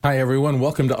Hi, everyone.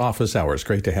 Welcome to Office Hours.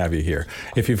 Great to have you here.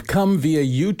 If you've come via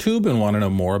YouTube and want to know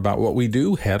more about what we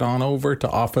do, head on over to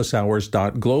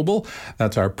officehours.global.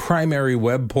 That's our primary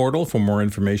web portal for more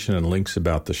information and links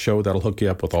about the show. That'll hook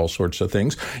you up with all sorts of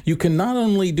things. You can not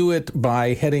only do it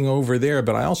by heading over there,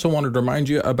 but I also wanted to remind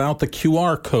you about the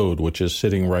QR code, which is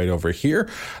sitting right over here.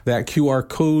 That QR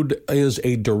code is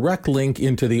a direct link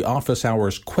into the Office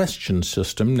Hours question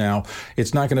system. Now,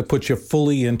 it's not going to put you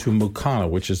fully into Mukana,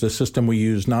 which is the system we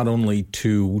use not only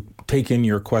to take in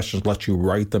your questions, let you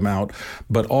write them out,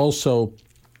 but also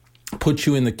put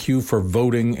you in the queue for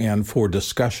voting and for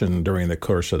discussion during the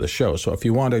course of the show. So if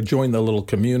you want to join the little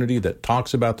community that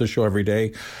talks about the show every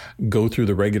day, go through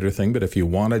the regular thing. But if you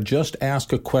want to just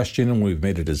ask a question, and we've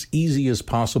made it as easy as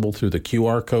possible through the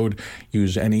QR code,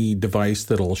 use any device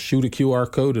that'll shoot a QR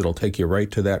code. It'll take you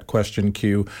right to that question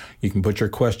queue. You can put your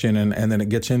question in, and then it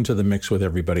gets into the mix with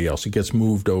everybody else. It gets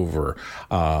moved over.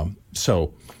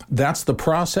 So that's the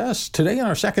process. Today in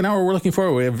our second hour, we're looking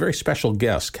forward. We have a very special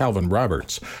guest, Calvin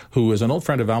Roberts, who is an old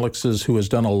friend of Alex's, who has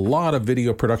done a lot of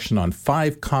video production on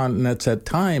 5 continents, at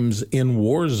times in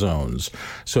war zones.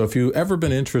 So if you've ever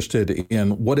been interested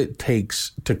in what it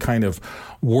takes to kind of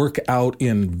work out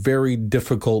in very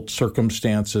difficult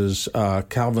circumstances,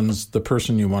 Calvin's the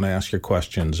person you want to ask your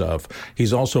questions of.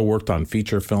 He's also worked on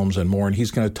feature films and more, and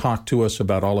he's going to talk to us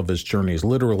about all of his journeys,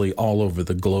 literally all over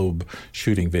the globe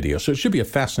shooting video. So it should be a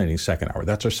fascinating second hour.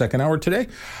 That's our second hour today.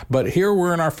 But here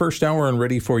we're in our first hour and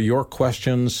ready for your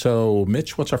questions. So,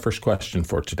 Mitch, what's our first question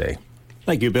for today?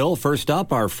 Thank you, Bill. First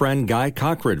up, our friend Guy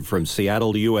Cochran from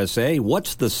Seattle, USA.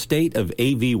 What's the state of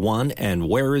AV1 and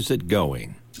where is it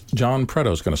going? John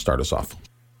Preto is going to start us off.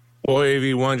 Well,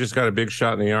 AV1 just got a big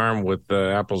shot in the arm with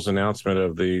Apple's announcement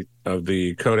of the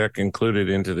codec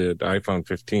included into the iPhone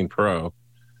 15 Pro.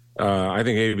 I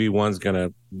think AV1's going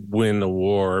to win the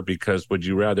war, because would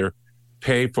you rather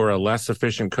pay for a less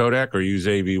efficient codec or use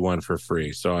AV1 for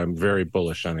free? So I'm very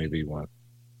bullish on AV1.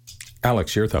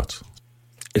 Alex, your thoughts?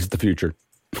 It's the future.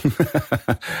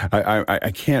 I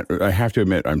can't. I have to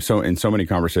admit, I'm in so many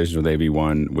conversations with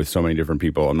AV1 with so many different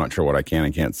people. I'm not sure what I can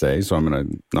and can't say, so I'm going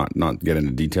to not get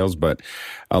into details. But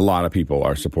a lot of people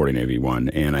are supporting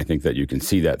AV1, and I think that you can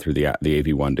see that through the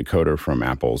AV1 decoder from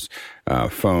Apple's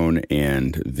phone,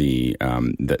 and the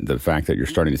fact that you're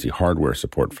starting to see hardware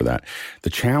support for that. The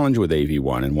challenge with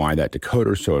AV1 and why that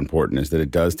decoder is so important is that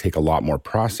it does take a lot more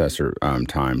processor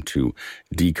time to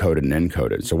decode it and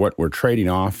encode it. So what we're trading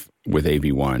off with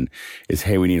AV1 is,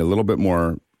 hey, we need a little bit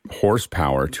more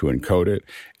horsepower to encode it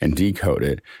and decode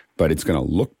it, but it's going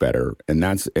to look better,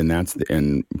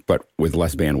 but with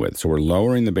less bandwidth. So we're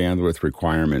lowering the bandwidth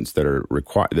requirements that are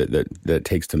that it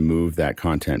takes to move that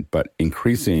content, but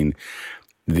increasing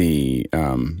the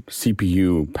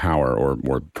CPU power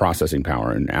or processing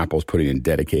power. And Apple's putting in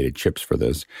dedicated chips for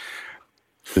this.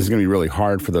 This is going to be really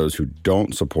hard for those who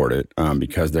don't support it,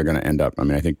 because they're going to end up.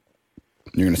 I think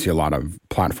you're going to see a lot of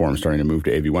platforms starting to move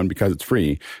to AV1 because it's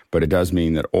free, but it does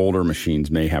mean that older machines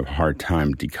may have a hard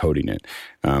time decoding it.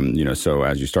 So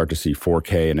as you start to see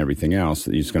 4K and everything else,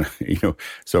 it's going to,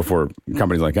 so for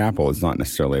companies like Apple, it's not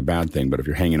necessarily a bad thing, but if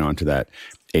you're hanging on to that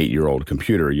 8-year-old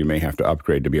computer, you may have to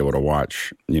upgrade to be able to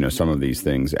watch, some of these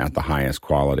things at the highest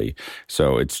quality.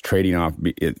 So it's trading off.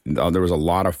 There was a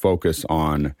lot of focus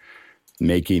on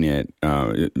making it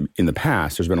in the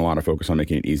past. There's been a lot of focus on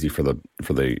making it easy for the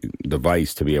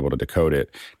device to be able to decode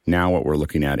it. Now what we're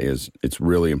looking at is it's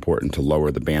really important to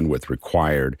lower the bandwidth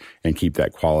required and keep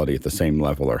that quality at the same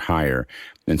level or higher.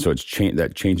 And so it's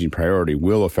that changing priority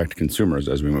will affect consumers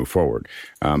as we move forward,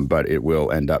 but it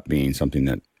will end up being something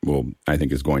that I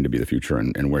think is going to be the future,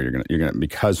 and where you're gonna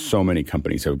because so many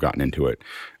companies have gotten into it.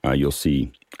 You'll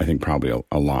see, I think, probably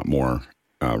a lot more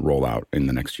rollout in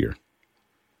the next year.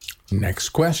 Next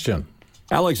question.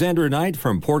 Alexander Knight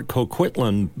from Port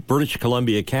Coquitlam, British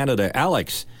Columbia, Canada.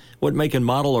 Alex, what make and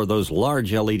model are those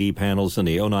large LED panels in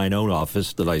the 090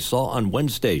 office that I saw on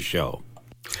Wednesday's show?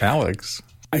 Alex,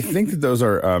 I think that those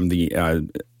are the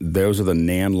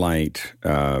Nanlite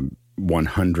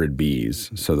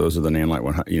 100Bs. So those are the Nanlite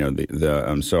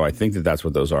 100. So I think that's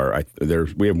what those are.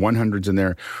 We have 100s in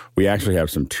there. We actually have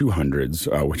some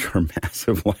 200s, which are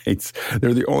massive lights.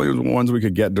 They're the only ones we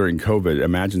could get during COVID.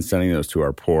 Imagine sending those to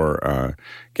our poor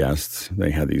guests. They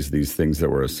had these things that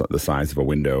were the size of a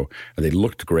window. They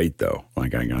looked great, though.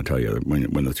 Like I gotta tell you, when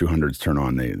the 200s turn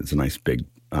on, it's a nice big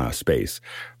space.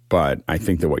 But I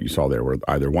think that what you saw there were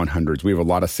either 100s. We have a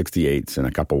lot of 68s and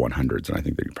a couple 100s, and I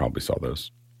think that you probably saw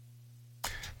those.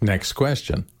 Next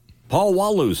question. Paul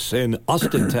Wallus in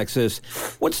Austin, Texas.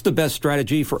 What's the best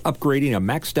strategy for upgrading a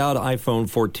maxed out iPhone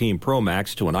 14 Pro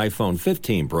Max to an iPhone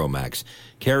 15 Pro Max?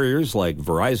 Carriers like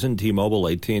Verizon, T-Mobile,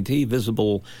 AT&T,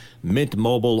 Visible, Mint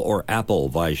Mobile, or Apple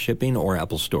via shipping or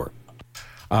Apple Store?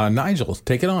 Nigel,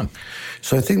 take it on.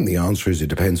 So I think the answer is it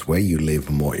depends where you live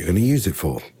and what you're going to use it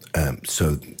for.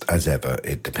 So as ever,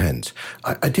 it depends.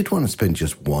 I did want to spend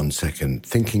just 1 second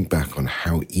thinking back on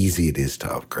how easy it is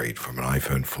to upgrade from an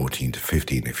iPhone 14 to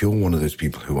 15. If you're one of those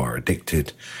people who are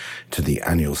addicted to the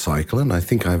annual cycle, and I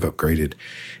think I've upgraded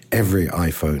every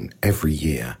iPhone every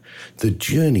year, the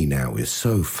journey now is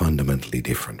so fundamentally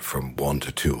different from 1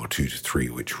 to 2 or 2 to 3,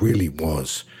 which really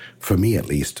was, for me at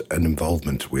least, an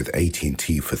involvement with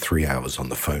AT&T for 3 hours on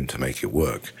the phone to make it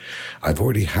work. I've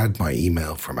already had my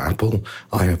email from Apple.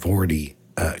 I have already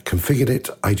configured it.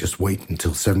 I just wait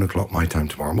until 7 o'clock my time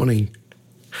tomorrow morning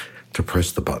to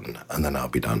press the button, and then I'll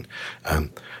be done.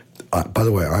 By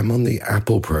the way, I'm on the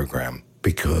Apple program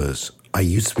because I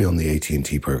used to be on the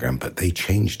AT&T program, but they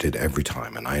changed it every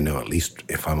time. And I know at least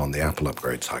if I'm on the Apple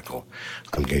upgrade cycle,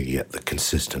 I'm going to get the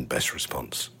consistent best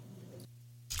response.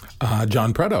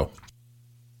 John Preto.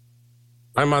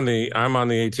 I'm on the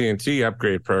AT&T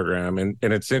upgrade program, and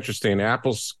it's interesting.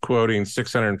 Apple's quoting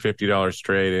 $650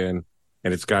 trade in,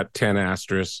 and it's got 10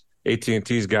 asterisks.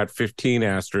 AT&T's got 15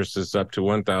 asterisks up to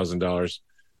 $1,000,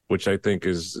 which I think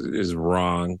is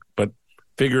wrong. But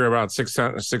figure about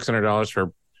 $600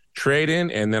 for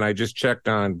trade-in, and then I just checked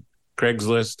on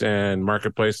Craigslist and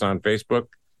Marketplace on Facebook.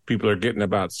 People are getting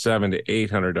about $700 to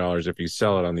 $800 if you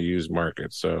sell it on the used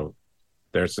market. So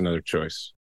there's another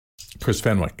choice. Chris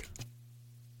Fenwick.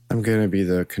 I'm going to be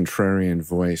the contrarian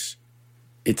voice.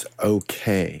 It's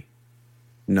okay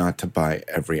not to buy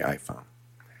every iPhone.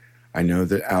 I know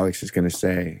that Alex is going to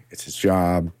say it's his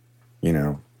job,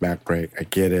 back break. I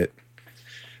get it.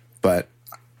 But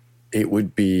it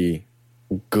would be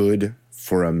good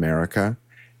for America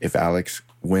if Alex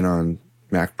went on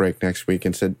Mac Break next week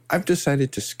and said, I've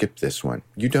decided to skip this one.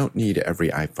 You don't need every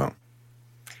iPhone.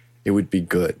 It would be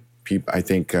good. I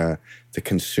think the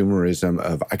consumerism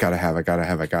of I gotta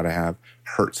have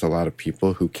hurts a lot of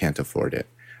people who can't afford it.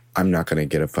 I'm not going to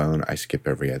get a phone. I skip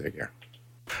every other year.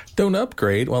 Don't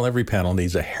upgrade. Well, every panel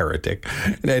needs a heretic.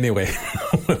 Anyway,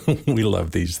 we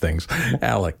love these things.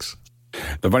 Alex.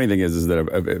 The funny thing is that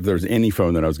if there's any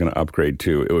phone that I was going to upgrade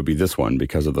to, it would be this one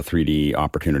because of the 3D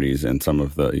opportunities and some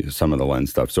of the lens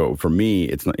stuff. So for me,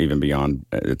 it's not even beyond.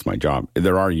 It's my job.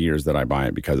 There are years that I buy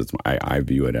it because I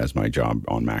view it as my job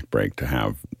on Mac Break to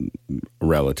have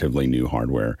relatively new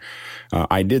hardware.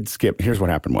 I did skip. Here's what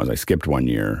happened was I skipped 1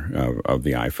 year of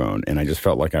the iPhone, and I just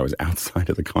felt like I was outside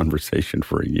of the conversation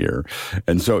for a year.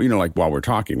 And so like while we're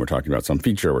talking about some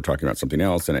feature, we're talking about something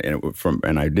else, and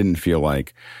I didn't feel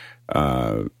like.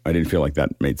 that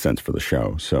made sense for the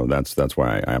show. So that's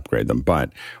why I upgrade them.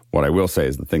 But what I will say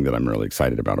is the thing that I'm really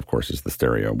excited about, of course, is the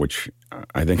stereo, which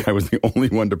I think I was the only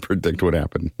one to predict would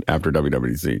happen after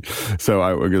WWDC. So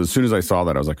as soon as I saw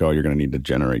that, I was like, oh, you're going to need to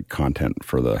generate content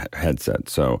for the headset.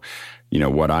 So,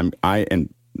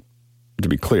 and to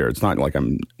be clear, it's not like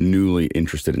I'm newly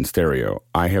interested in stereo.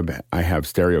 I have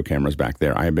stereo cameras back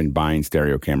there. I have been buying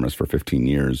stereo cameras for 15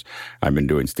 years. I've been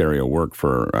doing stereo work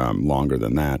for longer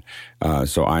than that.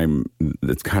 So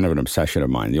it's kind of an obsession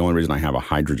of mine. The only reason I have a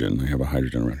hydrogen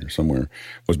around here somewhere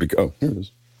was because, here it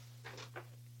is.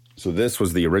 So this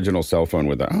was the original cell phone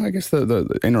with the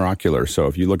interocular. So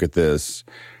if you look at this,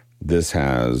 this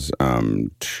has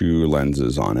 2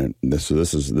 lenses on it. This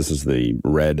is the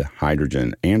red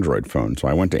hydrogen Android phone. So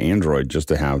I went to Android just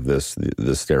to have this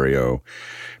stereo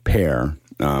pair,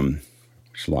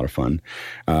 which is a lot of fun.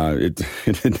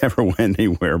 It never went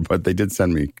anywhere, but they did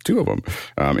send me 2 of them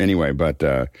anyway. But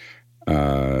this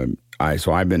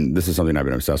is something I've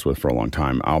been obsessed with for a long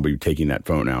time. I'll be taking that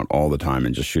phone out all the time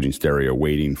and just shooting stereo,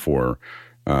 waiting for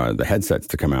the headsets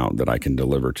to come out that I can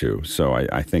deliver to. So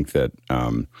I think that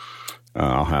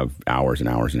I'll have hours and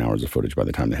hours and hours of footage by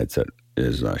the time the headset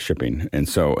is shipping. And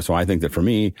so I think that for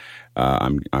me,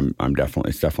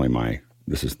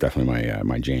 this is definitely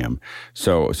my jam.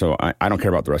 So I don't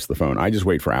care about the rest of the phone. I just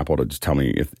wait for Apple to just tell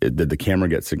me did the camera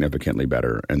get significantly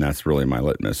better, and that's really my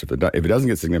litmus. If it doesn't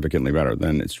get significantly better,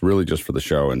 then it's really just for the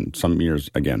show. And some years,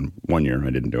 again, 1 year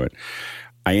I didn't do it.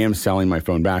 I am selling my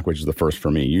phone back, which is the first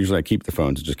for me. Usually I keep the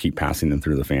phones and just keep passing them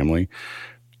through the family.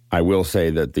 I will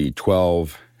say that the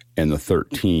 12 and the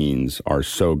 13s are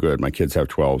so good. My kids have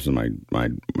 12s and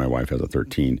my wife has a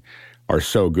 13. Are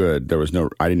so good.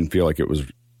 I didn't feel like it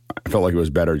was I felt like it was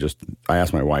better. I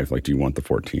asked my wife, like, do you want the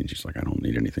 14? She's like, I don't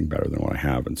need anything better than what I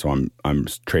have. And so I'm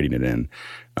trading it in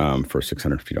for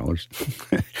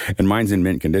 $650. And mine's in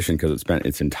mint condition because it spent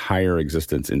its entire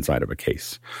existence inside of a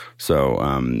case. So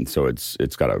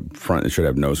it's got a front. It should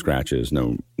have no scratches,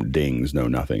 no dings, no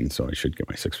nothing. So I should get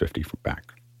my $650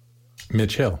 back.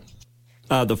 Mitch Hill.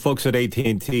 The folks at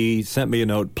AT&T sent me a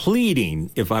note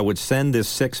pleading if I would send this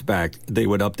 6 back, they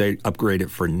would upgrade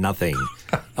it for nothing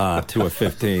to a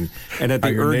 15. And at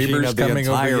the urging of the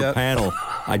entire panel,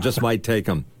 I just might take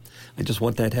them. I just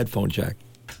want that headphone jack.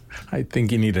 I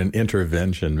think you need an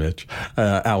intervention, Mitch.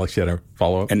 Alex, you had a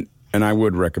follow-up? And I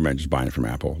would recommend just buying it from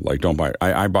Apple. Like, don't buy it.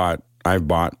 I've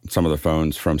bought some of the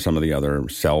phones from some of the other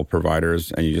cell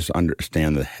providers, and you just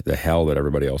understand the hell that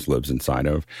everybody else lives inside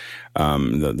of.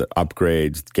 The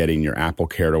upgrades, getting your Apple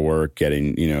Care to work,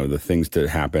 getting, the things to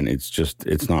happen.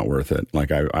 It's not worth it.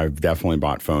 Like I've definitely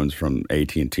bought phones from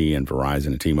AT&T and Verizon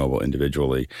and T-Mobile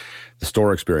individually. The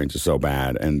store experience is so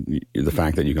bad, and the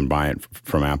fact that you can buy it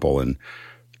from Apple, and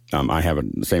I have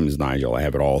it the same as Nigel. I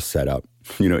have it all set up.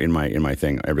 In my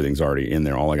thing, everything's already in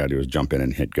there. All I got to do is jump in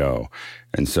and hit go.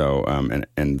 And so,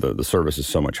 and the service is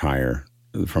so much higher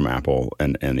from Apple,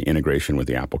 and the integration with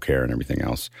the Apple Care and everything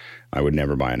else. I would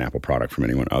never buy an Apple product from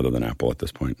anyone other than Apple at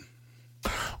this point.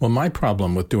 Well, my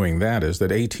problem with doing that is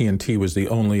that AT&T was the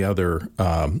only other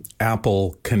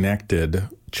Apple connected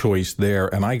choice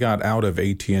there, and I got out of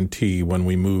AT&T when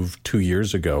we moved 2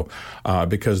 years ago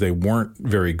because they weren't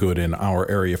very good in our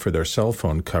area for their cell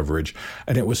phone coverage,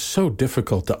 and it was so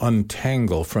difficult to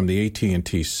untangle from the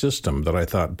AT&T system that I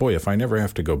thought, boy, if I never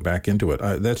have to go back into it.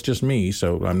 That's just me,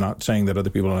 so I'm not saying that other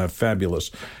people don't have fabulous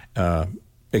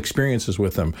experiences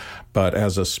with them, but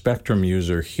as a Spectrum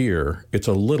user here, it's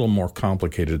a little more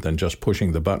complicated than just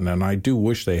pushing the button, and I do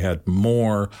wish they had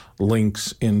more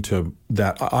links into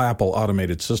that Apple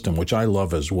automated system, which I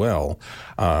love as well,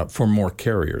 for more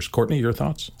carriers. Courtney, your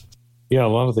thoughts? Yeah, a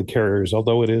lot of the carriers,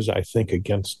 although it is, I think,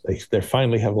 they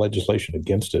finally have legislation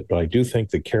against it, but I do think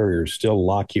the carriers still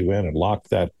lock you in and lock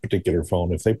that particular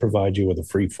phone. If they provide you with a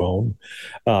free phone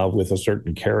with a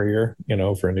certain carrier,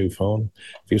 for a new phone,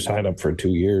 if you sign up for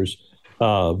 2 years,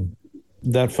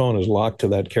 that phone is locked to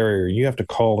that carrier. You have to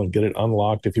call and get it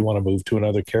unlocked if you want to move to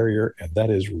another carrier, and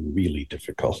that is really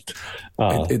difficult.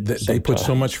 They put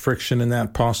so much friction in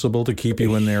that possible to keep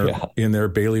you in their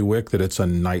bailiwick that it's a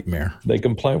nightmare. They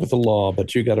comply with the law,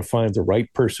 but you got to find the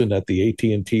right person at the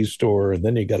AT&T store, and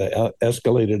then you got to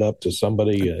escalate it up to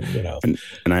somebody, and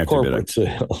I have corporate to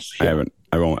admit, sales. Yeah.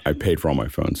 I paid for all my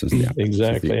phones since the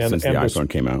iPhone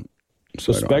came out.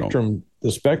 So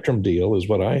the Spectrum deal is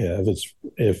what I have. It's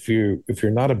if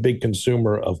you're not a big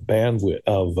consumer of bandwidth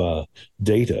of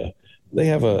data, they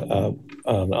have an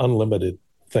unlimited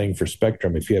thing for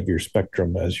Spectrum. If you have your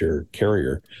Spectrum as your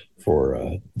carrier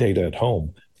for data at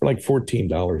home, for like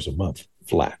 $14 a month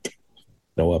flat,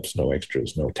 no ups, no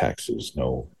extras, no taxes,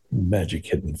 no magic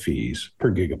hidden fees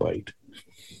per gigabyte.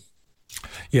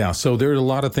 Yeah, so there are a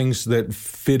lot of things that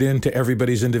fit into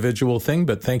everybody's individual thing,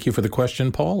 but thank you for the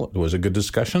question, Paul. It was a good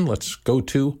discussion. Let's go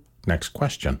to next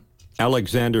question.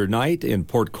 Alexander Knight in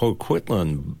Port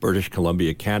Coquitlam, British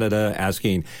Columbia, Canada,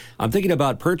 asking, I'm thinking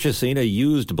about purchasing a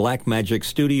used Blackmagic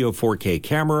Studio 4K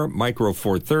camera, micro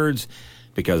four thirds,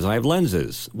 because I have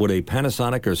lenses. Would a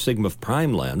Panasonic or Sigma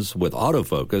Prime lens with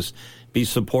autofocus be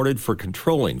supported for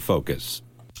controlling focus?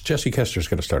 Jesse Kester's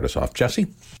going to start us off. Jesse?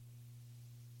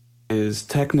 Is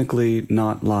technically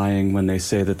not lying when they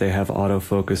say that they have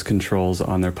autofocus controls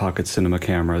on their pocket cinema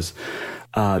cameras.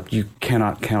 You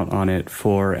cannot count on it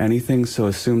for anything, so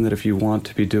assume that if you want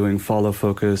to be doing follow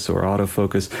focus or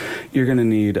autofocus, you're going to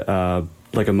need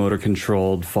like a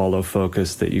motor-controlled follow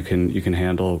focus that you can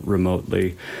handle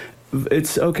remotely.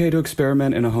 It's okay to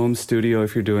experiment in a home studio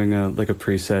if you're doing a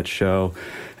preset show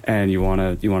and you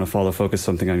want to follow focus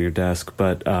something on your desk,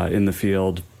 but in the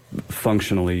field,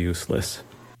 functionally useless.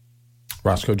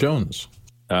 Roscoe Jones.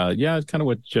 Yeah, it's kind of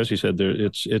what Jesse said there.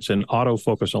 It's an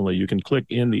autofocus only. You can click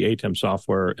in the ATEM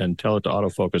software and tell it to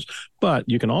autofocus. But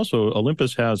you can also,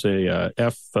 Olympus has a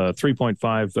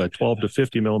f3.5 12 to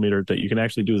 50 millimeter that you can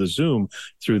actually do the zoom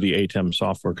through the ATEM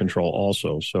software control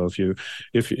also. So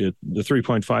if the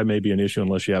 3.5 may be an issue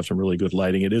unless you have some really good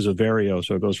lighting. It is a Vario,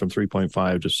 so it goes from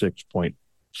 3.5 to 6 point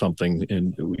something,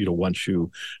 and once you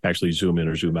actually zoom in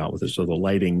or zoom out with it, so the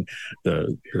lighting,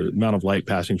 the amount of light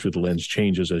passing through the lens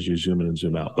changes as you zoom in and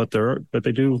zoom out. But there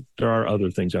are other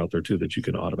things out there too that you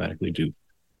can automatically do.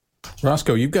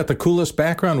 Roscoe, you've got the coolest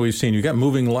background we've seen. You've got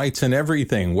moving lights and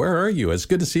everything. Where are you? It's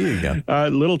good to see you again.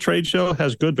 Little trade show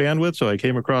has good bandwidth, so I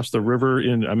came across the river.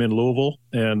 I'm in Louisville,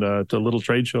 and it's a little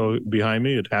trade show behind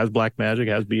me. It has Blackmagic,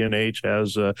 has B&H,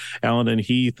 has Allen and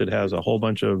Heath. It has a whole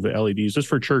bunch of LEDs. It's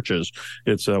for churches.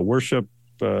 It's a worship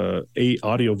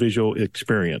audio-visual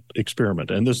experiment,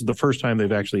 and this is the first time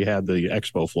they've actually had the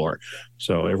expo floor.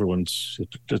 So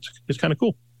it's kind of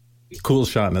cool. Cool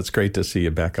shot, and it's great to see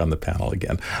you back on the panel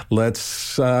again.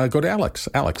 Let's go to Alex.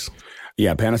 Alex.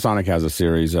 Yeah, Panasonic has a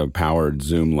series of powered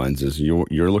zoom lenses.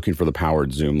 You're looking for the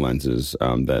powered zoom lenses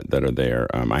that are there.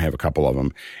 I have a couple of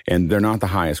them, and they're not the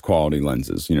highest quality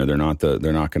lenses. They're not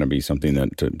going to be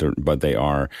something but they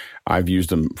are. I've used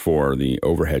them for the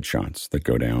overhead shots that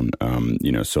go down.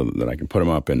 So that I can put them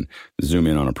up and zoom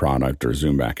in on a product or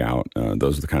zoom back out.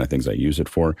 Those are the kind of things I use it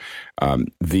for.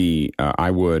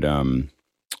 I would.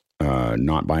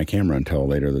 Not buy a camera until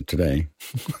later today.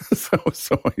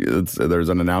 There's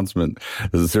an announcement.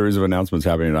 There's a series of announcements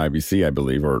happening at IBC, I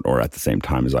believe, or at the same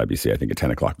time as IBC, I think at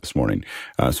 10 o'clock this morning.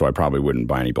 So I probably wouldn't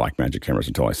buy any Blackmagic cameras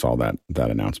until I saw that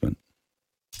announcement.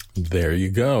 There you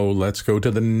go. Let's go to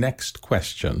the next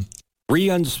question.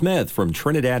 Rian Smith from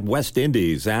Trinidad, West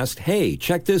Indies asked, hey,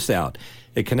 check this out.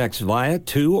 It connects via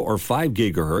 2 or 5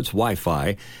 gigahertz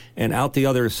Wi-Fi, and out the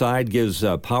other side gives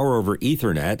power over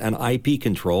Ethernet and IP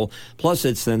control, plus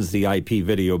it sends the IP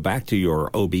video back to your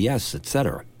OBS,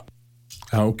 etc.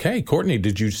 Okay, Courtney,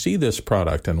 did you see this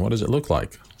product, and what does it look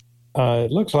like?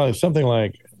 It looks like something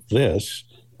like this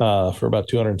for about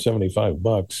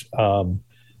 $275.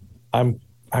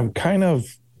 I'm kind of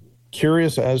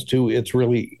curious as to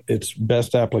its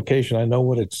best application. I know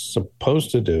what it's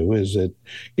supposed to do is it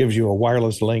gives you a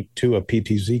wireless link to a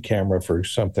PTZ camera for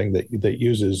something that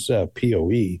uses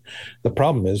PoE. The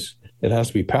problem is it has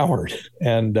to be powered,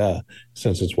 and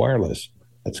since it's wireless,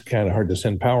 it's kind of hard to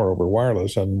send power over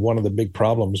wireless. And one of the big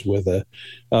problems with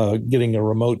getting a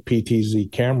remote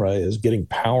PTZ camera is getting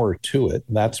power to it.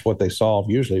 And that's what they solve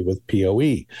usually with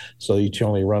PoE. So you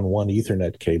only run one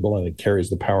Ethernet cable and it carries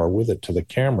the power with it to the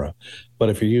camera. But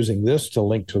if you're using this to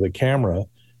link to the camera,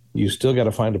 you still got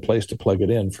to find a place to plug it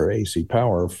in for AC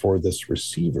power for this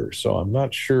receiver. So I'm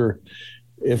not sure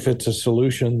if it's a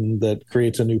solution that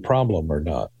creates a new problem or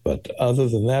not. But other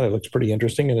than that, it looks pretty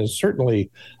interesting, and it's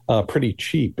certainly pretty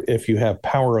cheap if you have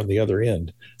power on the other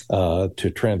end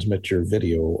to transmit your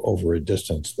video over a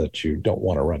distance that you don't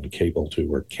want to run the cable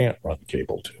to or can't run the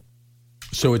cable to.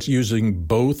 So it's using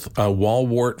both a wall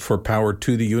wart for power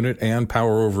to the unit and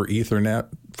power over Ethernet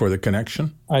for the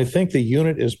connection? I think the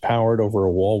unit is powered over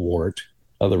a wall wart.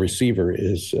 The receiver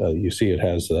is, you see it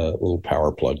has a little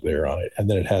power plug there on it, and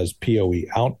then it has PoE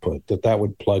output that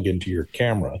would plug into your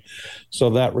camera.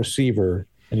 So that receiver,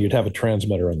 and you'd have a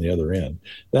transmitter on the other end,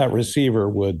 that receiver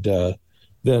would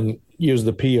then use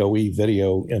the PoE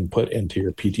video input into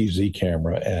your PTZ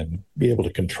camera and be able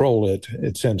to control it.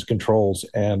 It sends controls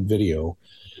and video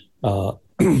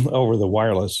over the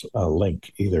wireless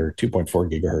link, either 2.4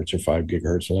 gigahertz or 5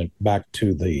 gigahertz link back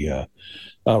to the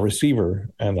receiver,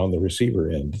 and on the receiver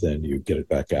end, then you get it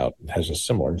back out. It has a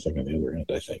similar thing on the other end,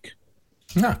 I think.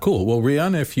 Ah, cool. Well,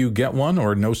 Rian, if you get one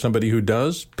or know somebody who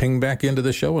does, ping back into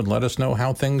the show and let us know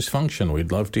how things function.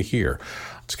 We'd love to hear.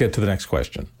 Let's get to the next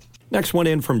question. Next one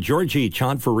in from Georgie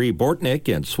Chanfari Bortnick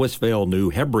in Swissvale,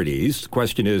 New Hebrides. The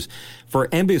question is, for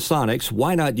ambisonics,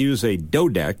 why not use a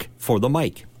dodec for the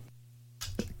mic?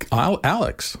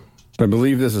 Alex. I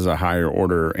believe this is a higher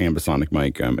order ambisonic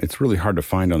mic. It's really hard to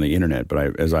find on the internet,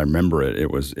 but as I remember it,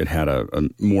 it had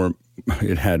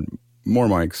more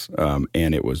mics,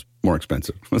 and it was more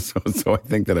expensive. So I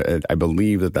think that I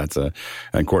believe that that's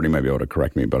and Courtney might be able to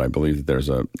correct me, but I believe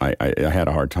that I had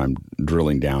a hard time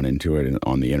drilling down into it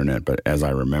on the internet, but as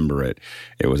I remember it,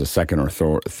 it was a second or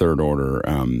third order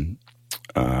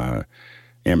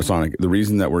ambisonic. The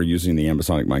reason that we're using the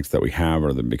ambisonic mics that we have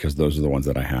are because those are the ones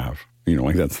that I have.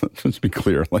 Let's be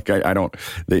clear. The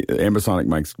ambisonic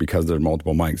mics, because there are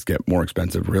multiple mics, get more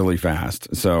expensive really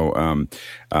fast. So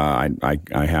I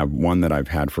have one that I've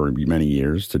had for many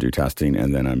years to do testing,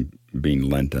 and then I'm being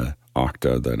lent a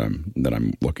Octa that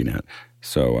I'm looking at.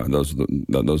 So those are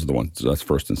the ones. That's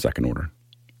first and second order.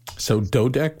 So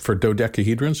dodec for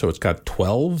dodecahedron. So it's got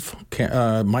 12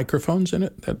 microphones in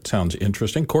it. That sounds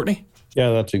interesting. Courtney?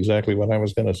 Yeah, that's exactly what I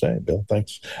was going to say, Bill.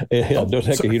 Thanks.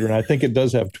 Dodecahedron, I think it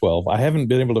does have 12. I haven't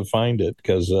been able to find it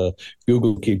because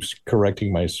Google keeps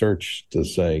correcting my search to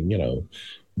say,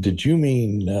 did you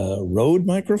mean Rode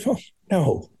microphone?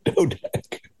 No,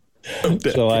 dodec.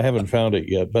 So I haven't found it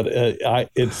yet, but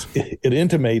it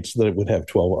intimates that it would have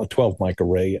 12 mic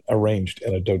array arranged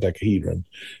in a dodecahedron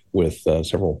with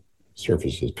several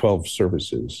surfaces, 12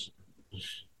 surfaces.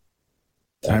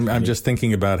 I'm just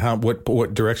thinking about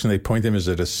what direction they point them. Is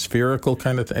it a spherical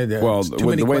kind of thing? Well,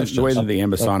 the way that the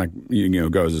ambisonic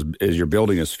goes is you're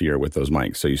building a sphere with those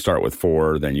mics. So you start with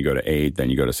 4, then you go to 8, then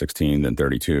you go to 16, then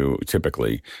 32,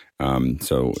 typically. But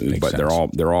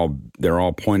sense. they're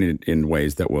all pointed in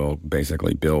ways that will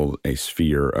basically build a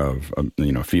sphere of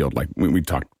field. Like we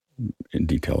talked in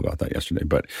detail about that yesterday.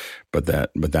 But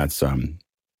that's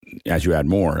as you add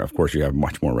more, of course, you have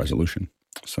much more resolution.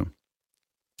 So.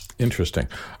 Interesting.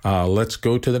 Let's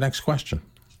go to the next question.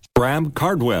 Bram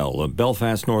Cardwell of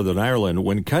Belfast, Northern Ireland.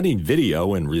 When cutting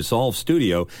video in Resolve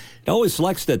Studio, it always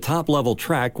selects the top-level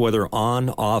track, whether on,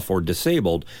 off, or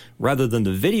disabled, rather than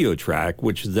the video track,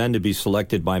 which is then to be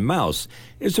selected by mouse.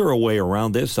 Is there a way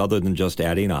around this other than just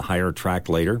adding a higher track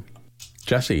later?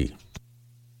 Jesse.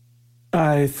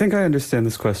 I think I understand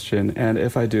this question, and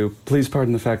if I do, please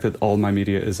pardon the fact that all my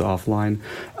media is offline.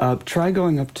 Try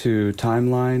going up to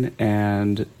Timeline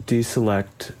and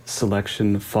deselect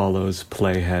Selection Follows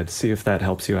Playhead. See if that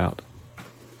helps you out.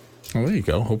 Well, there you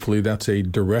go. Hopefully that's a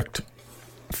direct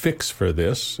fix for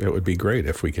this. It would be great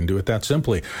if we can do it that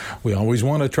simply. We always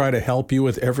want to try to help you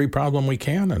with every problem we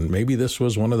can, and maybe this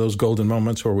was one of those golden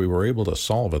moments where we were able to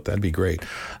solve it. That'd be great.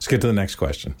 Let's get to the next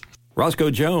question.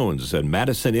 Roscoe Jones in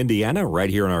Madison, Indiana, right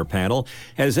here on our panel.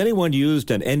 Has anyone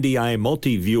used an NDI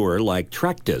multi-viewer like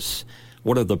Tractus?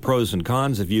 What are the pros and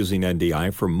cons of using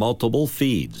NDI for multiple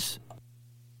feeds?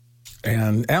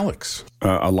 And Alex.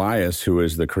 Elias, who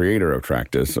is the creator of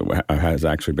Tractus, has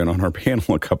actually been on our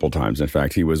panel a couple times. In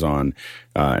fact, he was on,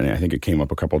 and I think it came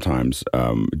up a couple times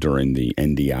during the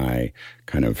NDI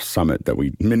kind of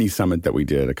mini summit that we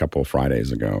did a couple of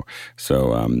Fridays ago.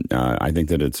 So I think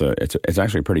that it's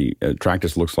actually pretty.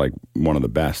 Tractus looks like one of the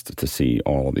best to see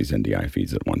all of these NDI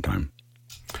feeds at one time.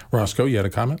 Roscoe, you had a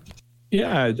comment?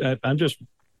 Yeah, I'm just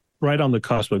right on the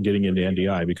cusp of getting into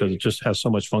NDI because it just has so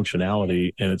much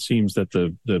functionality, and it seems that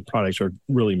the products are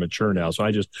really mature now. So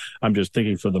I'm just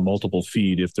thinking for the multiple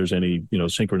feed if there's any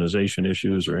synchronization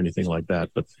issues or anything like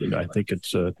that. But I think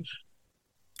it's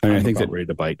I think that ready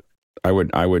to bite. I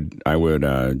would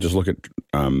just look at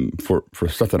for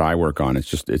stuff that I work on. It's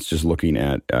just looking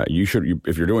at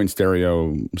if you're doing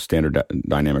stereo standard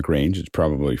dynamic range, it's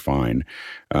probably fine.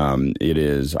 It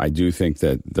is. I do think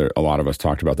that a lot of us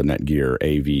talked about the Netgear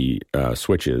AV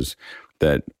switches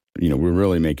that we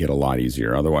really make it a lot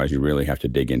easier. Otherwise, you really have to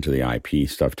dig into the IP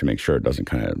stuff to make sure it doesn't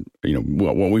kind of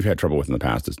what we've had trouble with in the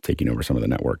past is taking over some of the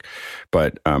network,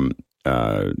 but.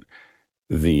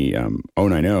 The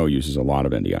 090 uses a lot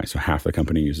of NDI. So half the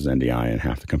company uses NDI and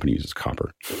half the company uses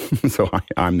copper. So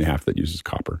I'm the half that uses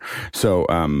copper. So,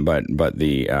 but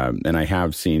and I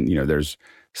have seen, there's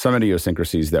some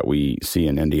idiosyncrasies that we see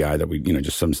in NDI that we,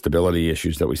 just some stability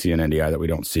issues that we see in NDI that we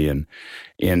don't see in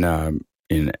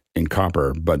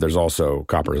copper. But there's also,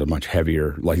 copper is a much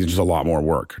heavier, like it's just a lot more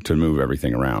work to move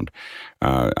everything around.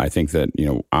 I think that,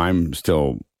 I'm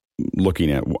still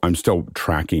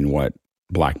tracking what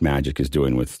Blackmagic is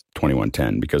doing with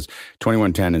 2110 because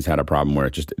 2110 has had a problem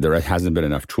where there hasn't been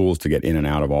enough tools to get in and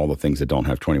out of all the things that don't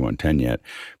have 2110 yet,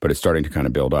 but it's starting to kind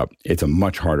of build up. It's a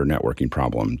much harder networking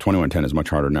problem. 2110 is a much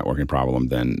harder networking problem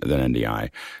than NDI.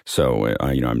 So,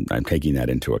 I'm taking that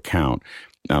into account,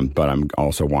 but I'm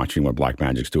also watching what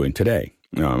Blackmagic's doing today.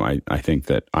 I think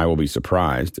that I will be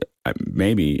surprised.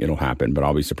 Maybe it'll happen, but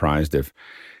I'll be surprised if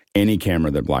any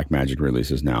camera that Blackmagic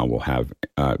releases now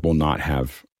will not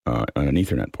have an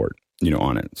Ethernet port,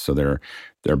 on it. So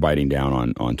they're biting down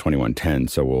on 2110.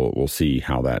 So we'll see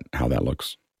how that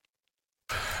looks.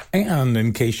 And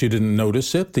in case you didn't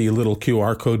notice it, the little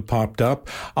QR code popped up.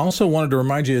 I also wanted to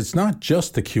remind you, it's not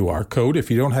just the QR code. If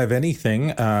you don't have anything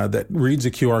that reads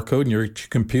a QR code in your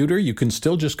computer, you can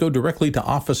still just go directly to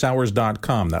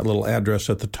officehours.com, that little address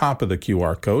at the top of the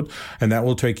QR code, and that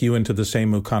will take you into the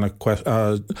same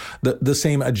the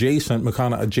same adjacent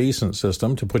Mukana adjacent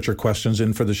system to put your questions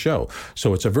in for the show.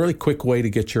 So it's a very quick way to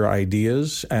get your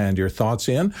ideas and your thoughts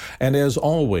in. And as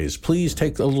always, please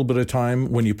take a little bit of time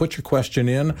when you put your question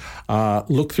in.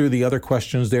 Look through the other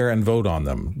questions there and vote on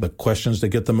them. The questions that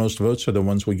get the most votes are the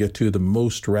ones we get to the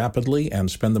most rapidly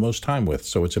and spend the most time with.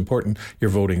 So it's important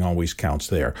your voting always counts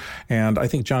there. And I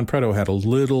think John Preto had a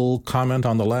little comment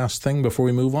on the last thing before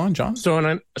we move on. John? So on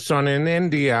an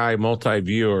NDI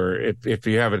multi-viewer, if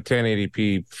you have a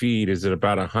 1080p feed, is it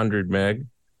about 100 meg?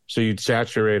 So you'd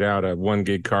saturate out a 1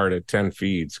 gig card at 10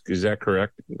 feeds. Is that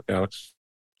correct, Alex?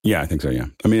 Yeah, I think so, yeah.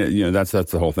 I mean, that's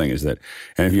the whole thing is that,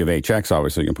 and if you have HX,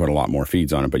 obviously you can put a lot more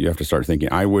feeds on it, but you have to start thinking,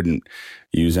 I wouldn't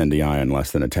use NDI on less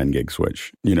than a 10 gig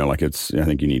switch. I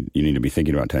think you need to be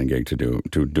thinking about 10 gig to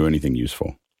do anything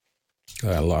useful.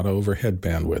 A lot of overhead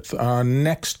bandwidth.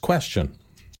 Next question.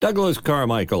 Douglas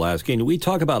Carmichael asking, we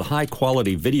talk about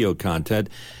high-quality video content,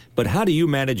 but how do you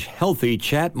manage healthy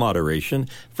chat moderation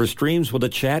for streams with a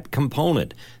chat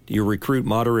component? Do you recruit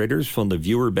moderators from the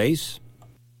viewer base?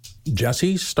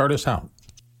 Jesse, start us out.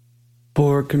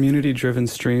 For community-driven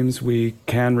streams, we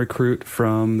can recruit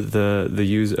from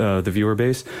the viewer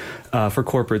base. For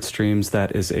corporate streams,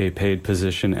 that is a paid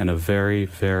position and a very,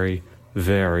 very,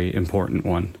 very important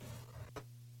one.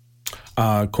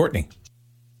 Courtney.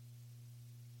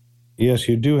 Yes,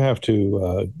 you do have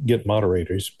to get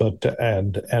moderators, but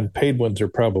and paid ones are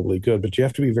probably good, but you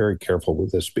have to be very careful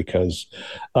with this because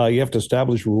you have to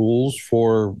establish rules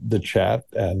for the chat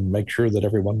and make sure that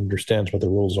everyone understands what the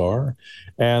rules are.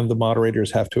 And the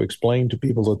moderators have to explain to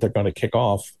people that they're going to kick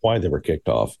off why they were kicked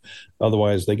off.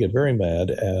 Otherwise, they get very mad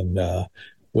and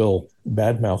will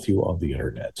badmouth you on the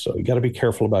internet. So you got to be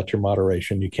careful about your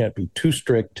moderation. You can't be too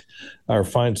strict or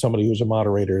find somebody who's a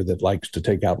moderator that likes to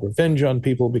take out revenge on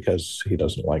people because he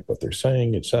doesn't like what they're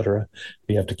saying, etc.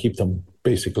 You have to keep them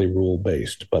basically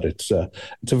rule-based. But it's a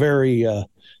very a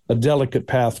delicate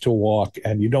path to walk,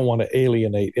 and you don't want to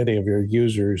alienate any of your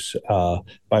users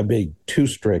by being too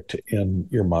strict in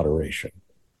your moderation.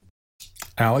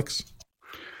 Alex?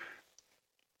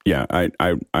 Yeah,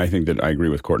 I think that I agree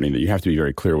with Courtney that you have to be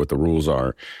very clear what the rules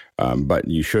are, but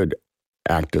you should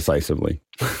act decisively.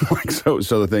 So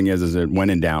the thing is that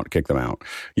when in doubt, kick them out.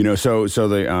 So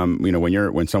the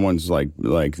when someone's like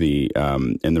the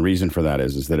and the reason for that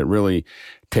is that it really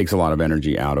takes a lot of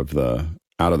energy out of the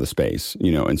space,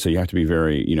 and so you have to be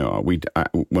very,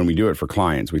 when we do it for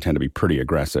clients, we tend to be pretty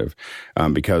aggressive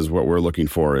because what we're looking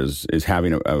for is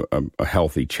having a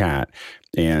healthy chat.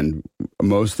 And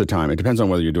most of the time, it depends on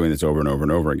whether you're doing this over and over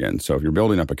and over again. So if you're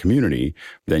building up a community,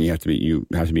 then you have to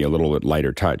be a little bit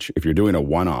lighter touch. If you're doing a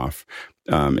one-off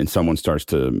and someone starts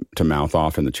to mouth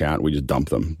off in the chat, we just dump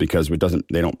them because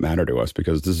they don't matter to us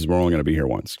because we're only going to be here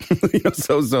once.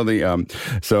 So the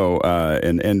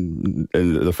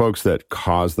folks that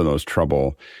cause the most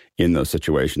trouble in those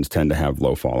situations tend to have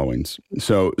low followings.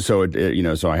 So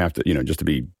I have to, just to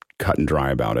be cut and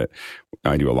dry about it,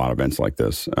 I do a lot of events like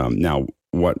this. Now,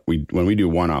 when we do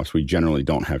one-offs, we generally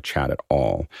don't have chat at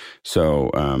all.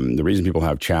 So the reason people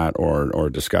have chat or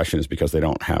discussion is because they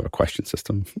don't have a question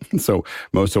system. So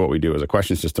most of what we do is a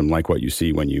question system like what you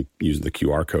see when you use the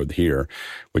QR code here,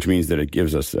 which means that it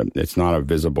gives us, it's not a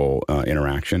visible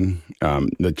interaction.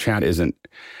 The chat isn't,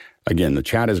 again, the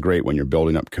chat is great when you're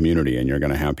building up community and you're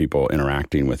going to have people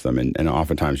interacting with them. And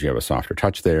oftentimes you have a softer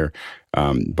touch there.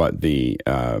 But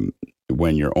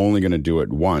when you're only going to do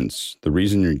it once, the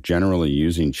reason you're generally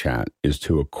using chat is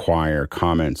to acquire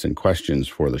comments and questions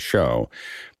for the show.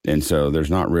 And so there's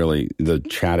not really, the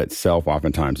chat itself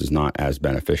oftentimes is not as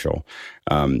beneficial,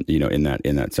 in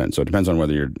that sense. So it depends on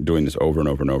whether you're doing this over and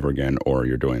over and over again, or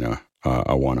you're doing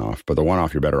a one-off. But the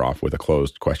one-off, you're better off with a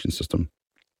closed question system.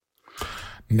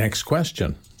 Next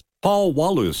question. Paul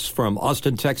Wallace from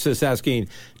Austin, Texas, asking,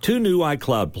 2 new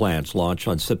iCloud plans launch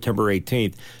on September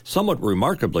 18th. Somewhat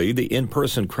remarkably, the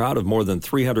in-person crowd of more than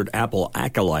 300 Apple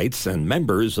acolytes and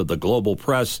members of the global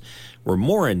press were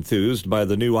more enthused by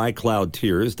the new iCloud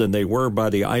tiers than they were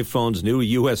by the iPhone's new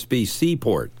USB-C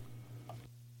port.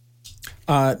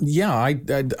 I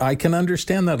can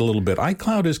understand that a little bit.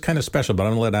 iCloud is kind of special, but I'm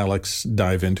going to let Alex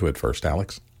dive into it first.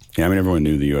 Alex? Yeah, everyone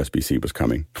knew the USB-C was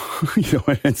coming,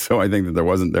 and so I think that they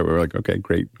were like, okay,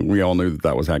 great. We all knew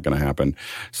that was going to happen.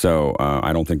 So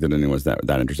I don't think that anyone was that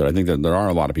interested. I think that there are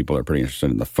a lot of people that are pretty interested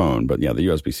in the phone, but yeah, the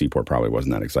USB-C port probably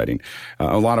wasn't that exciting.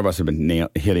 A lot of us have been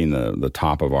hitting the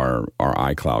top of our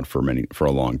iCloud for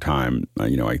a long time.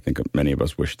 I think many of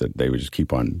us wish that they would just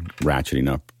keep on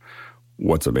ratcheting up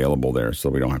what's available there so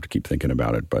we don't have to keep thinking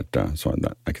about it. But so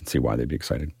I can see why they'd be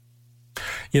excited.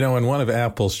 And one of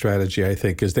Apple's strategy, I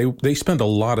think, is they spend a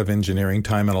lot of engineering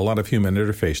time and a lot of human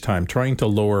interface time trying to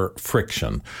lower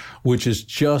friction, which is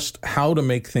just how to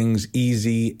make things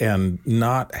easy and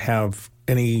not have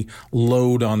any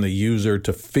load on the user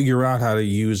to figure out how to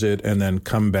use it and then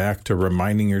come back to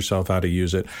reminding yourself how to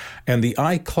use it. And the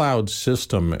iCloud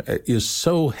system is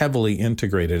so heavily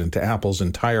integrated into Apple's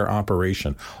entire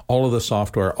operation, all of the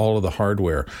software, all of the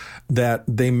hardware, that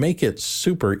they make it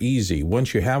super easy.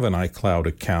 Once you have an iCloud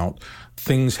account,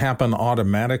 things happen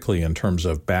automatically in terms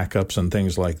of backups and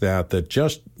things like that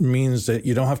just means that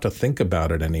you don't have to think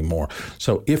about it anymore.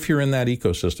 So if you're in that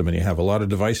ecosystem and you have a lot of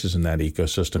devices in that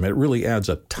ecosystem, it really adds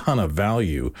a ton of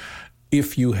value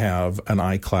if you have an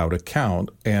iCloud account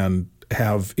and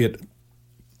have it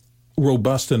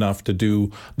robust enough to do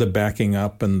the backing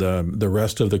up and the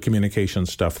rest of the communication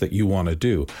stuff that you want to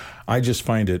do. I just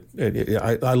find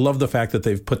I love the fact that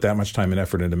they've put that much time and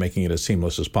effort into making it as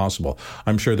seamless as possible.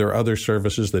 I'm sure there are other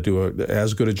services that do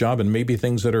as good a job and maybe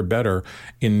things that are better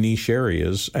in niche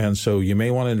areas. And so you may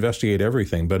want to investigate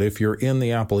everything. But if you're in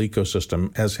the Apple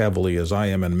ecosystem as heavily as I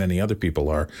am and many other people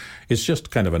are, it's just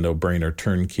kind of a no-brainer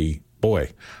turnkey.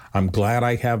 Boy, I'm glad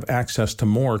I have access to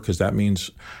more, because that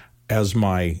means as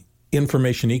my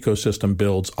information ecosystem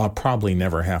builds, I'll probably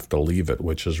never have to leave it,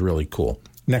 which is really cool.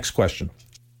 Next question.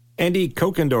 Andy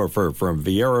Kokendorfer from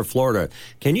Vieira, Florida.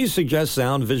 Can you suggest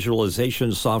sound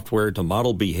visualization software to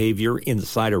model behavior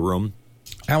inside a room?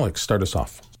 Alex, start us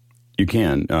off. You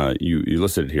can. You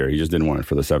listed it here. He just didn't want it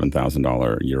for the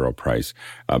 $7,000 euro price,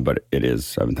 but it is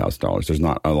 $7,000. There's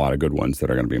not a lot of good ones that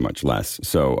are going to be much less.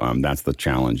 So that's the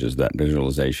challenge, is that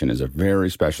visualization is a very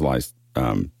specialized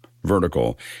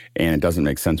vertical, and it doesn't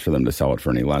make sense for them to sell it for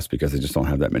any less because they just don't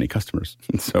have that many customers.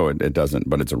 So it doesn't,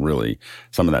 but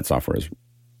some of that software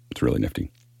it's really nifty.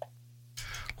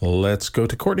 Let's go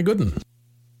to Courtney Gooden.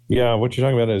 Yeah, what you're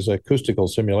talking about is acoustical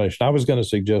simulation. I was going to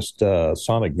suggest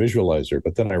sonic visualizer,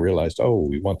 but then I realized,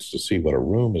 he wants to see what a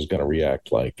room is going to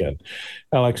react like. And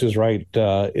Alex is right.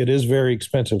 It is very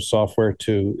expensive software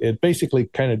it basically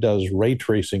kind of does ray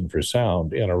tracing for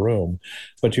sound in a room.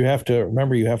 But you have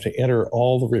to enter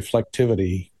all the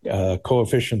reflectivity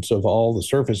coefficients of all the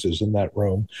surfaces in that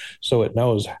room, so it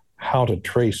knows how to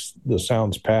trace the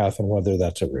sound's path and whether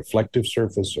that's a reflective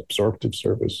surface, absorptive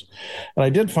surface. And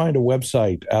I did find a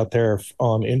website out there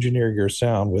on Engineer Your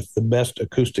Sound with the best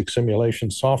acoustic simulation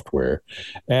software.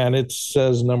 And it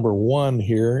says number one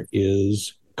here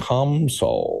is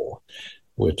ComSol,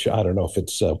 which I don't know if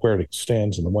it's where it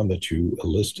stands in the one that you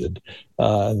listed.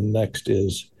 Next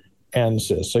is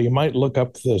ANSYS. So you might look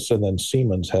up this, and then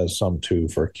Siemens has some too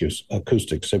for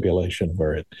acoustic simulation,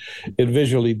 where it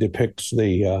visually depicts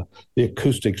the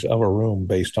acoustics of a room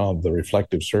based on the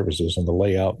reflective surfaces and the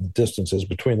layout and the distances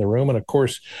between the room. And of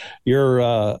course, your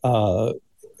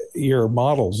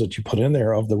models that you put in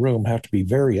there of the room have to be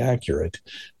very accurate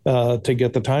to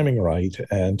get the timing right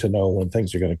and to know when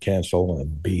things are going to cancel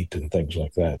and beat and things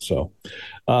like that. So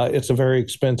it's a very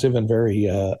expensive and very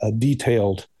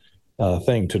detailed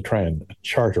thing to try and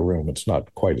chart a room. It's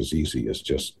not quite as easy as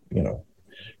just,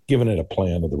 giving it a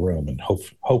plan of the room and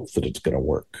hope that it's going to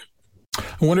work.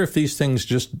 I wonder if these things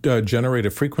just generate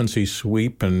a frequency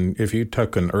sweep, and if you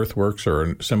took an Earthworks or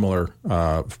a similar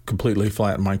completely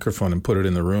flat microphone and put it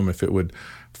in the room, if it would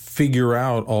figure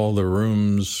out all the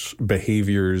room's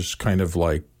behaviors, kind of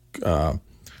like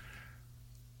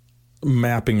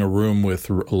mapping a room with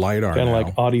LiDAR. Kind of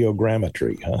like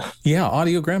audiogrammetry, huh? Yeah,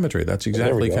 audiogrammetry. That's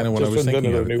exactly kind of what I was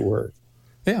thinking of. A new word.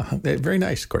 Yeah, very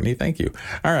nice, Courtney. Thank you.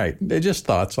 All right, just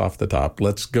thoughts off the top.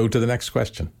 Let's go to the next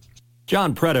question.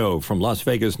 John Preto from Las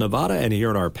Vegas, Nevada, and here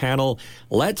on our panel,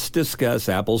 let's discuss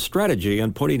Apple's strategy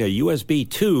on putting a USB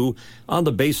 2 on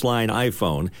the baseline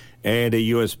iPhone and a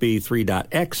USB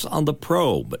 3.x on the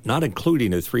Pro, but not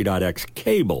including a 3.x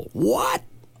cable. What?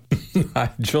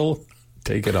 Joel,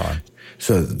 take it on.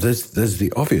 So there's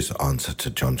the obvious answer to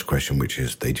John's question, which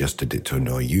is they just did it to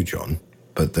annoy you, John.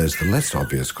 But there's the less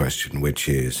obvious question, which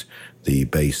is the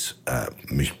base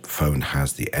phone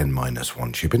has the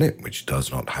N-1 chip in it, which does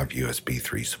not have USB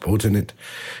 3 support in it.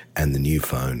 And the new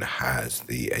phone has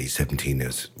the A17,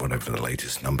 is whatever the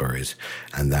latest number is,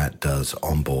 and that does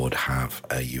onboard have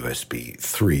a USB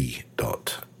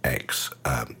 3.x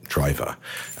driver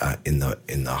in the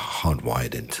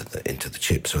hardwired into the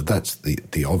chip. So that's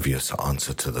the obvious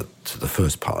answer to the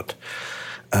first part.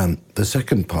 The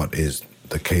second part is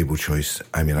the cable choice.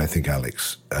 I mean, I think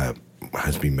Alex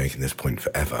has been making this point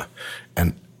forever,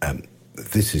 and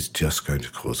this is just going to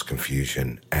cause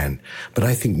confusion. But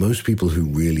I think most people who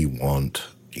really want,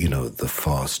 the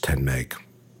fast 10 meg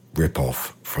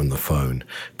rip-off from the phone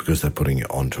because they're putting it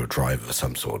onto a drive of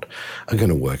some sort are going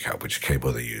to work out which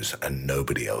cable they use, and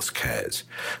nobody else cares.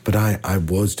 But I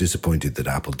was disappointed that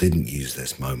Apple didn't use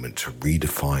this moment to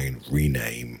redefine,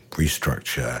 rename,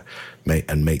 restructure,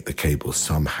 and make the cable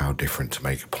somehow different to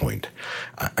make a point.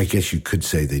 I guess you could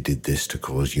say they did this to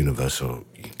cause universal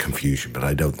confusion, but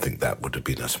I don't think that would have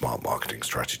been a smart marketing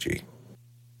strategy.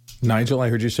 Nigel, I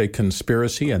heard you say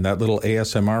conspiracy, and that little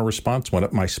ASMR response went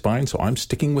up my spine, so I'm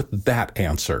sticking with that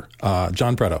answer.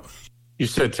 John Preto. You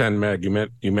said 10 meg.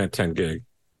 You meant 10 gig.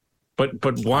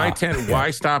 But why 10? Yeah.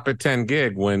 Why stop at 10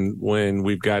 gig when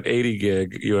we've got 80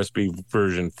 gig USB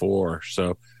version 4?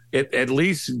 So at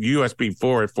least USB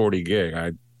 4 at 40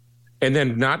 gig. And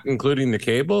then not including the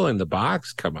cable and the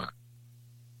box. Come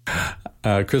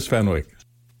on. Chris Fenwick.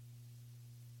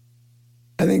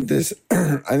 I think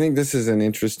this is an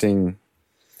interesting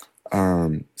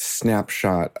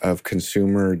snapshot of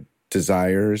consumer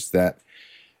desires that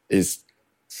is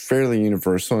fairly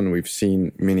universal, and we've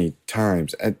seen many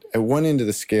times. At one end of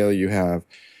the scale, you have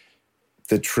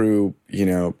the true,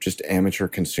 just amateur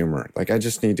consumer. Like, I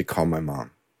just need to call my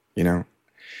mom, And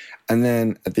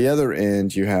then at the other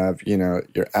end, you have,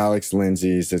 your Alex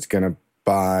Lindsay's that's going to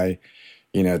buy,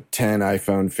 10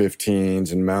 iPhone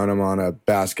 15s and mount them on a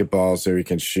basketball so he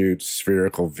can shoot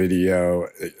spherical video,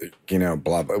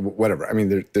 blah, blah, whatever. I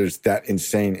mean, there's that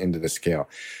insane end of the scale.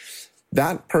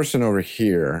 That person over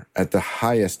here at the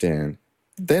highest end,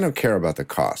 they don't care about the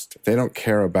cost. They don't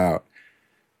care about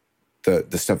the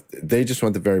stuff. They just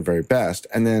want the very, very best.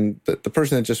 And then the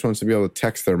person that just wants to be able to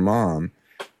text their mom,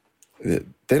 they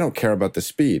don't care about the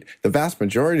speed. The vast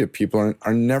majority of people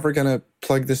are never going to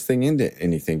plug this thing into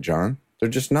anything, John. They're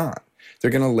just not.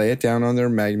 They're going to lay it down on their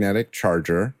magnetic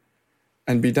charger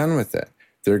and be done with it.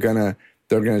 They're going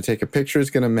to take a picture.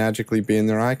 It's going to magically be in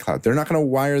their iCloud. They're not going to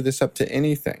wire this up to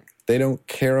anything. They don't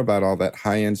care about all that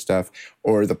high-end stuff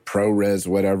or the ProRes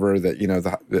whatever that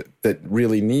that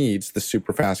really needs the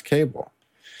super fast cable.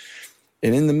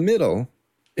 And in the middle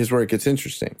is where it gets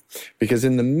interesting, because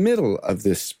in the middle of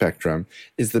this spectrum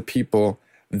is the people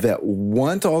that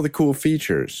want all the cool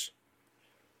features,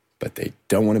 but they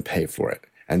don't want to pay for it.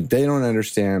 And they don't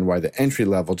understand why the entry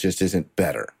level just isn't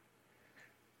better.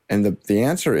 And the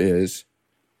answer is,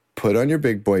 put on your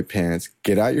big boy pants,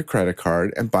 get out your credit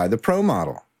card, and buy the Pro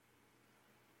model.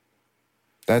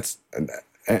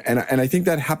 And I think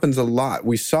that happens a lot.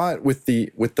 We saw it with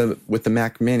the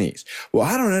Mac Minis. Well,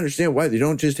 I don't understand why they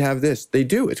don't just have this. They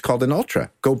do. It's called an Ultra.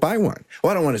 Go buy one.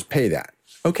 Well, I don't want to pay that.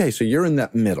 Okay, so you're in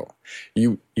that middle.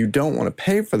 You don't want to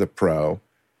pay for the Pro,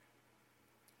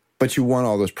 but you want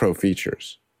all those Pro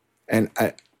features. And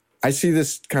I see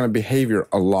this kind of behavior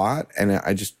a lot, and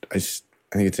I think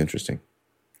it's interesting.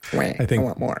 I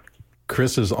want more.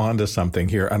 Chris is onto something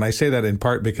here. And I say that in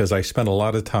part because I spent a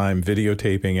lot of time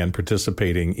videotaping and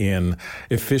participating in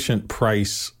efficient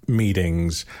price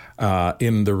meetings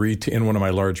in one of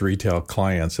my large retail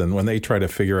clients. And when they try to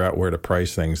figure out where to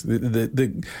price things,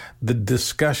 the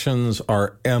discussions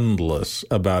are endless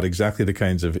about exactly the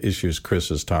kinds of issues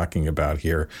Chris is talking about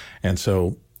here. And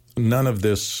so none of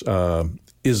this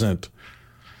isn't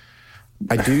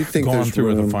I do think gone there's through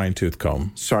room, with a fine-tooth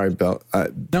comb. Sorry, Bill.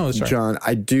 No, that's right. John,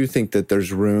 I do think that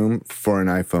there's room for an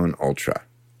iPhone Ultra.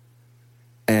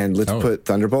 And let's put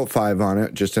Thunderbolt 5 on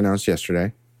it, just announced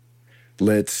yesterday.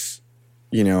 Let's,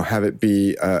 have it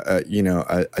be a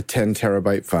 10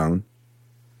 terabyte phone.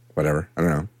 Whatever, I don't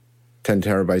know. 10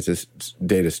 terabytes of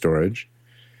data storage.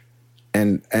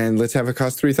 And let's have it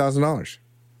cost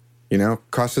 $3,000.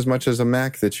 Cost as much as a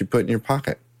Mac that you put in your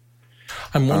pocket.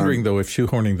 I'm wondering, though, if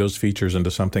shoehorning those features into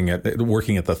something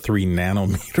working at the 3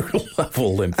 nanometer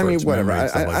level. Whatever.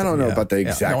 I don't know about the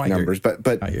exact numbers,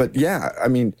 but yeah, I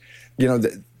mean,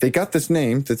 they got this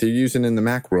name that they're using in the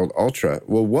Mac world, Ultra.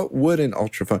 Well, what would an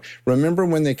Ultra phone? Remember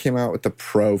when they came out with the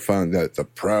Pro phone, the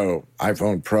Pro,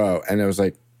 iPhone Pro, and it was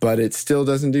like, but it still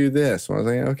doesn't do this. Well, I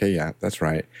was like, okay, yeah, that's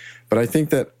right. But I think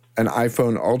that an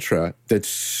iPhone Ultra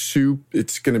it's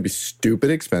going to be stupid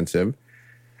expensive.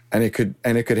 And it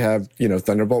could have,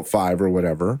 Thunderbolt 5 or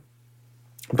whatever,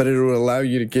 but it would allow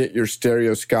you to get your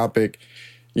stereoscopic,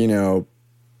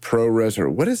 ProRes or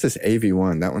what is this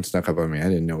AV1? That one snuck up on me. I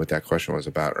didn't know what that question was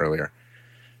about earlier.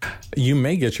 You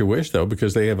may get your wish, though,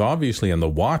 because they have obviously in the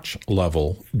watch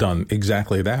level done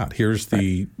exactly that. Here's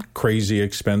the crazy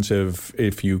expensive,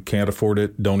 if you can't afford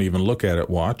it, don't even look at it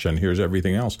watch, and here's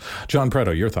everything else. John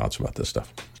Preto, your thoughts about this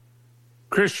stuff?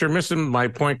 Chris, you're missing my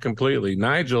point completely.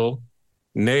 Nigel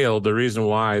nailed the reason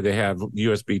why they have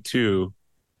USB 2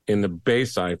 in the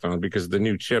base iPhone, because the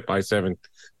new chip the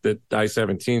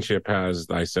i17 chip has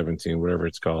the i17, whatever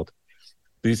it's called.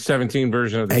 The 17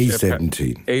 version of the A17.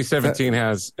 chip, A17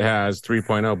 has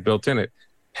 3.0 built in it.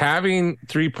 Having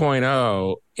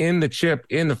 3.0 in the chip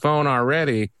in the phone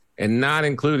already and not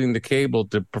including the cable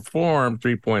to perform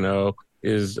 3.0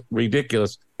 is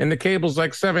ridiculous. And the cable's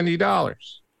like $70.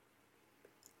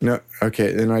 No,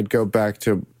 okay, then I'd go back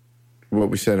to what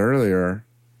we said earlier,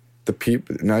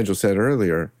 Nigel said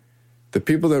earlier, the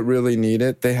people that really need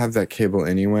it, they have that cable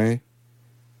anyway.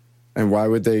 And why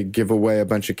would they give away a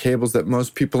bunch of cables that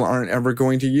most people aren't ever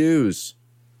going to use?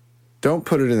 Don't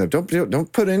put it in there.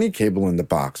 Don't put any cable in the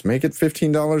box. Make it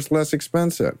 $15 less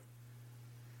expensive.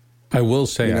 I will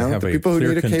say I have a people who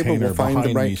clear need a cable will find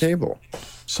the right cable.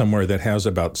 Somewhere that has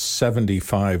about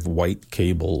 75 white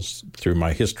cables through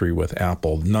my history with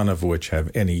Apple, none of which have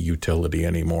any utility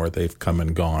anymore. They've come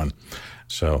and gone.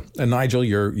 So, and Nigel,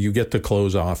 you get to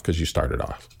close off because you started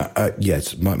off.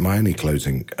 Yes, my only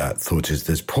closing thought is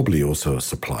there's probably also a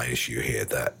supply issue here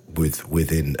that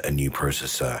within a new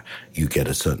processor, you get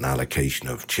a certain allocation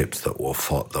of chips that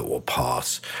will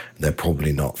pass. They're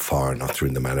probably not far enough through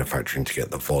in the manufacturing to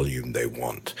get the volume they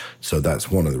want. So that's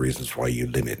one of the reasons why you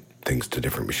limit things to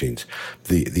different machines.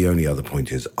 The only other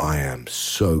point is I am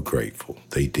so grateful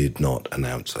they did not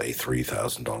announce a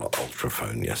 $3,000 Ultra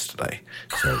phone yesterday.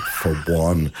 So for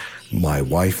one, my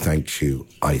wife thanks you,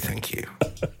 I thank you.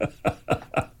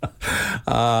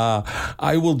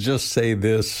 I will just say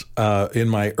this. In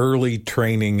my early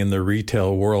training in the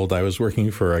retail world, I was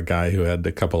working for a guy who had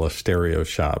a couple of stereo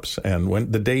shops. And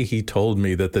when the day he told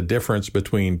me that the difference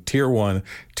between Tier 1,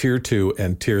 Tier 2,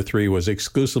 and Tier 3 was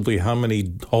exclusively how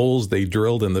many holes they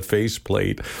drilled in the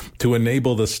faceplate to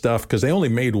enable the stuff, because they only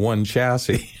made one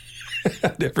chassis.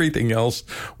 And everything else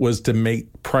was to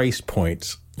make price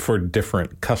points for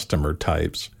different customer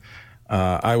types.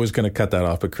 I was going to cut that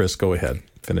off, but Chris, go ahead.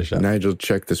 Finish up. Nigel,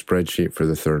 check the spreadsheet for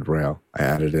the third rail. I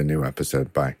added a new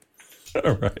episode. Bye.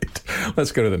 All right.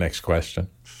 Let's go to the next question.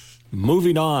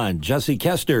 Moving on, Jesse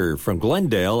Kester from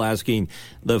Glendale asking,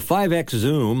 the 5X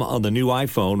zoom on the new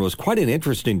iPhone was quite an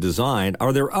interesting design.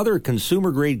 Are there other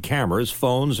consumer-grade cameras,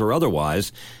 phones or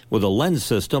otherwise, with a lens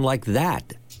system like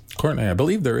that? Courtney, I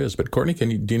believe there is, but Courtney,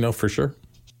 do you know for sure?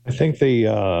 I think the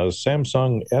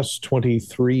Samsung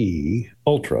S23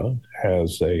 Ultra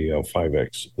has a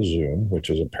 5X zoom,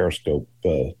 which is a periscope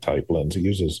type lens.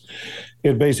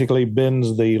 It basically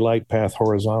bends the light path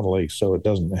horizontally, so it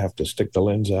doesn't have to stick the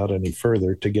lens out any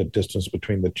further to get distance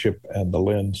between the chip and the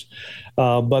lens.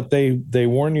 But they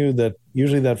warn you that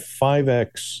usually that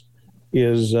 5X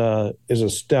is a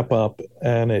step up,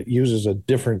 and it uses a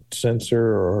different sensor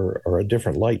or a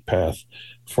different light path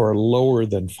for lower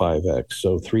than 5X.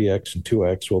 So 3X and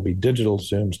 2X will be digital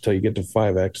zooms till you get to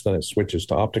 5X, then it switches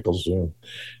to optical zoom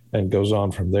and goes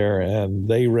on from there.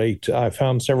 And I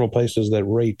found several places that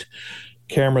rate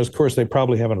cameras. Of course, they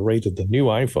probably haven't rated the new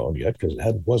iPhone yet because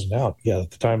it wasn't out yet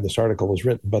at the time this article was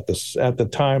written. But at the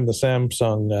time, the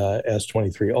Samsung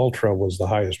S23 Ultra was the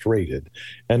highest rated.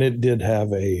 And it did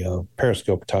have a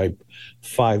periscope type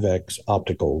 5X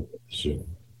optical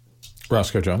zoom.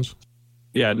 Roscoe Jones.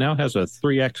 Yeah, it now has a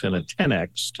 3X and a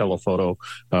 10X telephoto,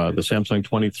 the Samsung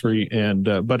 23,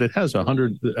 but it has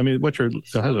 100. I mean, it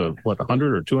has a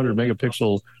 100 or 200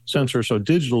 megapixel sensor. So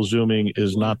digital zooming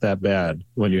is not that bad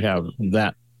when you have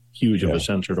that huge of a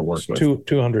sensor to work with.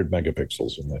 200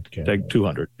 megapixels in that camera. Take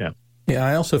 200, yeah. Yeah,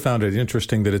 I also found it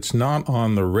interesting that it's not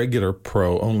on the regular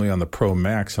Pro, only on the Pro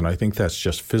Max, and I think that's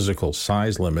just physical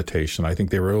size limitation. I think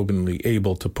they were only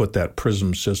able to put that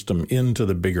prism system into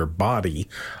the bigger body.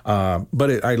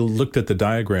 But I looked at the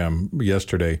diagram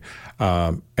yesterday,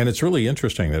 and it's really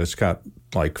interesting that it's got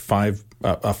like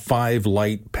a 5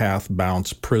 light path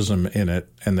bounce prism in it,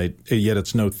 and yet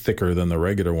it's no thicker than the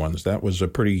regular ones. That was a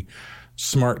pretty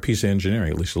smart piece of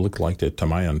engineering, at least it looked like it to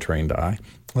my untrained eye.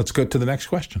 Let's go to the next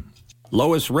question.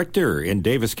 Lois Richter in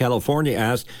Davis, California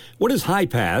asked, what is high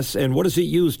pass and what is it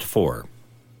used for?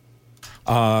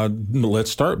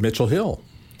 Let's start Mitchell Hill.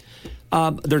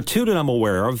 There are two that I'm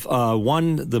aware of.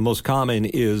 One, the most common,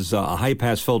 is a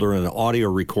high-pass filter in an audio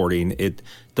recording. It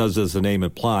does, as the name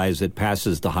implies, it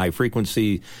passes the high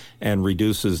frequency and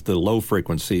reduces the low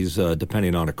frequencies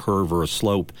depending on a curve or a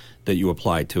slope that you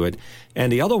apply to it.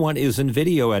 And the other one is in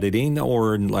video editing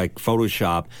or in like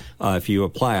Photoshop. If you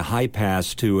apply a high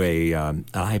pass to a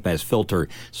high pass filter,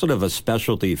 sort of a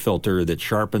specialty filter that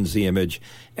sharpens the image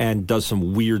and does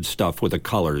some weird stuff with the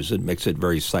colors, it makes it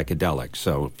very psychedelic.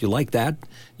 So if you like that,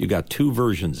 you got two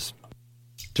versions.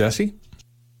 Jesse?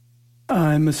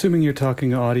 I'm assuming you're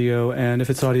talking audio, and if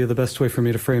it's audio, the best way for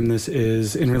me to frame this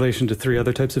is in relation to three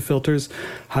other types of filters: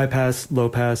 high pass, low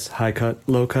pass, high cut,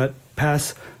 low cut.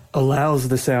 Pass allows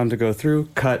the sound to go through,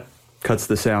 cut cuts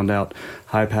the sound out.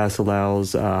 High pass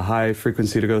allows high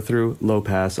frequency to go through, low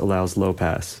pass allows low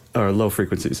pass, or low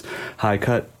frequencies. High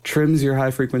cut trims your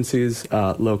high frequencies,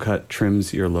 low cut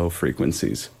trims your low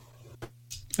frequencies.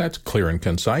 That's clear and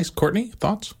concise. Courtney,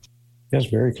 thoughts? Yes,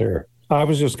 very clear. I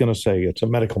was just going to say it's a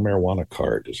medical marijuana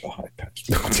card is a high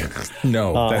pass.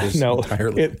 No, that is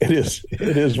entirely. It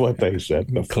is what they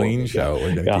said. Clean show.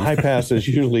 High pass is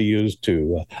usually used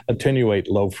to attenuate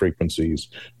low frequencies,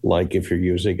 like if you're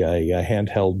using a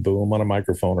handheld boom on a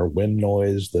microphone or wind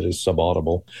noise that is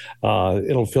subaudible.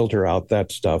 It'll filter out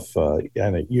that stuff,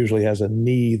 and it usually has a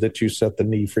knee that you set the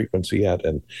knee frequency at,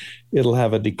 and it'll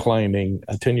have a declining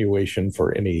attenuation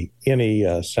for any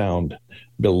sound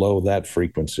below that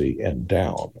frequency and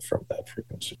down from that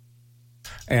frequency.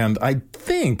 And I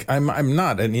think, I'm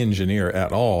not an engineer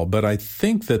at all, but I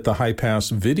think that the high-pass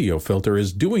video filter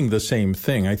is doing the same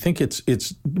thing. I think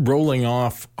it's rolling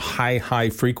off high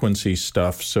frequency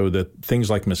stuff so that things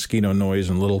like mosquito noise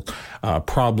and little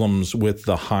problems with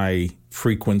the high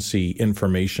frequency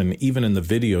information, even in the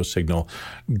video signal,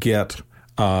 get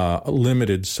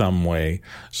limited some way.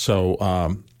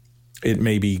 So it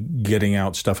may be getting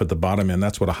out stuff at the bottom end.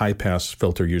 That's what a high-pass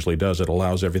filter usually does. It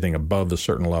allows everything above a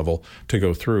certain level to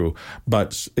go through.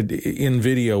 But in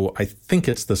video, I think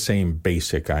it's the same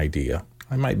basic idea.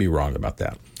 I might be wrong about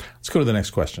that. Let's go to the next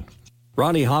question.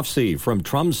 Ronnie Hofsey from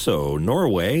Tromsø,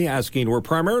 Norway, asking, we're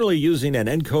primarily using an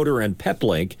encoder and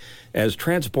peplink as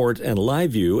transport and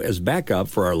live view as backup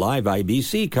for our live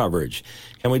IBC coverage.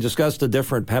 Can we discuss the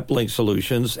different peplink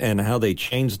solutions and how they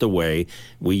change the way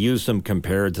we use them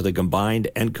compared to the combined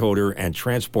encoder and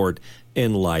transport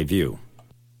in live view?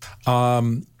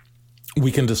 We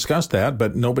can discuss that,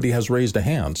 but nobody has raised a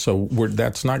hand, so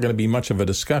that's not going to be much of a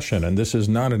discussion, and this is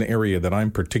not an area that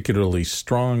I'm particularly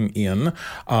strong in.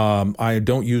 I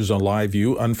don't use a live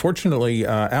view. Unfortunately,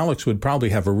 Alex would probably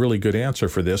have a really good answer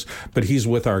for this, but he's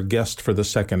with our guest for the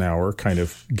second hour, kind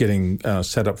of getting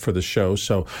set up for the show.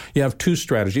 So you have two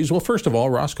strategies. Well, first of all,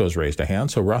 Roscoe's raised a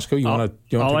hand. So Roscoe, you want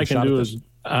to all take a shot at this?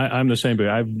 I'm the same.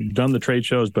 I've done the trade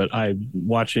shows, but I'm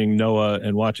watching NOAA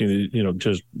and watching the,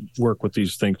 just work with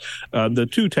these things. The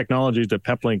two technologies that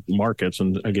Peplink markets,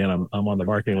 and again, I'm on the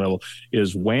marketing level,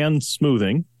 is WAN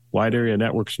smoothing, wide area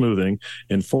network smoothing,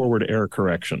 and forward error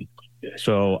correction.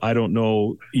 So I don't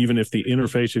know even if the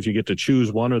interface, if you get to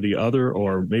choose one or the other,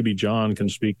 or maybe John can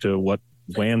speak to what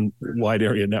WAN wide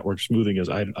area network smoothing is.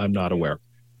 I'm not aware.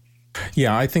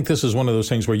 Yeah, I think this is one of those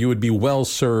things where you would be well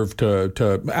served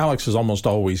to Alex is almost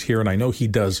always here, and I know he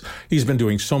does. He's been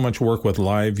doing so much work with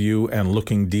live view and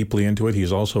looking deeply into it.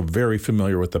 He's also very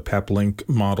familiar with the Peplink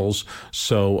models.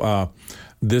 So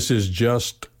this is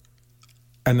just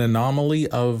an anomaly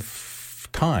of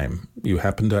time. You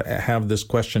happen to have this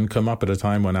question come up at a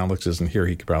time when Alex isn't here.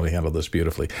 He could probably handle this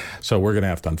beautifully. So we're going to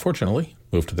have to, unfortunately,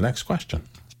 move to the next question.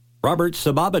 Robert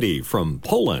Sababity from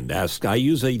Poland asks, I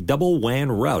use a double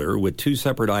WAN router with two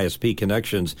separate ISP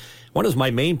connections. One is my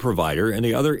main provider, and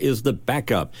the other is the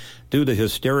backup. Due to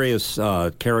mysterious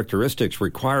characteristics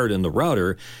required in the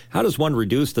router, how does one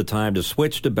reduce the time to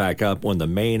switch to backup when the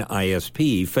main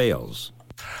ISP fails?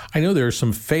 I know there are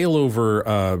some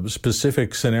failover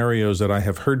specific scenarios that I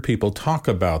have heard people talk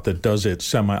about that does it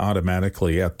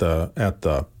semi-automatically at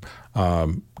the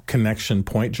connection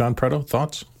point. John Preto,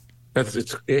 thoughts? It's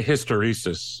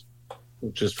hysteresis.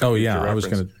 Just I was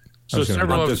going to. So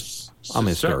I'm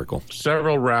hysterical.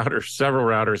 Several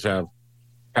routers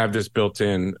have this built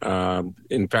in.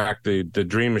 In fact, the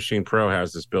Dream Machine Pro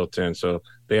has this built in, so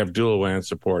they have dual WAN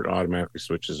support. Automatically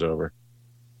switches over.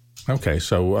 Okay,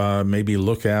 so maybe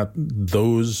look at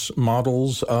those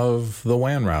models of the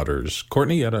WAN routers.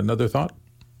 Courtney, you had another thought?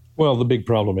 Well, the big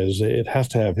problem is it has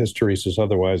to have hysteresis.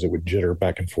 Otherwise, it would jitter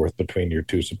back and forth between your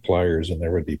two suppliers, and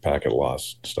there would be packet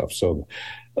loss stuff. So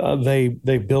they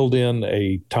build in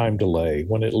a time delay.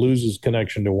 When it loses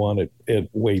connection to one, it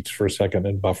waits for a second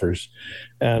and buffers,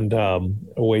 and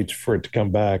waits for it to come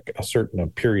back a certain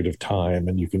period of time.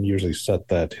 And you can usually set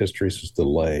that hysteresis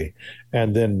delay.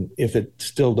 And then if it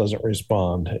still doesn't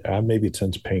respond, maybe it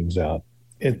sends pings out.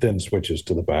 It then switches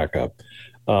to the backup.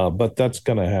 But that's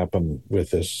going to happen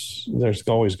with this. There's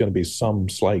always going to be some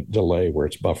slight delay where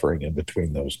it's buffering in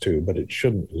between those two, but it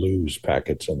shouldn't lose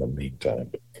packets in the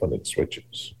meantime when it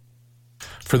switches.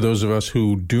 For those of us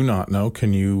who do not know,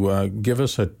 can you give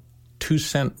us a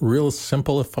 2-cent, real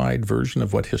simplified version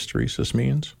of what hysteresis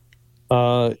means?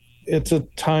 It's a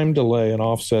time delay, an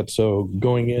offset. So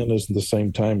going in is the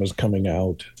same time as coming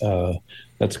out.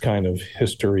 That's kind of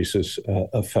hysteresis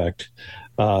effect.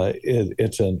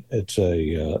 It's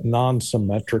a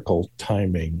non-symmetrical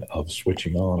timing of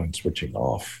switching on and switching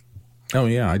off. Oh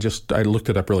yeah, I looked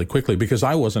it up really quickly because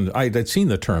I'd seen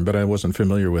the term, but I wasn't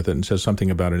familiar with it. And it says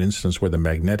something about an instance where the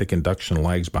magnetic induction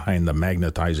lags behind the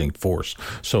magnetizing force.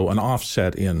 So an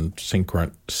offset in sync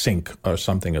or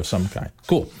something of some kind.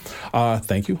 Cool.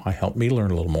 Thank you. Helped me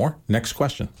learn a little more. Next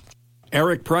question.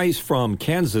 Eric Price from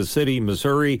Kansas City,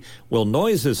 Missouri. Will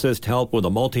noise assist help with a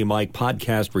multi-mic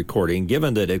podcast recording,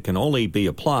 given that it can only be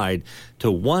applied to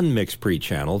one mix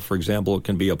pre-channel? For example, it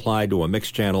can be applied to a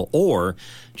mix channel or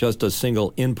just a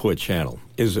single input channel.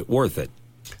 Is it worth it?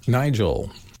 Nigel.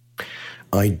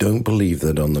 I don't believe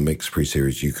that on the Mix Pre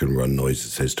series you can run noise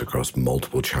assist across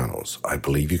multiple channels. I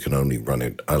believe you can only run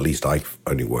it, at least I've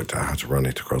only worked out how to run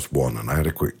it across one, and I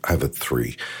have a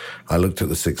 3. I looked at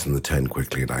the 6 and the 10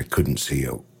 quickly, and I couldn't see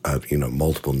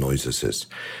multiple noise assists.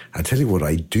 I tell you what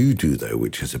I do though,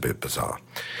 which is a bit bizarre,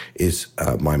 is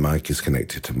my mic is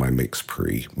connected to my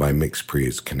MixPre. My MixPre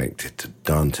is connected to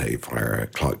Dante via a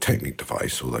Clark Technic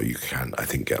device, although you can, I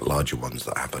think, get larger ones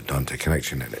that have a Dante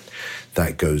connection in it.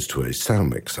 That goes to a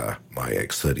sound mixer, my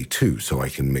X32, so I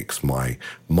can mix my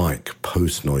mic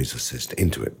post noise assist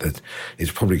into it. That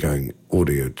is probably going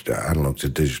audio analog to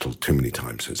digital too many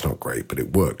times, so it's not great, but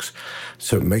it works.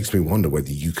 So it makes me wonder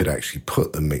whether you could actually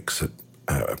put the mix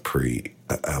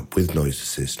with noise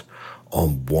assist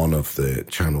on one of the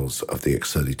channels of the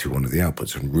X32, one of the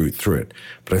outputs, and route through it.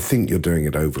 But I think you're doing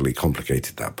it overly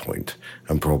complicated at that point,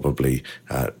 and probably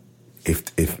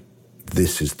if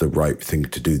this is the right thing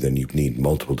to do, then you'd need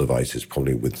multiple devices,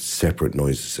 probably with separate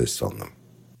noise assists on them.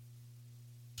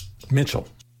 Mitchell.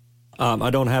 I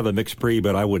don't have a MixPre,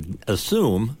 but I would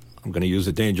assume, I'm going to use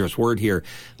a dangerous word here,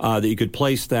 that you could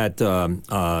place that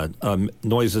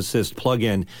noise assist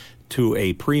plug-in to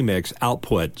a premix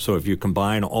output. So if you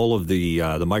combine all of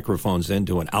the microphones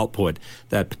into an output,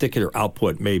 that particular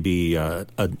output may be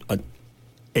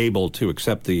able to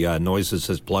accept the noise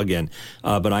assist plug-in.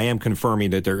 But I am confirming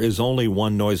that there is only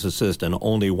one noise assist and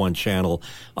only one channel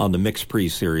on the MixPre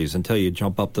series until you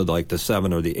jump up to like the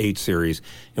 7 or the 8 series,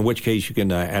 in which case you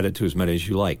can add it to as many as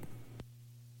you like.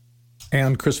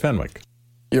 And Chris Fenwick.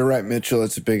 You're right, Mitchell.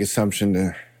 It's a big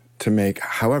assumption to make.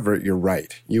 However, you're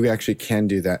right. You actually can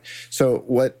do that. So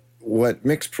what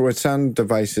Sound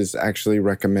Devices actually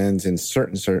recommends in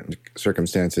certain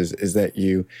circumstances is that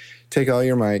you take all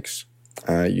your mics,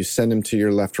 you send them to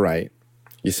your left-right,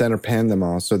 you center pan them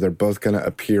all so they're both going to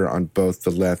appear on both the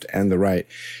left and the right.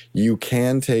 You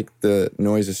can take the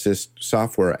noise assist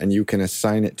software and you can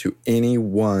assign it to any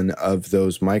one of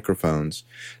those microphones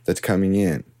that's coming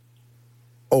in.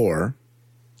 Or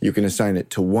you can assign it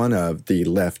to one of the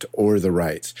left or the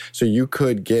rights. So you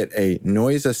could get a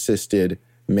noise-assisted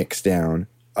mix down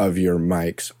of your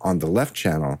mics on the left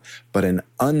channel, but an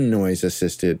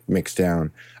unnoise-assisted mix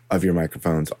down of your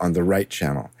microphones on the right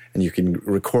channel. And you can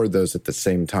record those at the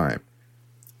same time.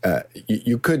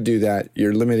 You could do that.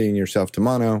 You're limiting yourself to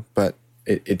mono, but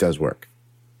it does work.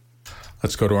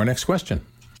 Let's go to our next question.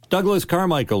 Douglas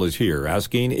Carmichael is here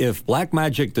asking, if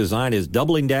Blackmagic Design is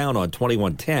doubling down on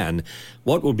 2110,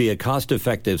 what would be a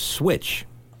cost-effective switch?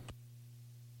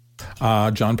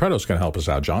 John Preto's going to help us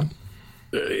out. John?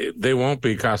 They won't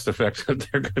be cost-effective.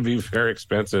 They're going to be very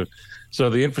expensive. So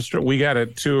the infrastructure, we got a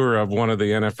tour of one of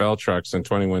the NFL trucks in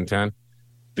 2110.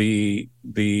 The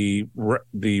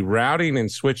routing and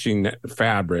switching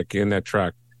fabric in that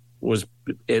truck was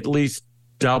at least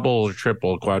double or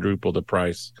triple, quadruple the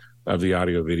price of the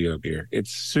audio video gear.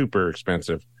 It's super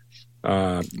expensive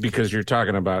because you're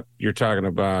talking about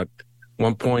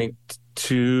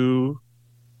 1.2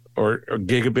 or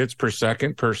gigabits per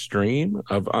second per stream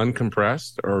of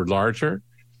uncompressed or larger,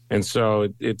 and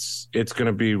so it's going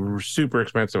to be super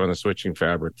expensive on the switching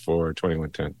fabric for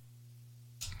 2110.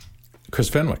 Chris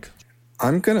Fenwick.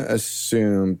 I'm going to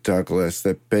assume, Douglas,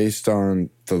 that based on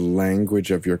the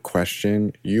language of your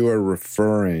question, you are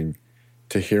referring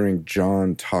to hearing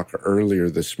John talk earlier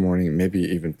this morning, maybe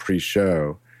even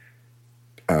pre-show,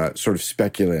 sort of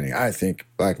speculating, I think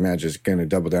Blackmagic is going to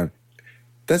double down.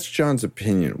 That's John's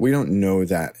opinion. We don't know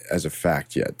that as a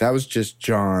fact yet. That was just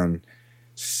John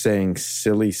saying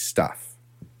silly stuff.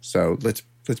 So let's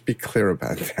be clear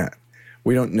about that.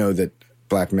 We don't know that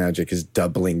Blackmagic is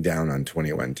doubling down on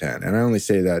 2110. And I only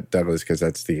say that, Douglas, because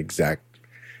that's the exact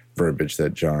verbiage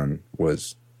that John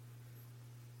was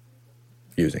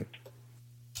using.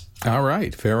 All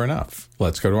right, fair enough.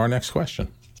 Let's go to our next question.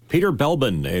 Peter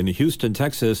Belbin in Houston,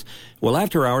 Texas. Will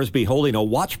After Hours be holding a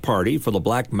watch party for the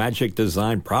Blackmagic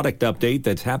Design product update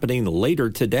that's happening later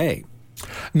today?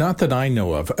 Not that I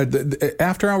know of.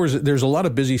 After Hours, there's a lot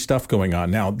of busy stuff going on.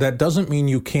 Now, that doesn't mean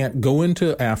you can't go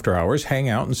into After Hours, hang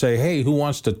out, and say, hey, who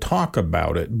wants to talk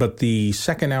about it? But the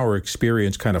second hour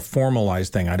experience kind of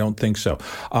formalized thing, I don't think so.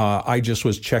 I just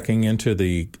was checking into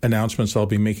the announcements I'll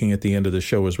be making at the end of the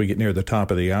show as we get near the top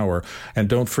of the hour. And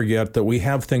don't forget that we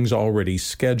have things already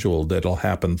scheduled that'll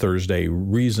happen Thursday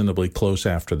reasonably close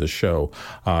after the show.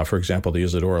 For example, the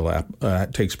Isadora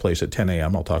Lab takes place at 10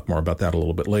 a.m. I'll talk more about that a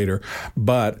little bit later.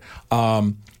 But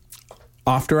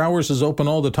After Hours is open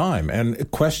all the time, and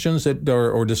questions that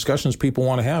or discussions people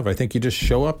want to have, I think you just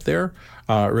show up there,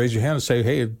 raise your hand and say,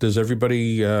 hey, is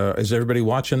everybody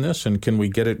watching this, and can we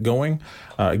get it going?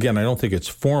 Again, I don't think it's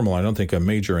formal. I don't think a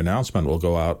major announcement will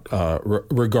go out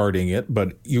regarding it,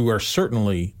 but you are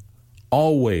certainly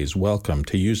always welcome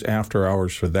to use After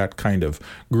Hours for that kind of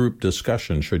group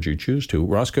discussion should you choose to.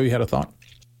 Roscoe, you had a thought?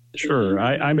 Sure.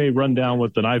 I may run down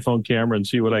with an iPhone camera and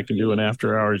see what I can do in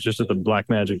after hours just at the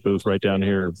Blackmagic booth right down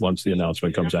here once the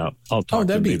announcement comes out. I'll talk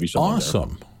to maybe someone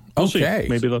awesome. There. We'll okay. See.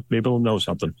 Maybe they'll know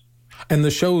something. And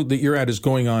the show that you're at is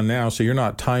going on now, so you're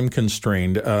not time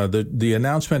constrained. The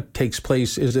announcement takes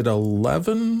place, is it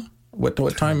 11? What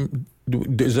time?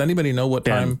 Does anybody know what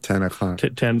time? 10 o'clock.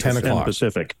 10 o'clock.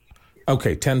 Pacific.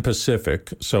 Okay, 10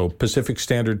 Pacific. So Pacific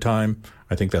Standard Time.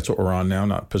 I think that's what we're on now,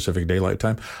 not Pacific Daylight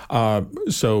Time.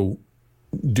 So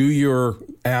do your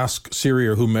ask Siri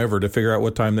or whomever to figure out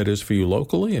what time that is for you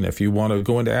locally. And if you want to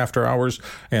go into after hours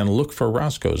and look for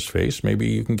Roscoe's face, maybe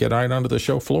you can get right onto the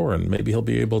show floor and maybe he'll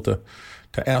be able to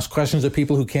ask questions of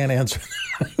people who can't answer.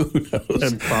 Who knows?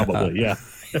 And probably, yeah.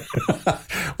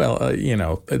 Well,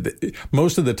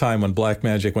 most of the time when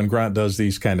when Grant does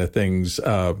these kind of things,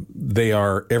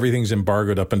 everything's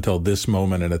embargoed up until this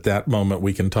moment, and at that moment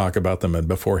we can talk about them, and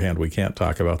beforehand we can't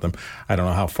talk about them. I don't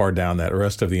know how far down that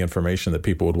rest of the information that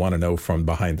people would want to know from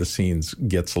behind the scenes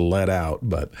gets let out,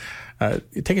 but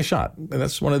take a shot. And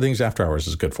that's one of the things After Hours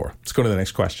is good for. Let's go to the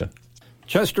next question.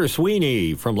 Chester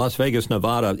Sweeney from Las Vegas,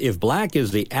 Nevada. If black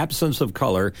is the absence of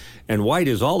color and white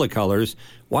is all the colors,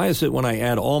 why is it when I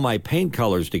add all my paint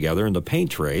colors together in the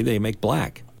paint tray, they make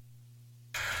black?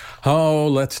 Oh,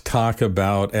 let's talk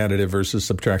about additive versus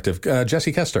subtractive.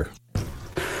 Jesse Kester.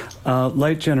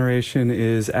 Light generation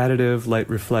is additive, light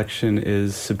reflection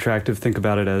is subtractive. Think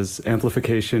about it as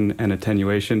amplification and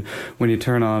attenuation. When you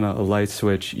turn on a light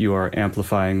switch, you are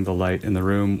amplifying the light in the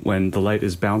room. When the light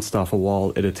is bounced off a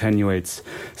wall, it attenuates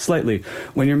slightly.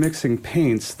 When you're mixing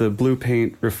paints, the blue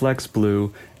paint reflects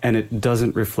blue, and it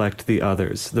doesn't reflect the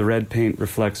others. The red paint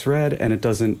reflects red, and it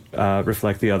doesn't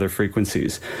reflect the other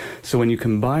frequencies. So when you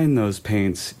combine those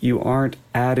paints, you aren't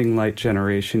adding light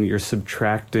generation, you're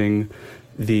subtracting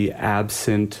the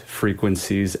absent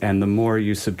frequencies, and the more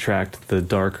you subtract, the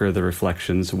darker the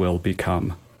reflections will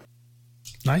become.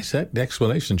 Nice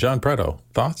explanation. John Preto,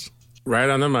 thoughts? Right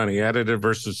on the money, additive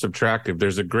versus subtractive.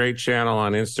 There's a great channel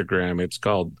on Instagram. It's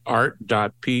called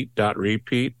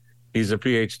art.pete.repeat. He's a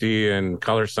PhD in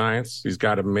color science. He's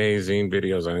got amazing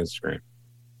videos on Instagram.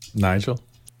 Nigel?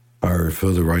 I refer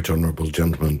the right honourable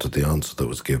gentleman to the answer that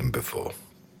was given before.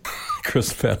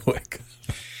 Chris Fenwick.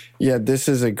 Yeah, this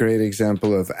is a great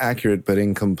example of accurate but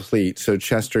incomplete. So,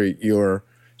 Chester, your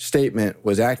statement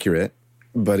was accurate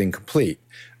but incomplete.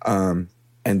 And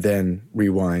then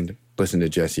rewind, listen to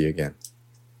Jesse again.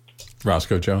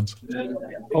 Roscoe Jones.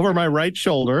 Over my right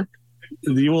shoulder,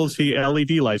 you will see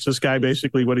LED lights. This guy,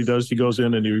 basically what he does, he goes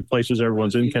in and he replaces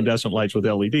everyone's incandescent lights with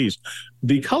LEDs.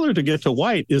 The color to get to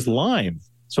white is lime.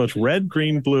 So it's red,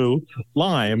 green, blue,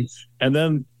 lime. And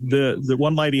then the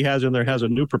one light he has in there has a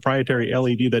new proprietary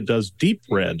LED that does deep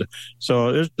red.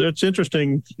 So it's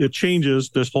interesting. It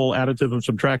changes this whole additive and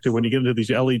subtractive. When you get into these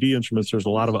LED instruments, there's a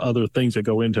lot of other things that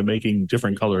go into making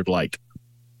different colored light.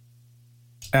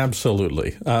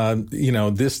 Absolutely.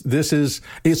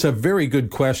 It's a very good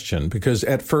question, because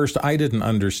at first I didn't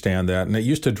understand that. And it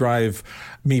used to drive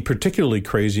me particularly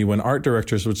crazy when art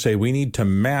directors would say, we need to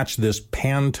match this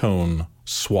Pantone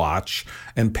swatch.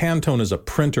 And Pantone is a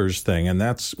printer's thing, and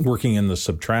that's working in the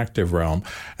subtractive realm.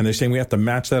 And they're saying we have to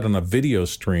match that on a video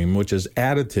stream, which is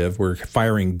additive. We're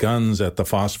firing guns at the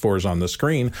phosphors on the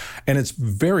screen. And it's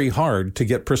very hard to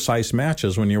get precise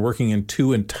matches when you're working in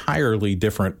two entirely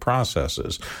different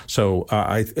processes. So,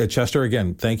 Chester,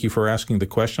 again, thank you for asking the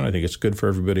question. I think it's good for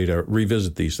everybody to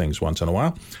revisit these things once in a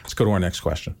while. Let's go to our next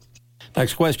question.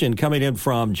 Next question coming in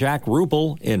from Jack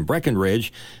Rupel in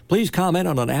Breckenridge. Please comment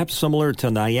on an app similar to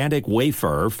Niantic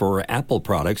Wayfarer for Apple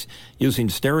products using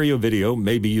stereo video,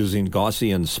 maybe using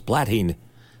Gaussian splatting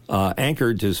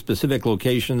anchored to specific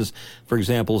locations, for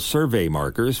example, survey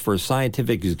markers for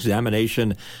scientific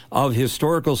examination of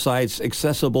historical sites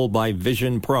accessible by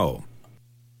Vision Pro.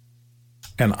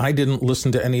 And I didn't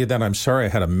listen to any of that. I'm sorry. I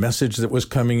had a message that was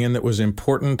coming in that was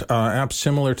important. Apps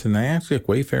similar to Niantic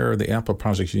Wayfarer, the Apple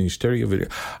projects using stereo video.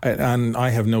 And I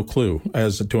have no clue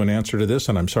as to an answer to this.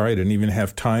 And I'm sorry, I didn't even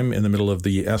have time in the middle of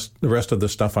the rest of the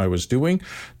stuff I was doing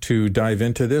to dive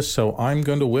into this. So I'm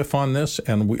going to whiff on this.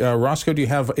 And Roscoe, do you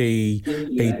have a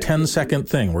 10-second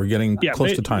thing? We're getting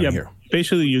close to time here.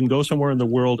 Basically, you can go somewhere in the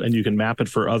world and you can map it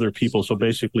for other people. So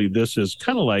basically, this is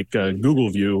kind of like Google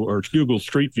View or Google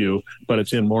Street View, but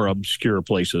it's in more obscure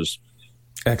places.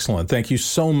 Excellent. Thank you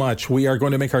so much. We are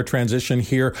going to make our transition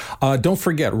here. Don't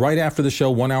forget, right after the show,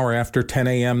 1 hour after 10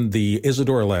 a.m., the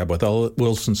Isadora Lab with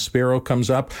Wilson Sparrow comes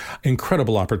up.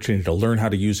 Incredible opportunity to learn how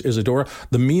to use Isadora.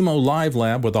 The Mimo Live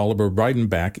Lab with Oliver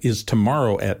Breidenbach is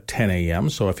tomorrow at 10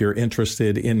 a.m. So if you're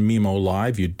interested in Mimo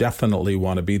Live, you definitely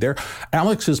want to be there.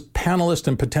 Alex's panelist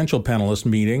and potential panelist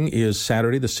meeting is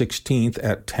Saturday the 16th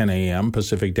at 10 a.m.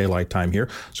 Pacific Daylight Time here.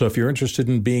 So if you're interested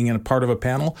in being a part of a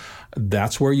panel,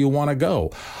 that's where you want to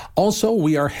go. Also,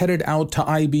 we are headed out to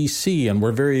IBC, and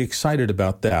we're very excited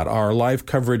about that. Our live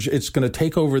coverage, it's going to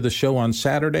take over the show on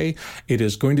Saturday. It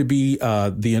is going to be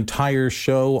the entire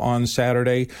show on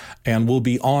Saturday, and we'll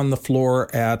be on the floor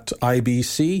at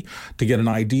IBC to get an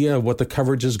idea of what the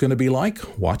coverage is going to be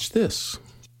like. Watch this.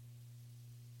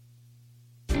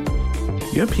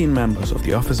 European members of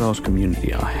the Office Hours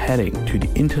community are heading to the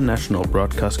International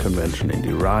Broadcast Convention in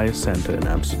the Rai Center in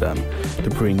Amsterdam to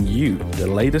bring you the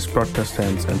latest broadcast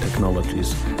trends and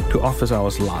technologies to Office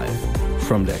Hours live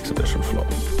from the exhibition floor.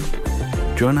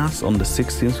 Join us on the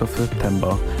 16th of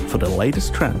September for the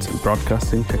latest trends in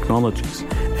broadcasting technologies,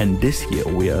 and this year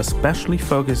we are especially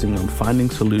focusing on finding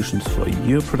solutions for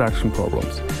your production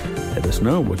problems. Let us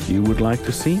know what you would like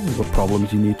to see, what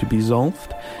problems you need to be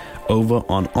solved, over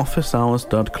on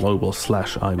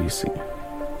officehours.global/IBC.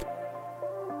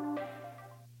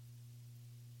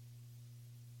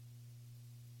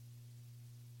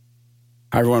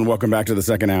 Hi, everyone. Welcome back to the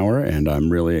second hour, and I'm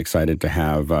really excited to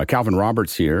have Calvin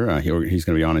Roberts here. He's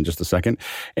going to be on in just a second,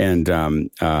 and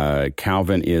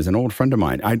Calvin is an old friend of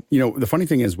mine. The funny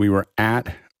thing is we were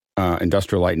at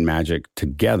Industrial Light and Magic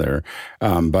together,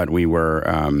 but we were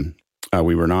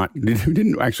not. We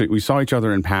didn't actually. We saw each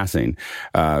other in passing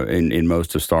in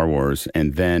most of Star Wars,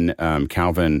 and then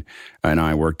Calvin and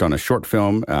I worked on a short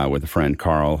film with a friend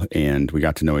Carl, and we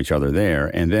got to know each other there.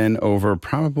 And then over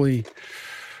probably,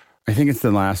 I think it's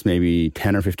the last maybe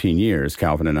 10 or 15 years,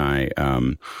 Calvin and I.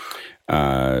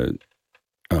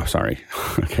 Sorry.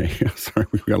 Okay, sorry,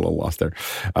 we got a little lost there.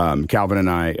 Calvin and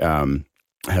I.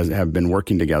 Have been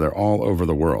working together all over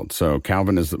the world. So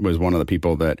Calvin was one of the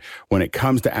people that when it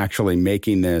comes to actually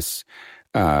making this,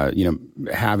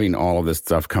 having all of this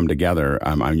stuff come together,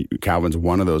 Calvin's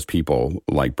one of those people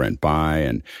like Brent By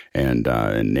and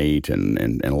Nate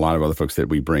and a lot of other folks that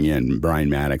we bring in. Brian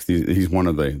Maddox, he's one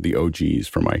of the OGs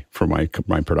for my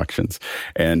productions,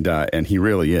 and he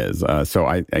really is. So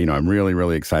I'm really,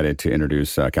 really excited to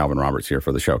introduce Calvin Roberts here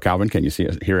for the show. Calvin, can you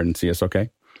hear and see us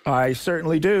okay? I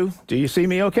certainly do. Do you see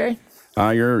me okay?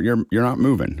 You're not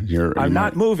moving. I'm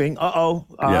not moving.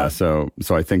 Yeah. So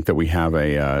I think that we have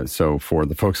so for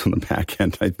the folks on the back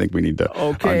end, I think we need to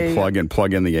unplug and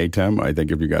plug in the ATEM. I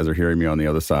think if you guys are hearing me on the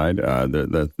other side,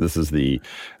 this is we've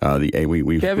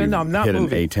Kevin, I'm not hit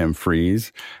moving. An ATEM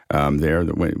freeze there.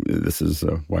 This is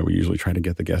why we usually try to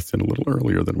get the guests in a little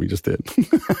earlier than we just did.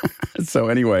 So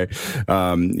anyway, So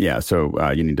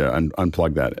you need to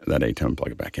unplug that ATEM,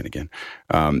 plug it back in again.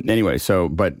 Anyway,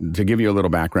 but to give you a little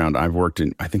background, I've worked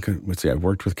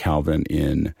with Calvin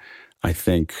in, I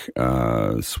think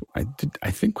Calvin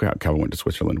went to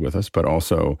Switzerland with us, but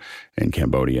also in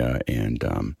Cambodia and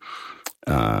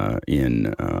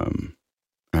in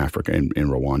Africa, in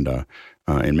Rwanda,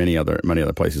 in many other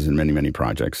places, in many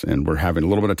projects. And we're having a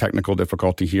little bit of technical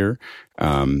difficulty here.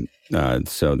 We'll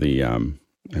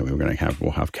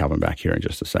have Calvin back here in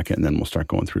just a second, and then we'll start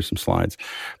going through some slides.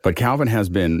 But Calvin has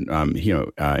been, and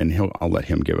I'll let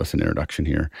him give us an introduction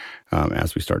here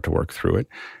as we start to work through it.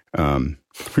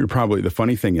 The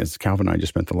funny thing is, Calvin and I just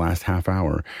spent the last half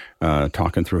hour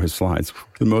talking through his slides. We're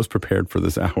the most prepared for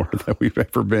this hour that we've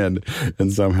ever been,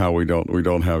 and somehow we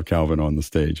don't have Calvin on the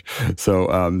stage. So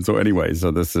anyway,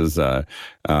 so this is So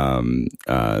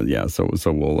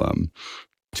we'll.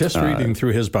 Just reading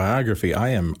through his biography,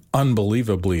 I am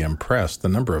unbelievably impressed. The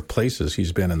number of places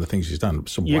he's been and the things he's done.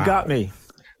 So, you got me.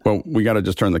 Well, we got to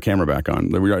just turn the camera back on.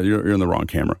 You're in the wrong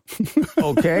camera.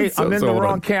 Okay, I'm in the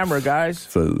wrong camera,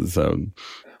 guys.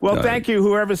 Well, thank you.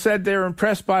 Whoever said they're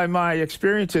impressed by my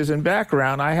experiences and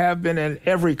background, I have been in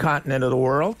every continent of the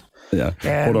world. Yeah.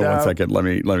 And, hold on one second. Let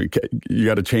me. You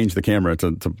got to change the camera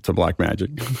to Black Magic.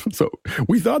 So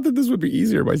we thought that this would be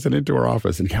easier by sending it to our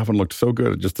office, and Calvin looked so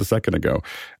good just a second ago.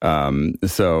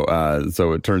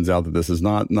 So it turns out that this is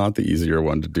not the easier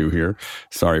one to do here.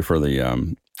 Sorry for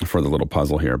the little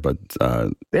puzzle here, but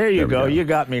there you go. You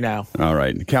got me now. All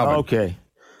right, Calvin. Okay.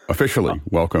 Officially,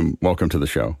 welcome to the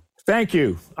show. Thank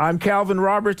you. I'm Calvin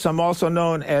Roberts. I'm also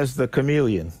known as the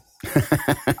Chameleon.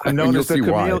 I'm known as the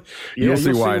chameleon. You'll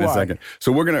see why in a second.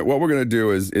 So what we're gonna do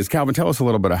is Calvin, tell us a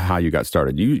little bit of how you got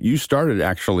started. You started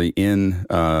actually in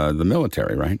the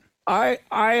military, right? I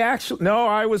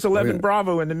was 11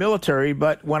 Bravo in the military,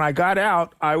 but when I got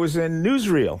out, I was in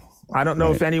newsreel. I don't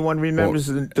know if anyone remembers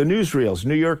the newsreels,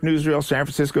 New York newsreel, San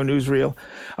Francisco newsreel,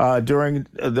 during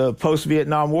the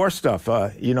post-Vietnam War stuff,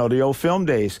 the old film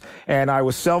days. And I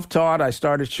was self-taught. I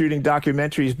started shooting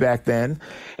documentaries back then.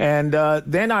 And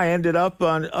then I ended up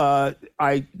I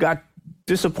got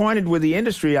disappointed with the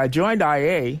industry, I joined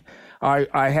IA.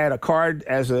 I had a card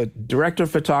as a director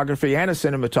of photography and a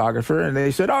cinematographer, and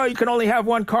they said, oh, you can only have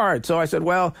one card. So I said,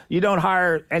 well, you don't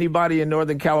hire anybody in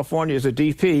Northern California as a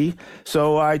DP.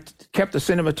 So I kept the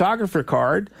cinematographer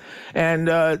card, and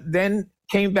then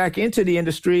came back into the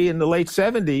industry in the late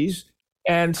 70s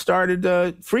and started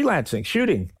freelancing,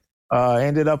 shooting.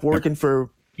 Ended up working for,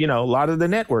 a lot of the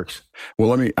networks.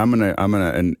 Well, I'm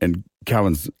gonna, and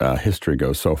Calvin's history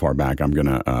goes so far back. We're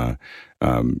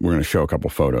gonna show a couple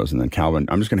photos, and then Calvin,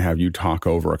 I'm just gonna have you talk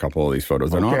over a couple of these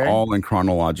photos. They're not all in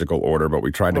chronological order, but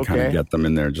we tried to kind of get them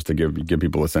in there just to give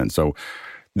people a sense. So,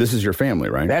 this is your family,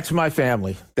 right? That's my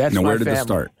family. Where did this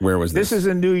start? Where was this? This is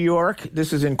in New York.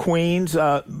 This is in Queens.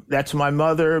 That's my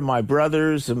mother, my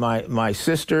brothers, my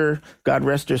sister, God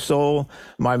rest her soul,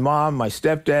 my mom, my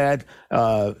stepdad,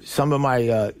 some of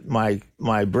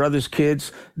my brother's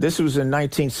kids. This was in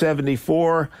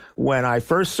 1974 when I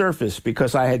first surfaced,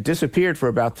 because I had disappeared for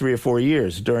about 3 or 4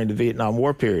 years during the Vietnam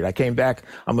War period. I came back.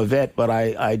 I'm a vet, but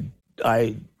I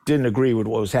didn't agree with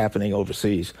what was happening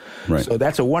overseas. Right. So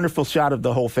that's a wonderful shot of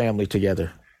the whole family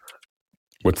together.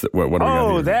 What do we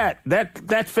got here?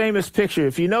 that famous picture.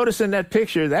 If you notice in that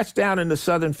picture, that's down in the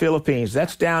southern Philippines.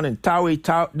 That's down in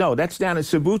that's down in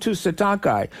Cebutu,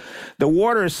 Satankay. The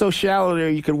water is so shallow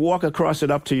there you can walk across it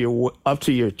up to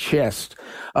your chest.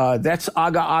 That's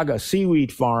Aga Aga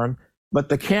seaweed farm. But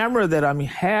the camera that I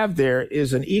have there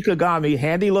is an Ikegami,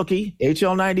 handy-looking,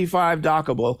 HL95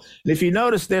 dockable. And if you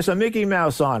notice, there's a Mickey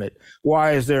Mouse on it.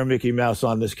 Why is there a Mickey Mouse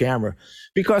on this camera?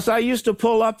 Because I used to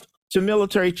pull up to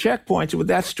military checkpoints with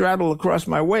that straddle across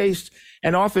my waist,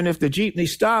 and often if the jeepney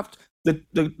stopped,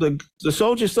 the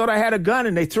soldiers thought I had a gun,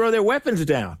 and they throw their weapons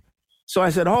down. So I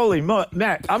said, holy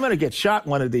Matt, I'm going to get shot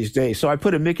one of these days. So I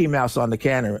put a Mickey Mouse on the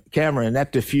camera, and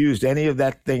that diffused any of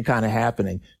that thing kind of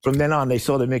happening. From then on, they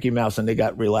saw the Mickey Mouse, and they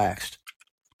got relaxed.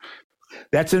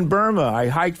 That's in Burma. I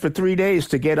hiked for 3 days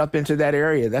to get up into that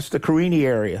area. That's the Karenni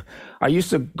area. I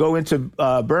used to go into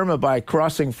Burma by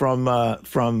crossing from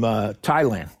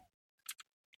Thailand.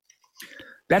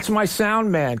 That's my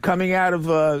sound man coming out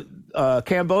of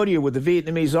Cambodia with the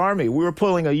Vietnamese army. We were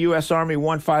pulling a U.S. Army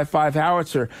 155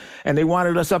 howitzer, and they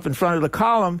wanted us up in front of the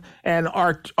column, and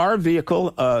our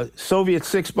vehicle, Soviet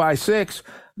 6x6,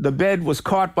 the bed was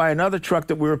caught by another truck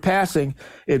that we were passing.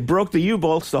 It broke the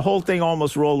U-bolts. The whole thing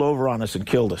almost rolled over on us and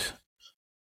killed us.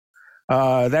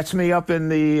 That's me up in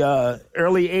the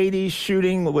early 80s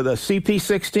shooting with a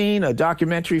CP-16, a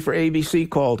documentary for ABC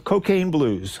called Cocaine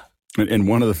Blues. And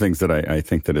one of the things that I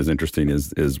think that is interesting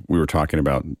is we were talking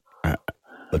about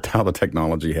how the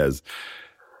technology has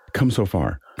come so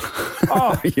far.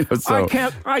 Oh,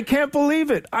 I can't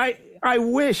believe it. I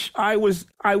wish I was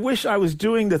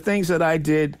doing the things that I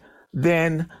did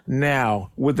then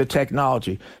now with the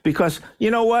technology, because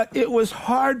you know what? It was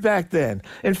hard back then.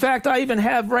 In fact, I even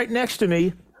have right next to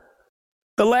me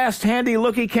the last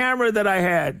handy-looking camera that I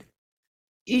had.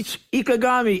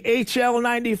 Ikegami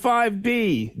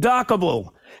HL95B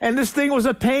dockable, and this thing was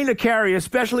a pain to carry,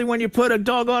 especially when you put a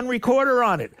doggone recorder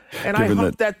on it. And I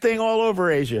hooked that thing all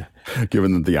over Asia.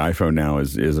 Given that the iPhone now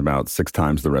is about 6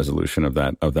 times the resolution of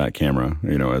that camera,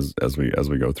 as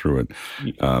we go through it.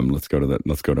 Let's go to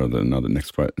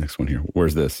the next one here.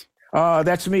 Where's this?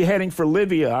 That's me heading for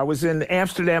Libya. I was in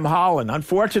Amsterdam, Holland.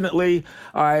 Unfortunately,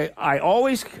 I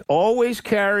always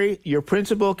carry your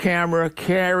principal camera,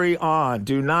 carry on.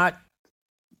 Do not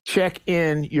check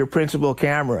in your principal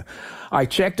camera. I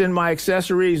checked in my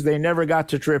accessories. They never got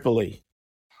to Tripoli.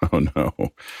 Oh, no.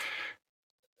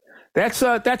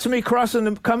 That's me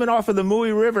coming off of the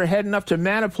Mui River, heading up to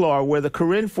Maniplar, where the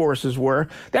Karen forces were.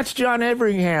 That's John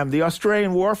Everingham, the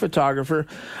Australian war photographer.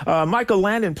 Michael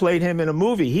Landon played him in a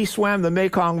movie. He swam the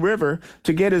Mekong River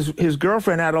to get his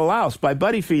girlfriend out of Laos by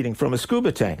buddy feeding from a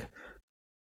scuba tank.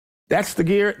 That's the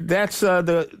gear. That's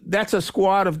a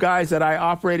squad of guys that I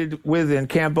operated with in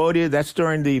Cambodia. That's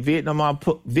during the Vietnam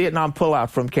pullout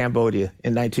from Cambodia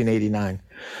in 1989.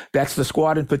 That's the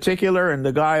squad in particular, and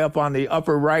the guy up on the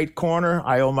upper right corner,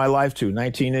 I owe my life to,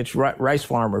 19-inch rice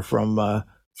farmer from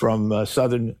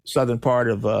southern part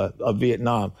of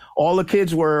Vietnam. All the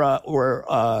kids were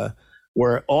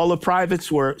all the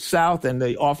privates were south, and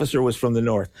the officer was from the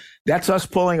north. That's us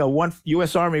pulling a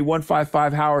U.S. Army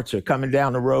 155 howitzer coming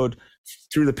down the road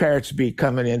through the Parrots Beak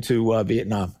coming into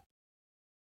Vietnam.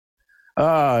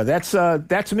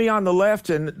 That's me on the left,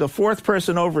 and the fourth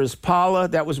person over is Paula.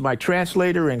 That was my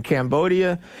translator in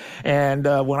Cambodia. And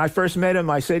when I first met him,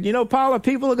 I said, Paula,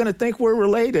 people are going to think we're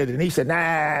related. And he said,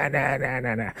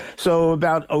 nah. So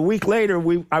about a week later,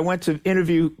 I went to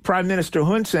interview Prime Minister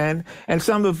Hun Sen, and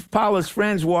some of Paula's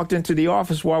friends walked into the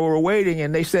office while we were waiting,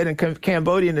 and they said in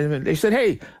Cambodian, they said,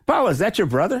 "Hey, Paula, is that your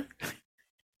brother?"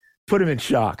 Put him in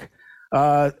shock.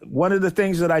 One of the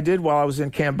things that I did while I was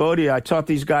in Cambodia, I taught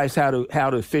these guys how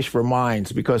to fish for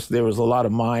mines, because there was a lot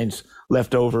of mines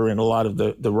left over in a lot of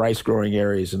the rice growing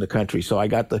areas in the country. So I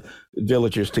got the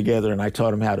villagers together and I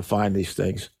taught them how to find these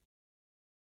things.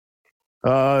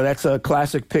 That's a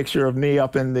classic picture of me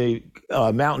up in the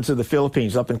mountains of the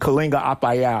Philippines, up in Kalinga,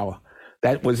 Apayao.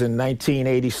 That was in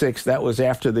 1986. That was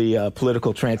after the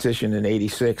political transition in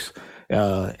 86.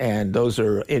 And those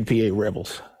are NPA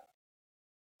rebels.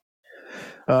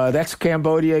 That's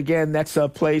Cambodia again. That's a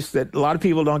place that a lot of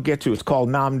people don't get to. It's called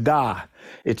Nam Da.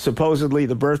 It's supposedly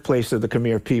the birthplace of the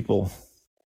Khmer people.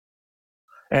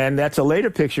 And that's a later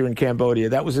picture in Cambodia.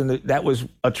 That was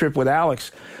a trip with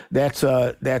Alex. That's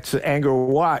Angkor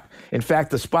Wat. In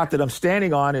fact, the spot that I'm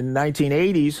standing on in the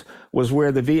 1980s was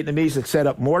where the Vietnamese had set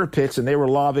up mortar pits, and they were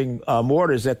lobbing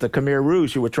mortars at the Khmer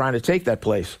Rouge who were trying to take that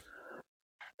place.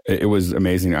 It was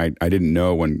amazing. I didn't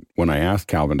know when I asked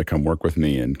Calvin to come work with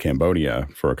me in Cambodia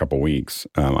for a couple of weeks.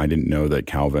 I didn't know that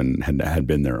Calvin had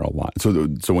been there a lot. So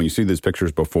when you see these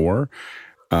pictures before,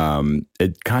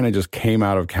 it kind of just came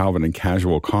out of Calvin in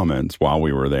casual comments while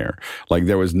we were there. Like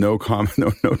there was no comment,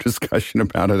 no discussion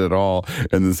about it at all.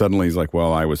 And then suddenly he's like,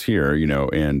 "Well, I was here,"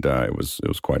 and it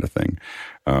was quite a thing.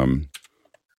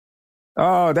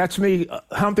 Oh, that's me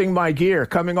humping my gear,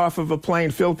 coming off of a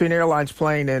plane, Philippine Airlines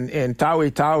plane in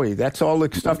Tawi-Tawi. That's all the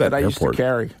stuff that I used to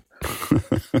carry.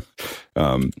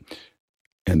 And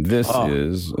this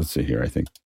is, let's see here, I think,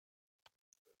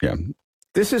 yeah.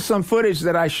 This is some footage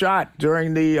that I shot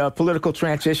during the political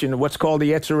transition, what's called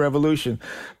the Yetzer Revolution.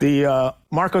 The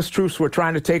Marcos troops were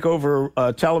trying to take over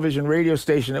a television radio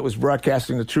station that was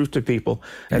broadcasting the truth to people.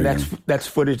 And that's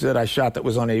footage that I shot that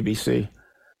was on ABC.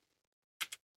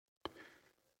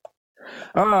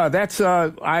 That's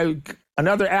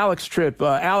another Alex trip.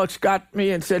 Alex got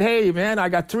me and said, "Hey, man, I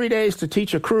got 3 days to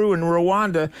teach a crew in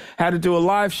Rwanda how to do a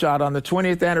live shot on the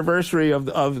 20th anniversary of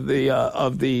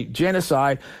the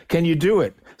genocide. Can you do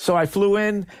it?" So I flew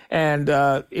in, and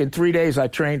in 3 days I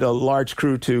trained a large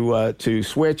crew to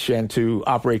switch and to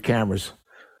operate cameras.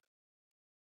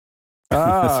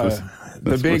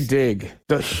 The big dig,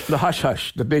 the hush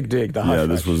hush, the big dig, the hush hush. Yeah,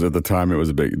 this was at the time. It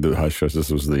was the hush hush.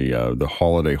 This was the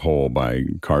Holiday Hole by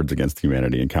Cards Against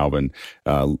Humanity, and Calvin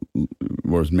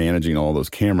was managing all those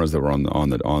cameras that were on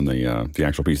the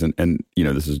actual piece. And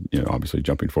this is obviously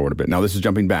jumping forward a bit. Now this is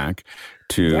jumping back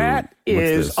to that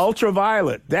is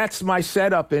ultraviolet. That's my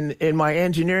setup in my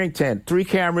engineering tent. 3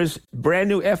 cameras, brand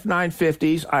new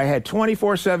F950s. I had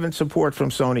 24/7 support from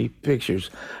Sony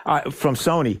Pictures, from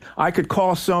Sony. I could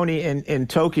call Sony in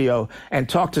Tokyo and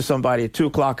talk to somebody at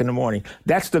 2:00 in the morning.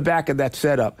 That's the back of that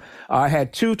setup. I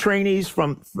had 2 trainees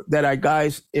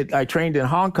I trained in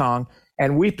Hong Kong,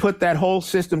 and we put that whole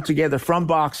system together from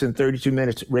box in 32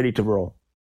 minutes, ready to roll.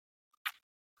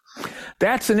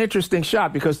 That's an interesting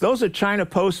shot because those are China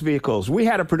Post vehicles. We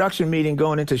had a production meeting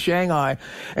going into Shanghai,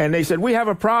 and they said, "We have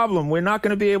a problem. We're not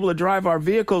going to be able to drive our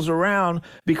vehicles around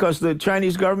because the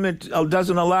Chinese government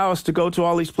doesn't allow us to go to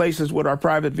all these places with our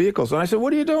private vehicles." And I said,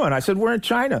 "What are you doing?" I said, "We're in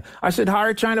China." I said,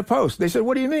 "Hire China Post." They said,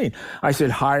 "What do you mean?" I said,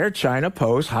 "Hire China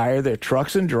Post, hire their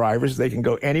trucks and drivers. They can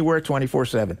go anywhere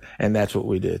 24/7. And that's what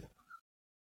we did.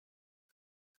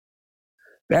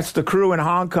 That's the crew in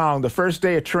Hong Kong, the first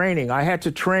day of training. I had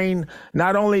to train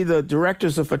not only the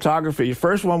directors of photography. The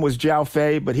first one was Zhao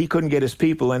Fei, but he couldn't get his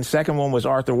people in. Second one was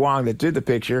Arthur Wong that did the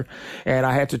picture. And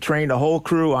I had to train the whole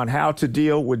crew on how to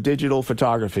deal with digital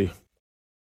photography.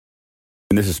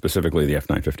 And this is specifically the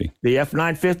F950? The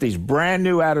F950 is brand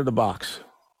new out of the box.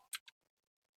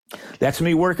 That's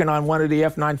me working on one of the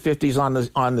F950s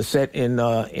on the set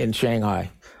in Shanghai.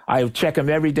 I check them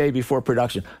every day before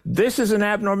production. This is an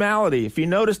abnormality. If you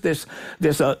notice,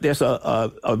 there's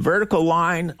a vertical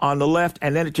line on the left,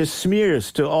 and then it just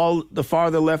smears to all the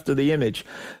farther left of the image.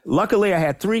 Luckily, I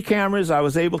had 3 cameras. I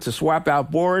was able to swap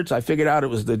out boards. I figured out it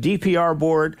was the DPR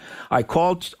board. I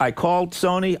called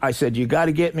Sony. I said, "You got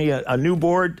to get me a new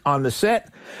board on the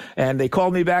set." And they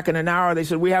called me back in an hour. They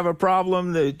said, we have a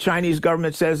problem. The Chinese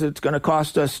government says it's going to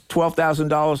cost us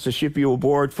 $12,000 to ship you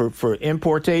aboard for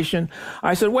importation.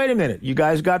 I said, wait a minute. You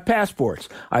guys got passports.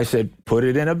 I said, put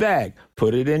it in a bag.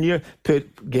 Get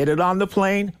it on the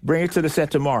plane, bring it to the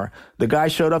set tomorrow. The guy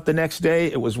showed up the next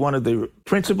day. It was one of the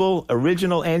principal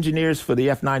original engineers for the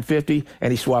F-950,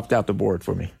 and he swapped out the board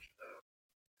for me.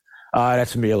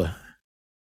 That's Mila.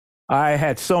 I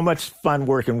had so much fun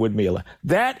working with Mila.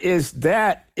 That is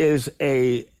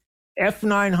a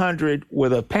F900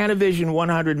 with a Panavision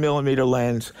 100 millimeter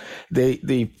lens.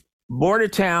 The Board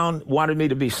of Town wanted me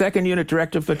to be second unit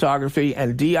director of photography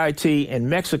and DIT in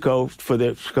Mexico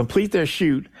to complete their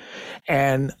shoot.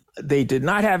 And they did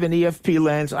not have an EFP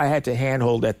lens. I had to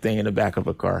handhold that thing in the back of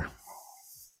a car.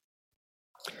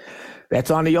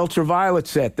 That's on the ultraviolet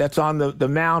set. That's on the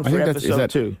mound for episode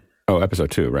 2. Oh,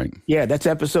 episode 2, right? Yeah, that's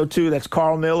episode 2. That's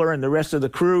Carl Miller and the rest of the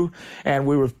crew. And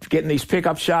we were getting these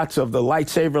pickup shots of the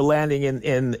lightsaber landing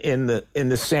in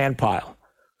the sand pile.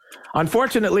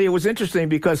 Unfortunately, it was interesting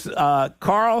because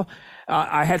Carl,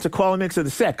 I had to call him into the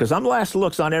set because I'm last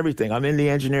looks on everything. I'm in the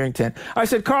engineering tent. I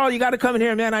said, Carl, you got to come in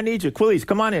here, man. I need you. Please,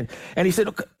 come on in. And he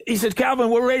said, Calvin,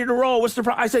 we're ready to roll. What's the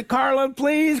problem? I said, Carla,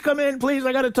 please come in. Please,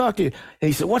 I got to talk to you. And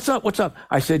he said, what's up? What's up?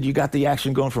 I said, you got the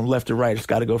action going from left to right. It's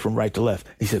got to go from right to left.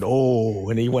 He said, oh,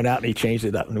 and he went out and he changed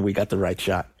it up and we got the right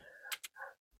shot.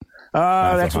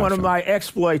 That's one of my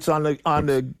exploits on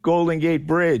the Golden Gate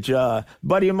Bridge.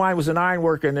 Buddy of mine was an iron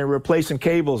worker and they're replacing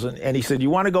cables. And he said, you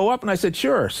want to go up? And I said,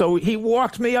 sure. So he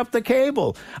walked me up the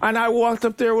cable and I walked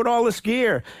up there with all this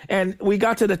gear and we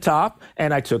got to the top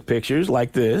and I took pictures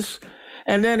like this.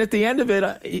 And then at the end of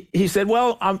it, he said,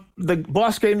 well, the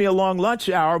boss gave me a long lunch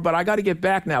hour, but I got to get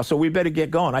back now, so we better get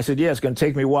going. I said, yeah, it's going to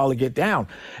take me a while to get down.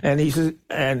 And he said,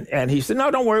 and he said, no,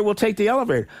 don't worry, we'll take the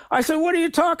elevator. I said, what are you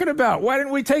talking about? Why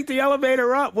didn't we take the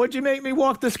elevator up? What'd you make me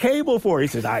walk this cable for? He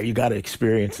said, you got to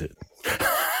experience it.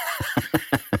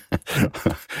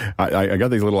 I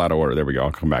got these a little out of order. There we go.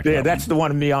 I'll come back to that. That's the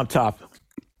one of me on top.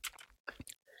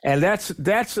 And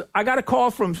that's I got a call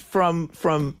from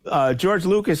George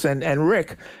Lucas and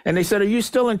Rick, and they said, "Are you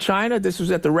still in China?" This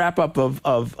was at the wrap up of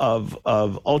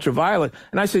Ultraviolet,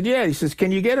 and I said, "Yeah." He says,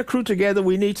 "Can you get a crew together?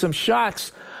 We need some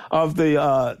shots of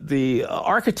the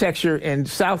architecture in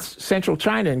South Central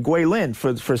China in Guilin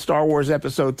for Star Wars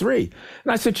Episode 3."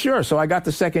 And I said, "Sure." So I got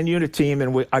the second unit team,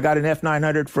 and I got an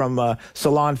F900 from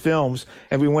Salon Films,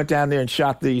 and we went down there and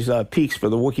shot these peaks for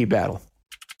the Wookiee battle.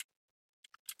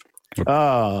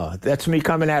 That's me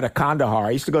coming out of Kandahar. I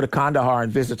used to go to Kandahar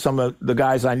and visit some of the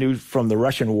guys I knew from the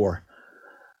Russian war.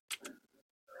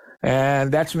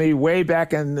 And that's me way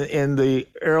back in the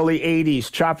early 80s,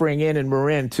 choppering in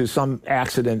Marin to some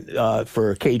accident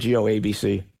for KGO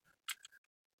ABC.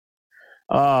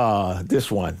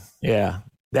 This one. Yeah.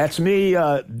 That's me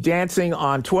dancing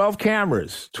on 12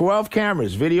 cameras,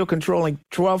 video controlling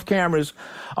 12 cameras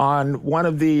on one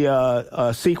of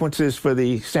the sequences for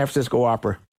the San Francisco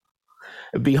Opera.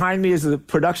 Behind me is the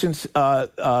production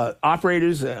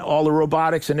operators, all the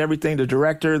robotics and everything, the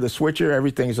director, the switcher,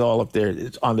 everything's all up there.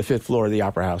 It's on the 5th floor of the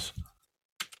Opera House.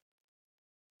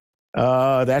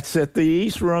 That's at the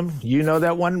East Room. You know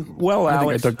that one well,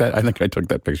 Alex. I think I took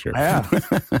that picture. Yeah.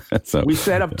 So, we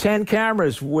set up 10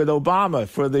 cameras with Obama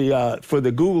for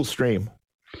the Google stream.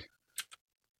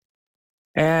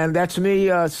 And that's me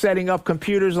setting up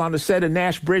computers on the set of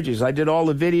Nash Bridges. I did all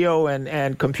the video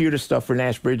and computer stuff for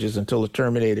Nash Bridges until it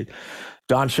terminated.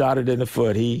 Don shot it in the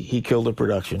foot. He killed the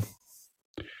production.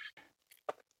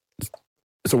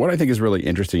 So what I think is really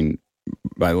interesting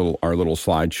by our little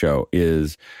slideshow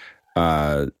is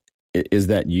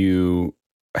that you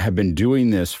have been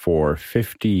doing this for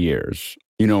 50 years.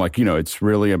 It's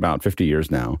really about 50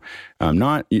 years now.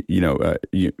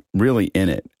 Really in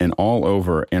it and all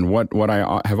over. And what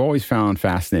I have always found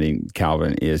fascinating,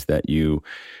 Calvin, is that you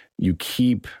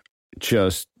keep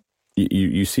just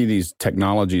you see these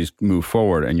technologies move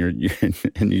forward, and you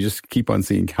just keep on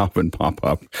seeing Calvin pop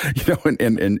up.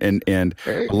 And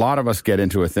a lot of us get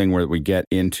into a thing where we get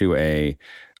into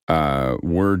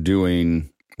we're doing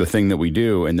the thing that we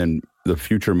do, and then the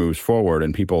future moves forward,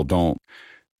 and people don't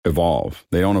evolve.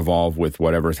 They don't evolve with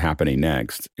whatever's happening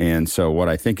next. And so what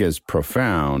I think is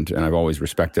profound, and I've always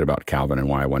respected about Calvin and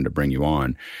why I wanted to bring you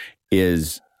on,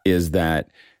 is that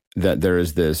there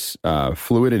is this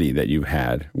fluidity that you've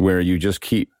had where you just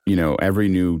keep, every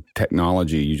new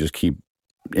technology, you just keep,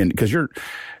 because you're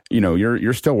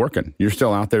still working. You're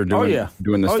still out there doing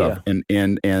this stuff. Yeah.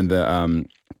 And the,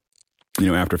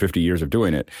 after 50 years of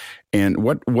doing it. And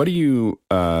what do you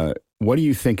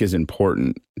think is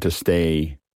important to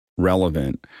stay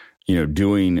relevant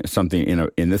doing something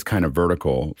in this kind of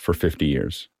vertical for 50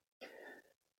 years?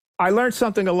 I learned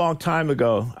something a long time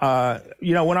ago.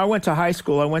 When I went to high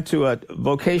school, I went to a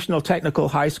vocational technical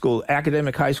high school,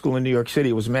 academic high school in New York City.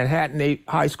 It was Manhattan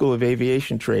High School of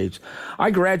Aviation Trades. I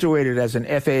graduated as an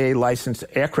FAA licensed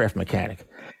aircraft mechanic,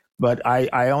 but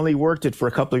I only worked it for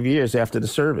a couple of years after the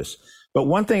service. But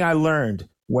one thing I learned,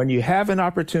 when you have an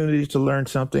opportunity to learn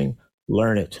something,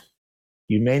 learn it.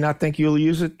 You may not think you'll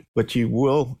use it, but you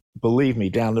will, believe me,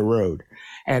 down the road.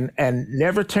 And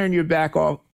never turn your back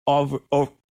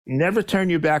Never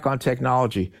turn your back on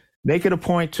technology. Make it a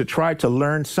point to try to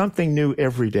learn something new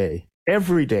every day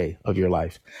of your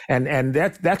life. And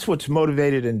that's what's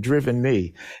motivated and driven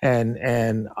me.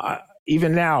 And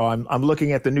even now, I'm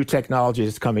looking at the new technology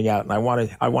that's coming out, and I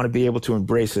want to be able to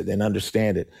embrace it and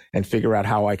understand it and figure out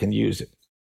how I can use it.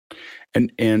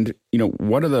 And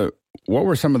what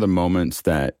were some of the moments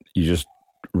that you just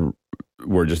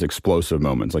were just explosive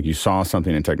moments? Like you saw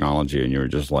something in technology and you were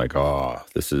just like, oh,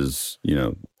 this is,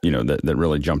 that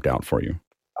really jumped out for you?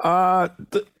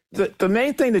 The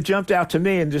main thing that jumped out to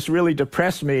me and just really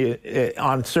depressed me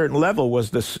on a certain level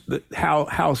was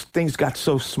how things got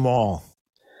so small.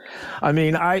 I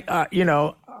mean,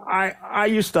 I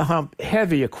used to hump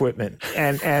heavy equipment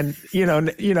and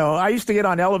I used to get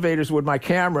on elevators with my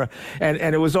camera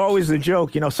and it was always a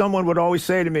joke. Someone would always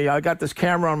say to me, I got this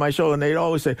camera on my shoulder, and they'd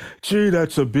always say, gee,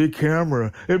 that's a big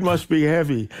camera. It must be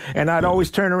heavy. And I'd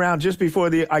always turn around just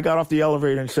before I got off the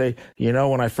elevator and say,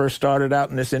 when I first started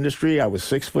out in this industry, I was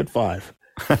 6'5".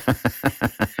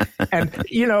 And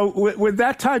with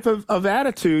that type of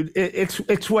attitude,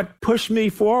 it's what pushed me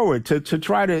forward to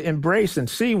try to embrace and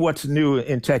see what's new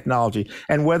in technology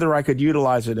and whether I could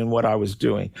utilize it in what I was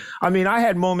doing. I mean, I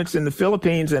had moments in the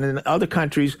Philippines and in other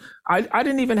countries. I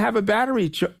didn't even have a battery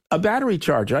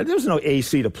charger. There was no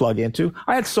AC to plug into.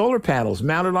 I had solar panels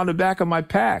mounted on the back of my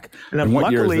pack. And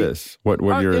what year is this? What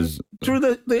year is? Through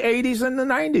the 80s and the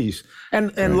 90s.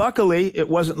 And right. Luckily, it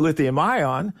wasn't lithium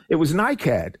ion. It was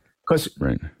NiCad. Because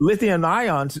lithium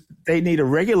ions, they need a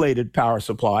regulated power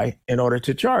supply in order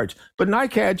to charge. But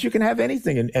NiCads, you can have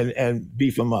anything and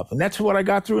beef them up. And that's what I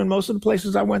got through in most of the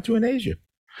places I went to in Asia.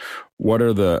 What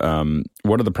are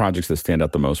the projects that stand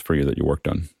out the most for you that you worked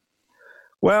on?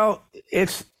 Well,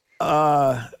 it's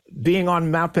being on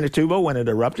Mount Pinatubo when it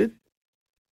erupted.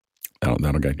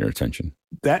 That'll get your attention.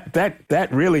 That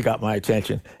really got my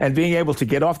attention. And being able to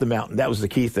get off the mountain, that was the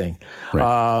key thing.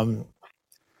 Right.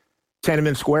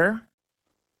 Tiananmen Square.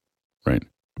 Right.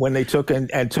 When they took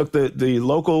the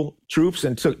local troops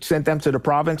and sent them to the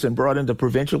province and brought in the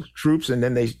provincial troops, and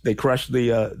then they crushed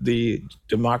the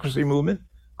democracy movement.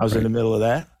 I was in the middle of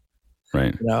that.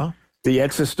 Right. The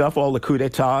EDSA stuff, all the coup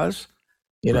d'etats,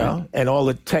 and all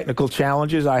the technical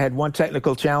challenges. I had one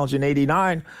technical challenge in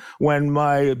 '89 when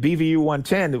my BVU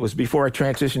 110, it was before I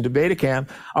transitioned to Betacam,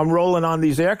 I'm rolling on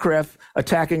these aircraft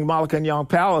attacking Malacanang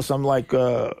Palace. I'm like,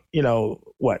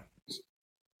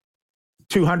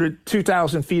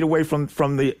 2,000 feet away from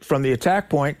the attack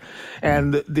point,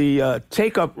 and the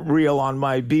take-up reel on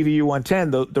my BVU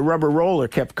 110, the rubber roller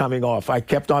kept coming off. I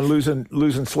kept on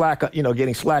losing slack,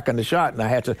 getting slack on the shot, and I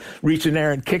had to reach in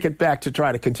there and kick it back to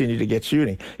try to continue to get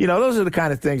shooting. Those are the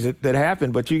kind of things that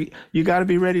happen, but you got to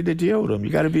be ready to deal with them.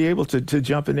 You got to be able to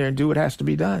jump in there and do what has to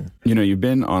be done. You've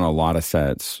been on a lot of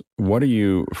sets. What are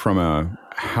you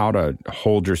how to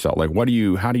hold yourself? Like,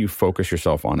 how do you focus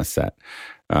yourself on a set?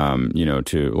 What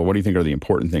do you think are the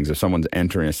important things if someone's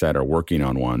entering a set or working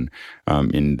on one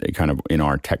in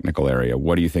our technical area?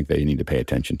 What do you think they need to pay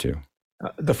attention to?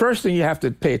 The first thing you have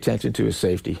to pay attention to is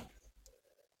safety.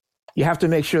 You have to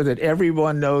make sure that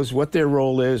everyone knows what their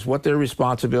role is, what their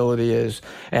responsibility is,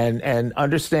 and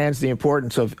understands the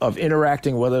importance of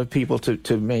interacting with other people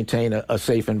to maintain a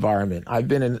safe environment. I've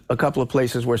been in a couple of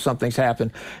places where something's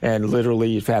happened, and literally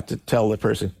you have to tell the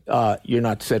person, you're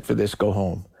not set for this, go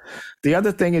home. The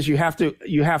other thing is you have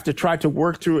to try to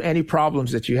work through any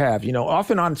problems that you have.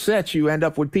 Often on sets, you end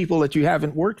up with people that you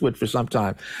haven't worked with for some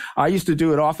time. I used to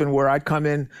do it often where I'd come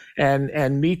in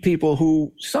and meet people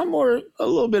who some were a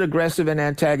little bit aggressive and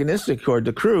antagonistic toward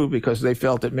the crew because they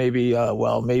felt that maybe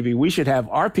we should have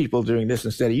our people doing this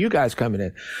instead of you guys coming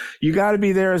in. You got to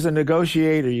be there as a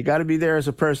negotiator. You got to be there as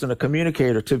a person, a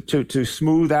communicator to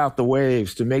smooth out the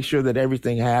waves, to make sure that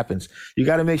everything happens. You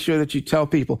got to make sure that you tell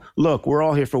people, look, we're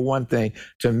all here for one thing,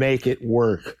 to make it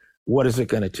work. What is it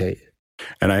going to take?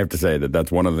 And I have to say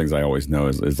that's one of the things I always know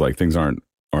is like things aren't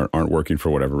aren't working for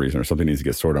whatever reason, or something needs to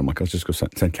get sorted, I'm like, let's just go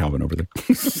send Calvin over there.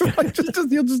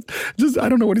 I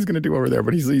don't know what he's going to do over there,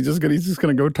 but he's just going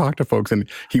to go talk to folks, and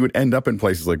he would end up in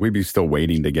places like we'd be still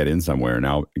waiting to get in somewhere.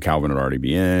 Now Calvin would already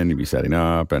be in, he'd be setting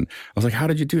up, and I was like, how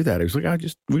did you do that? He was like,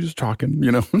 we're just talking,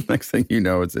 you know. Next thing you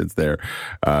know, it's there.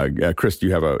 Chris, you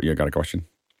got a question?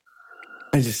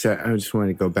 I just wanted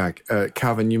to go back.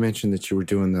 Calvin, you mentioned that you were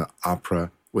doing the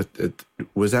opera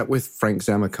was that with Frank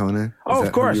Zamacona? Oh,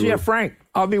 of course. Yeah, Frank.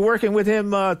 I'll be working with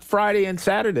him Friday and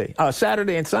Saturday.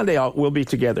 Saturday and Sunday we'll be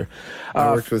together.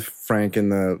 I worked with Frank in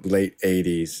the late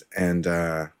 80s, and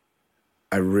I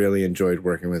really enjoyed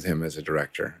working with him as a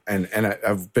director. And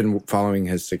I've been following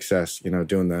his success, you know,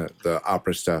 doing the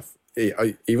opera stuff,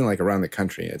 even like around the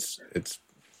country. It's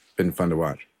been fun to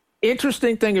watch.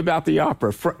 Interesting thing about the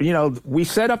opera, you know, we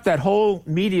set up that whole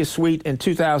media suite in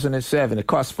 2007. It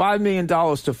cost $5 million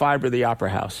to fiber the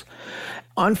Opera House.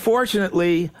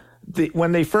 Unfortunately,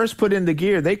 when they first put in the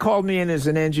gear, they called me in as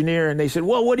an engineer, and they said,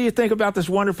 well, what do you think about this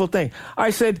wonderful thing?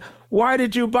 I said, why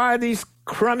did you buy these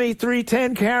crummy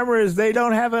 310 cameras? They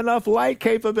don't have enough light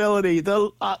capability.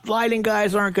 The lighting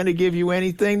guys aren't going to give you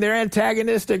anything. They're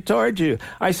antagonistic towards you.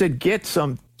 I said, get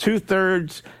some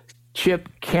 2/3 chip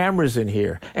cameras in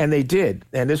here, and they did.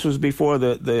 And this was before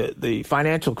the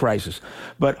financial crisis.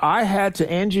 But I had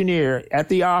to engineer at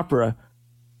the opera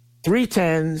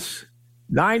 310s,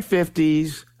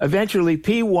 950s, eventually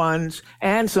P1s,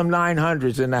 and some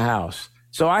 900s in the house.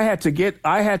 So I had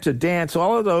to dance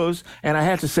all of those, and I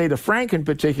had to say to Frank in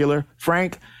particular,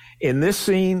 Frank, in this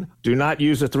scene, do not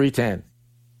use a 310.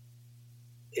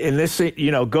 In this,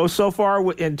 you know, go so far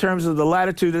in terms of the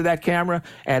latitude of that camera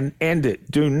and end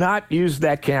it. Do not use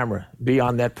that camera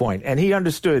beyond that point. And he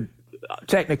understood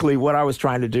technically what I was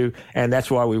trying to do, and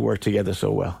that's why we worked together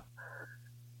so well.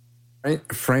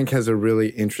 Frank has a really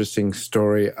interesting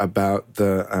story about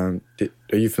the.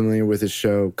 Are you familiar with his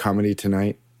show Comedy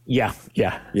Tonight? Yeah.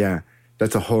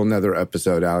 That's a whole nother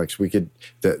episode, Alex. We could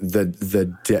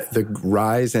the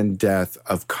rise and death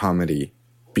of comedy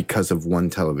because of one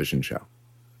television show.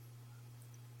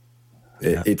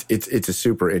 Yeah. It's a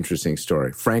super interesting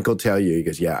story. Frank will tell you, he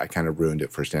goes, yeah, I kind of ruined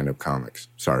it for stand-up comics.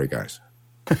 Sorry, guys.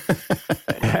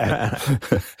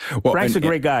 Frank's a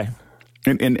great guy.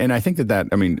 And I think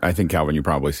I think, Calvin, you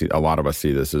probably see, a lot of us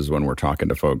see this is when we're talking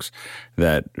to folks,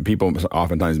 that people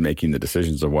oftentimes making the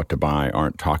decisions of what to buy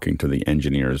aren't talking to the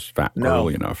engineers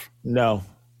early enough. No,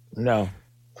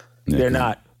 they're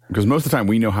not. Because most of the time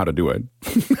we know how to do it.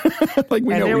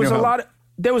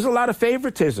 There was a lot of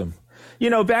favoritism. You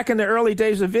know, back in the early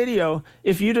days of video,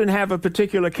 if you didn't have a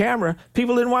particular camera,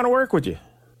 people didn't want to work with you.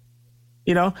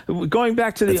 You know, going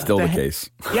back to That's still the case.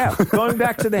 Yeah, going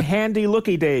back to the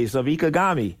handy-looky days of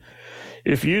Ikegami.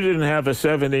 If you didn't have a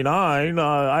 79,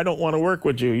 I don't want to work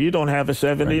with you. You don't have a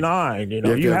 79. Right. You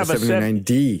know, you have a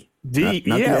 79D.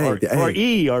 Or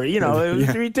E, or, you know, it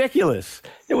was ridiculous.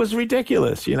 It was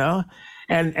ridiculous, you know.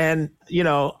 And you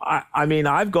know, I mean,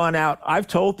 I've gone out, I've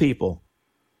told people,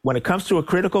 when it comes to a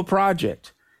critical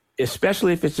project,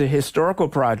 especially if it's a historical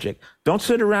project, don't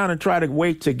sit around and try to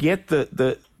wait to get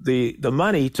the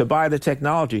money to buy the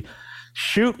technology.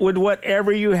 Shoot with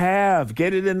whatever you have.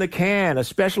 Get it in the can,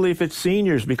 especially if it's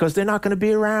seniors, because they're not going to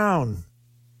be around.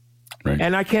 Right.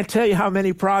 And I can't tell you how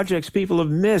many projects people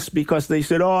have missed because they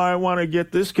said, oh, I want to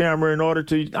get this camera in order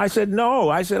to. I said,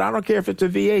 no. I said, I don't care if it's a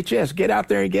VHS. Get out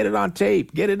there and get it on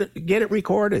tape. Get it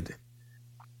recorded.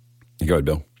 Go ahead,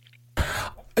 Bill.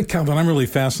 Calvin, I'm really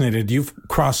fascinated. You've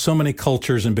crossed so many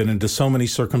cultures and been into so many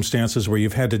circumstances where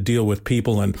you've had to deal with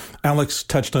people. And Alex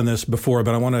touched on this before,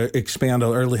 but I want to expand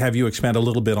or have you expand a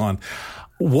little bit on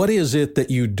what is it that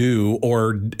you do,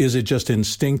 or is it just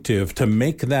instinctive to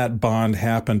make that bond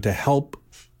happen, to help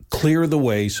clear the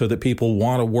way so that people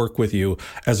want to work with you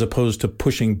as opposed to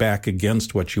pushing back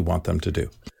against what you want them to do?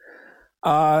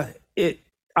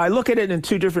 I look at it in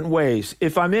two different ways.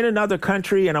 If I'm in another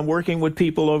country and I'm working with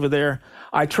people over there,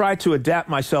 I try to adapt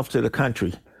myself to the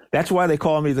country. That's why they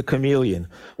call me the chameleon.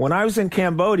 When I was in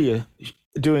Cambodia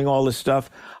doing all this stuff,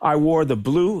 I wore the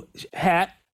blue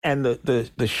hat and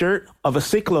the shirt of a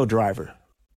cyclo driver.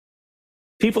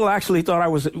 People actually thought I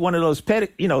was one of those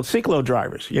cyclo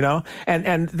drivers, you know,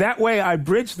 and that way I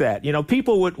bridged that. You know,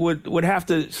 people would have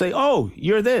to say, "Oh,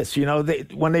 you're this," you know,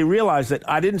 when they realized that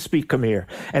I didn't speak Khmer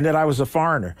and that I was a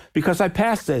foreigner, because I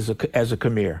passed as a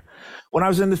Khmer. When I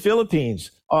was in the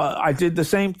Philippines, I did the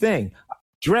same thing.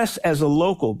 Dress as a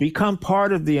local, become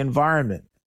part of the environment,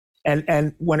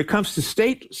 and when it comes to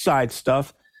stateside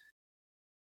stuff,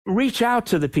 reach out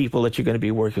to the people that you're going to be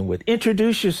working with.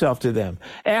 Introduce yourself to them.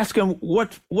 Ask them,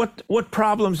 what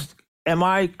problems am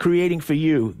I creating for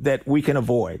you that we can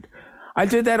avoid? I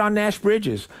did that on Nash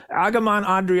Bridges. Agamon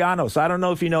Andrianos. I don't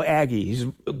know if you know Aggie. He's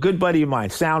a good buddy of mine,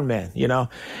 sound man, you know.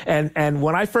 And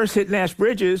when I first hit Nash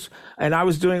Bridges and I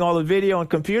was doing all the video and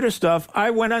computer stuff, I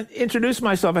went and introduced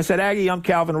myself. I said, Aggie, I'm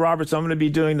Calvin Roberts. I'm going to be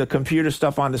doing the computer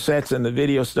stuff on the sets and the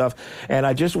video stuff. And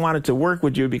I just wanted to work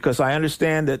with you because I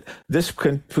understand that this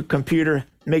computer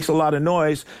makes a lot of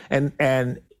noise.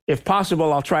 And if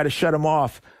possible, I'll try to shut him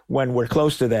off when we're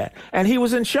close to that. And he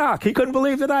was in shock. He couldn't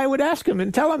believe that I would ask him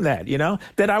and tell him that, you know,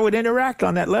 that I would interact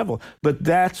on that level. But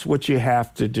that's what you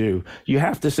have to do. You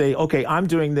have to say, okay, I'm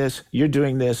doing this, you're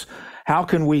doing this. How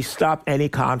can we stop any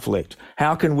conflict?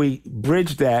 How can we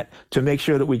bridge that to make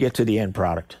sure that we get to the end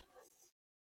product?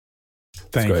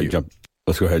 Thank you.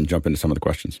 Let's go ahead and jump into some of the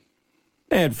questions.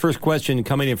 And first question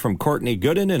coming in from Courtney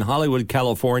Gooden in Hollywood,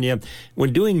 California.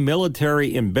 When doing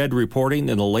military embed reporting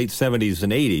in the late 70s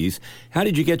and 80s, how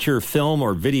did you get your film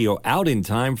or video out in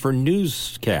time for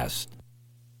newscasts?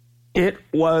 It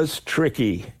was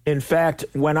tricky. In fact,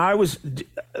 when I was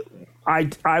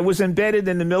embedded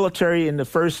in the military in the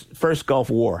first Gulf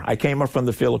War. I came up from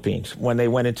the Philippines when they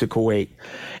went into Kuwait.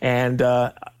 And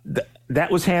that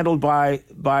was handled by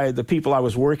the people I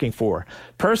was working for.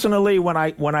 Personally, when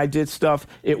I did stuff,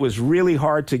 it was really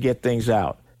hard to get things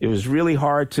out. It was really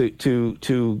hard to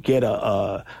get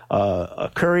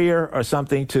a courier or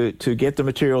something to get the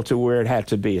material to where it had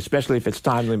to be, especially if it's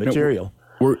timely material.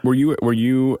 Were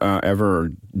you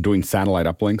ever doing satellite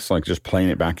uplinks, like just playing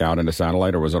it back out into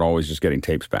satellite, or was it always just getting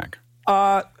tapes back?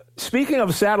 Speaking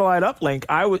of satellite uplink,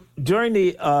 during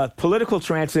the political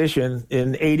transition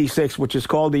in '86, which is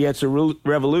called the Yetzer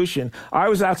Revolution, I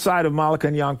was outside of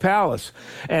Malacanang Palace,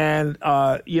 and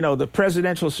the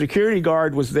presidential security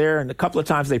guard was there, and a couple of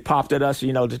times they popped at us,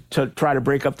 to try to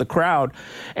break up the crowd,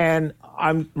 and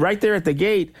I'm right there at the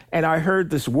gate, and I heard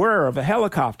this whir of a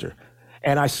helicopter.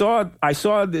 And I saw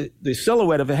the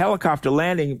silhouette of a helicopter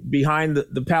landing behind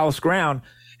the palace ground.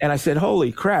 And I said,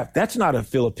 holy crap, that's not a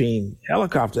Philippine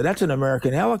helicopter. That's an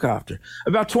American helicopter.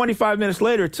 About 25 minutes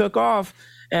later, it took off.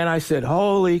 And I said,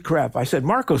 holy crap. I said,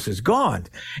 Marcos is gone.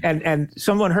 And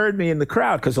someone heard me in the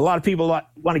crowd, because a lot of people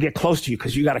want to get close to you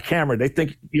because you got a camera. They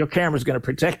think your camera's going to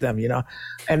protect them,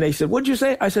 And they said, what'd you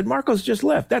say? I said, Marcos just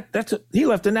left. He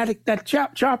left in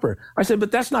that chopper. I said,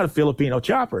 but that's not a Filipino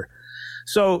chopper.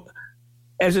 So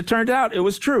as it turned out, it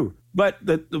was true. But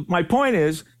my point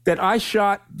is that I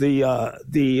shot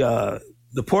the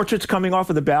portraits coming off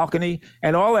of the balcony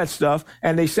and all that stuff,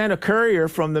 and they sent a courier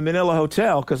from the Manila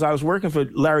Hotel, because I was working for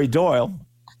Larry Doyle,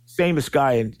 famous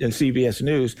guy in CBS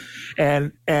News,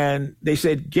 and they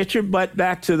said, get your butt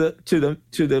back to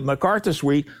the MacArthur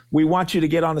suite. We want you to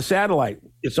get on the satellite.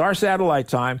 It's our satellite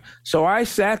time. So I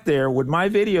sat there with my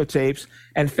videotapes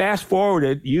and fast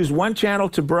forwarded, used one channel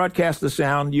to broadcast the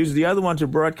sound, used the other one to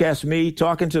broadcast me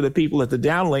talking to the people at the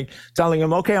downlink, telling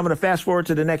them, okay, I'm going to fast forward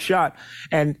to the next shot,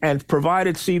 and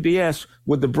provided CBS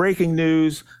with the breaking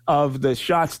news of the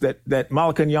shots that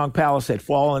Malacanang Palace had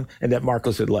fallen and that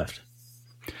Marcos had left.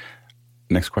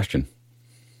 Next question.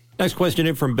 Next question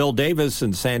in from Bill Davis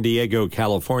in San Diego,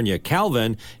 California.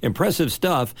 Calvin, impressive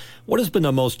stuff. What has been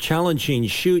the most challenging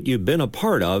shoot you've been a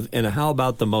part of, and how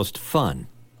about the most fun?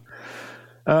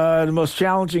 The most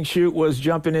challenging shoot was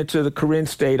jumping into the Karen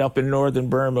State up in northern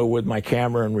Burma with my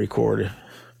camera and recorder.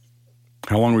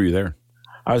 How long were you there?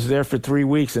 I was there for 3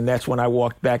 weeks, and that's when I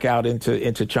walked back out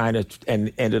into China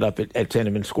and ended up at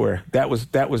Tiananmen Square. That was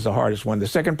the hardest one. The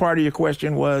second part of your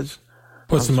question was?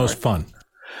 What's the most fun?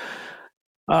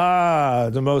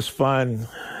 The most fun.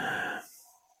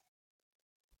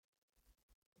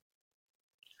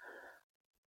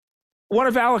 One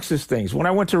of Alex's things, when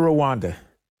I went to Rwanda,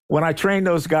 when I trained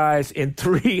those guys in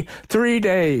three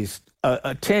days,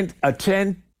 a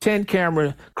 10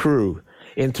 camera crew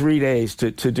in 3 days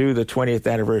to do the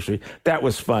 20th anniversary. That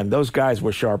was fun. Those guys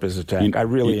were sharp as a tack. I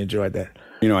really enjoyed that.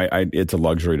 It's a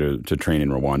luxury to train in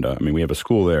Rwanda. I mean, we have a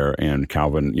school there, and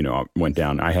Calvin, went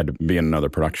down. I had to be in another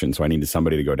production, so I needed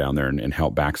somebody to go down there and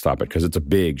help backstop it, because it's a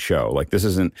big show. Like, this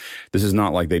is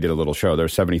not like they did a little show.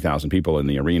 There's 70,000 people in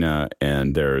the arena,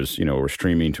 and there's, we're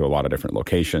streaming to a lot of different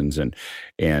locations, and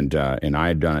I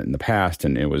had done it in the past,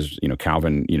 and it was,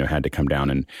 Calvin, had to come down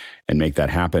and make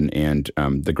that happen. And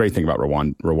the great thing about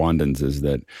Rwandans is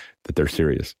that they're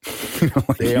serious.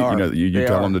 They are. You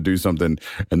tell them to do something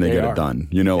and they get it done.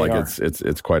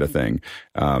 It's quite a thing.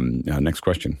 Next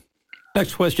question.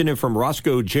 Next question is from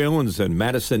Roscoe Jones in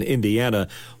Madison, Indiana.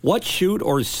 What shoot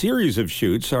or series of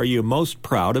shoots are you most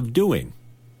proud of doing?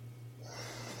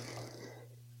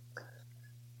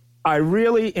 I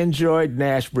really enjoyed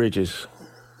Nash Bridges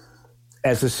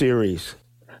as a series.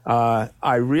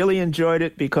 I really enjoyed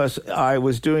it because I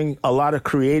was doing a lot of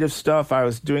creative stuff. I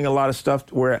was doing a lot of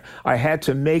stuff where I had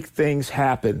to make things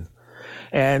happen.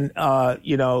 And,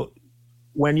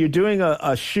 when you're doing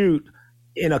a shoot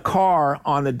in a car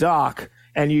on the dock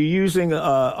and you're using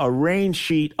a rain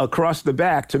sheet across the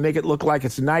back to make it look like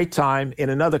it's nighttime in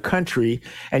another country,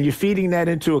 and you're feeding that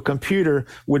into a computer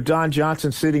with Don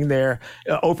Johnson sitting there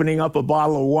opening up a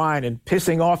bottle of wine and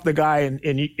pissing off the guy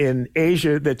in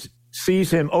Asia that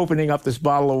sees him opening up this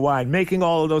bottle of wine, making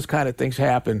all of those kind of things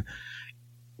happen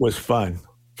was fun.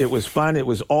 It was fun. It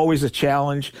was always a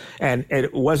challenge, and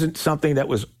it wasn't something that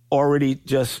was already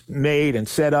just made and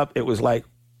set up. It was like,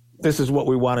 this is what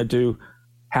we want to do.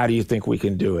 How do you think we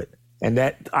can do it? And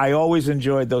that I always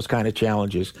enjoyed those kind of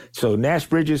challenges. So Nash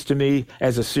Bridges to me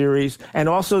as a series, and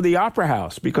also the Opera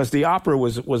House, because the opera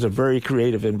was a very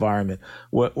creative environment,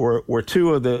 were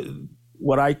two of the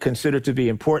what I consider to be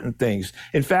important things.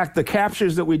 In fact, the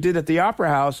captures that we did at the Opera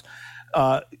House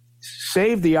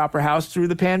saved the Opera House through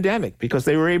the pandemic because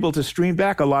they were able to stream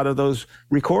back a lot of those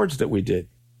records that we did.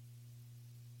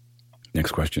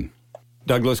 Next question.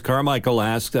 Douglas Carmichael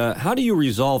asked, how do you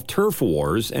resolve turf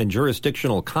wars and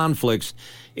jurisdictional conflicts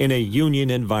in a union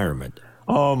environment?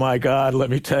 Oh, my God, let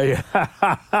me tell you.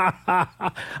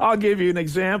 I'll give you an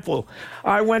example.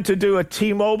 I went to do a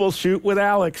T-Mobile shoot with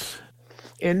Alex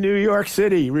in New York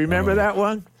City. Remember that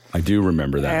one? I do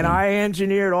remember that and one. I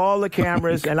engineered all the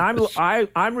cameras, and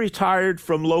I'm retired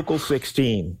from Local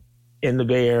 16 in the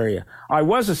Bay Area. I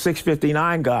was a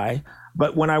 659 guy.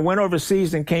 But when I went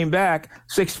overseas and came back,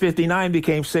 659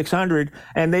 became 600.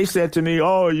 And they said to me,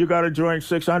 oh, you got to join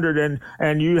 600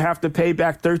 and you have to pay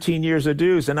back 13 years of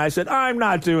dues. And I said, I'm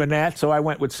not doing that. So I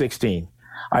went with 16.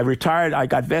 I retired. I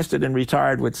got vested and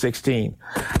retired with 16.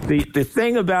 The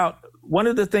thing about one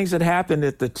of the things that happened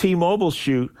at the T-Mobile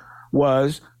shoot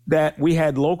was that we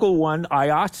had local one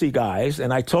IATSE guys,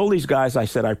 and I told these guys, I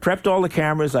said, I prepped all the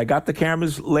cameras, I got the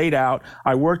cameras laid out,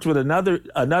 I worked with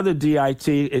another DIT.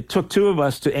 It took two of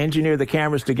us to engineer the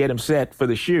cameras to get them set for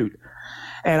the shoot.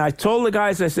 And I told the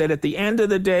guys, I said, at the end of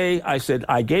the day, I said,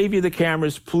 I gave you the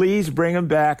cameras, please bring them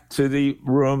back to the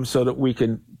room so that we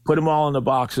can put them all in the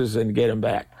boxes and get them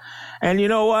back. And you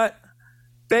know what?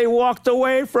 They walked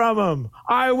away from him.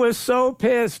 I was so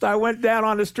pissed. I went down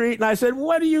on the street and I said,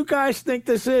 what do you guys think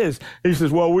this is? He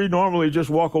says, well, we normally just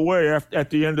walk away at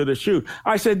the end of the shoot.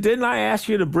 I said, didn't I ask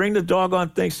you to bring the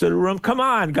doggone things to the room? Come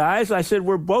on, guys. I said,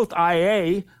 we're both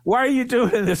IA. Why are you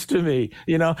doing this to me?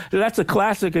 You know, that's a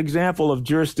classic example of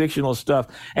jurisdictional stuff.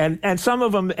 And some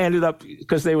of them ended up,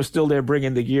 because they were still there,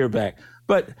 bringing the gear back.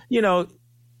 But, you know,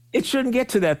 it shouldn't get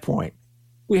to that point.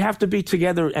 We have to be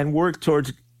together and work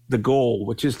towards the goal,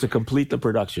 which is to complete the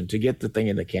production, to get the thing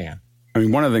in the can. I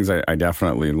mean, one of the things I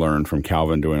definitely learned from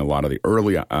Calvin doing a lot of the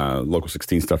early Local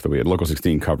 16 stuff that we had. Local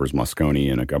 16 covers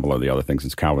Moscone and a couple of the other things,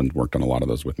 since Calvin worked on a lot of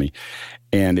those with me.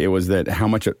 And it was that how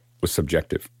much it was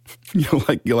subjective.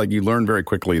 You learn very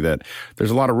quickly that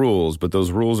there's a lot of rules, but those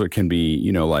rules can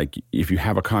be, like if you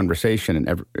have a conversation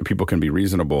and people can be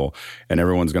reasonable and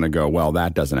everyone's going to go, well,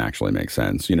 that doesn't actually make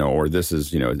sense, or this is,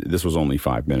 this was only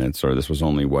 5 minutes or this was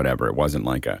only whatever. It wasn't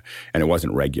and it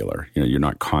wasn't regular. You're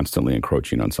not constantly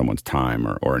encroaching on someone's time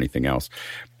or anything else.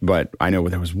 But I know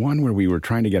there was one where we were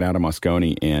trying to get out of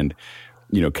Moscone and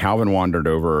Calvin wandered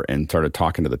over and started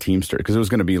talking to the Teamster because it was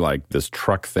going to be like this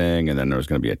truck thing, and then there was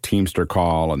going to be a Teamster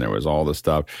call, and there was all this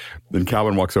stuff. Then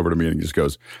Calvin walks over to me and he just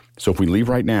goes, so if we leave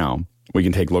right now, we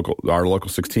can take our local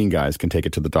 16 guys can take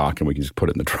it to the dock and we can just put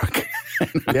it in the truck.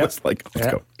 And I was like, let's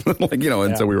go.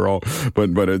 And so we were all,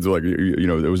 but it's like,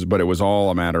 it was all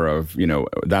a matter of,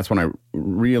 that's when I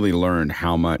really learned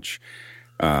how much,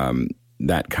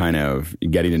 that kind of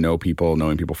getting to know people,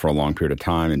 knowing people for a long period of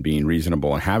time and being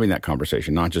reasonable and having that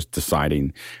conversation, not just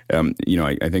deciding,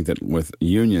 I think that with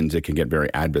unions, it can get very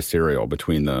adversarial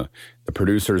between the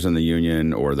producers in the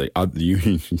union or the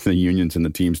unions and the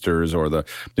Teamsters or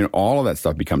all of that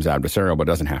stuff becomes adversarial, but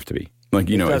it doesn't have to be. Like,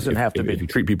 it doesn't have to be. If you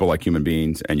treat people like human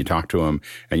beings and you talk to them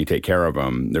and you take care of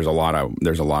them, there's a lot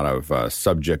of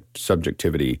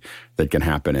subjectivity that can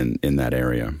happen in that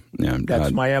area. Yeah,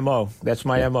 that's my MO. That's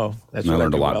my MO. That's what I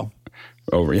learned a lot.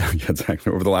 Well.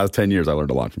 Exactly. Over the last 10 years, I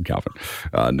learned a lot from Calvin.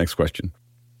 Next question.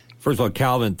 First of all,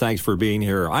 Calvin, thanks for being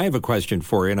here. I have a question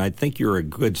for you, and I think you're a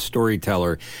good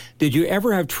storyteller. Did you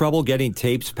ever have trouble getting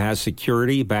tapes past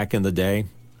security back in the day?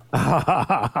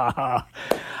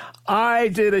 I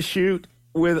did a shoot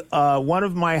with one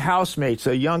of my housemates,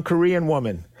 a young Korean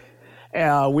woman.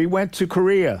 We went to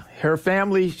Korea. Her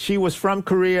family, she was from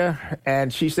Korea,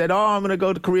 and she said, I'm going to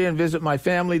go to Korea and visit my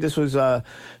family. This was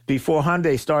before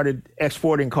Hyundai started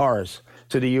exporting cars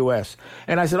to the U.S.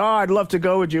 And I said, oh, I'd love to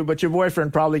go with you, but your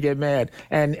boyfriend probably get mad.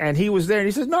 And he was there, and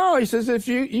he says, no, he says, if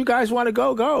you guys want to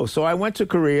go, go. So I went to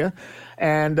Korea,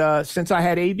 and since I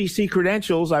had ABC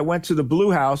credentials, I went to the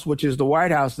Blue House, which is the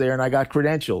White House there, and I got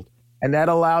credentialed. And that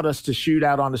allowed us to shoot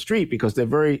out on the street because they're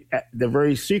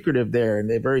very secretive there, and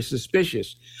they're very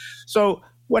suspicious. So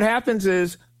what happens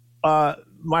is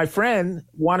my friend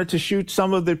wanted to shoot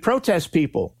some of the protest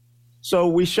people. So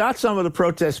we shot some of the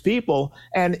protest people.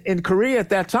 And in Korea at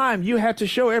that time, you had to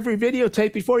show every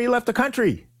videotape before you left the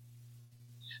country.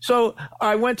 So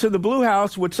I went to the Blue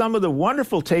House with some of the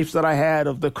wonderful tapes that I had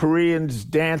of the Koreans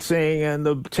dancing and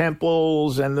the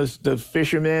temples and the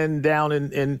fishermen down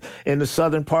in the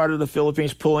southern part of the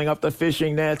Philippines pulling up the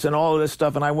fishing nets and all of this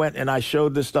stuff. And I went and I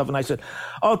showed this stuff and I said,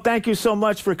 oh, thank you so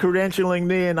much for credentialing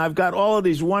me. And I've got all of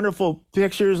these wonderful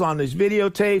pictures on these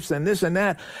videotapes and this and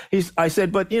that. I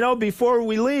said, but before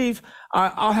we leave,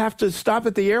 I'll have to stop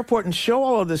at the airport and show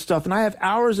all of this stuff. And I have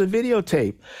hours of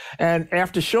videotape. And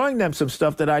after showing them some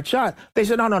stuff that I shot, they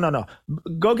said, no.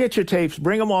 Go get your tapes,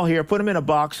 bring them all here, put them in a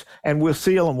box, and we'll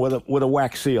seal them with a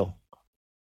wax seal.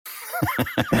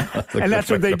 And that's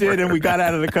what they did. And we got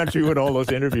out of the country with all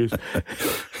those interviews.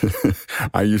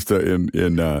 I used to,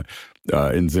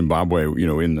 in Zimbabwe,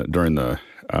 during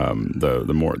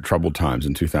the more troubled times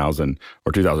in 2000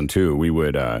 or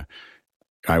 2002,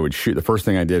 I would shoot. The first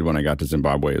thing I did when I got to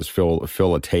Zimbabwe is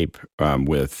fill a tape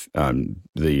with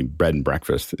the bread and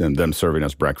breakfast and them serving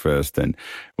us breakfast. And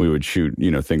we would shoot,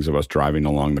 things of us driving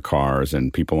along the cars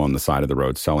and people on the side of the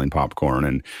road selling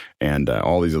popcorn and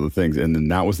all these other things. And then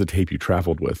that was the tape you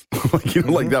traveled with.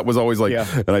 Like that was always like,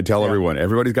 and I tell everyone,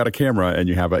 everybody's got a camera and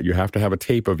you have to have a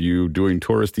tape of you doing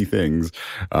touristy things,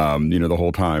 the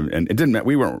whole time. And it didn't matter.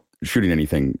 We weren't shooting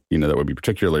anything, that would be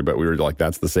particularly, but we were like,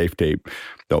 that's the safe tape.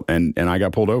 And I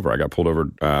got pulled over.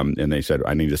 And they said,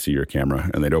 I need to see your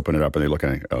camera. And they'd open it up and they look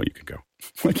at it, oh, you can go.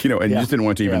 And you just didn't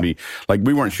want to even be, like,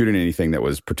 we weren't shooting anything that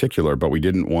was particular, but we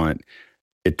didn't want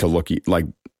it to look like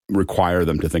require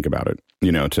them to think about it,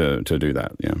 to do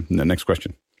that. Yeah. And the next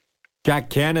question.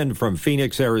 Jack Cannon from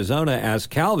Phoenix, Arizona asks,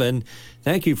 Calvin,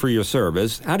 thank you for your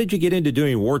service. How did you get into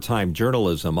doing wartime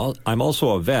journalism? I'm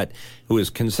also a vet who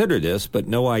has considered this, but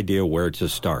no idea where to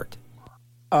start.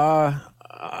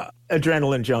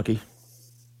 Adrenaline junkie.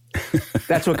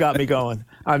 That's what got me going.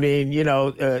 I mean,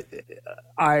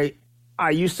 I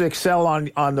used to excel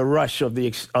on the rush of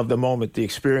the moment, the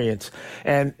experience.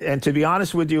 And to be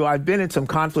honest with you, I've been in some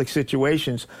conflict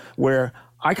situations where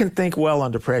I can think well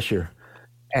under pressure.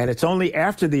 And it's only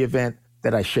after the event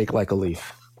that I shake like a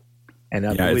leaf. And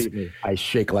believe me, I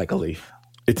shake like a leaf.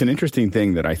 It's an interesting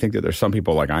thing that I think that there's some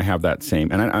people like I have that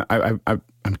same, and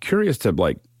I'm curious to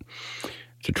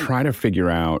try to figure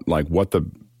out like what the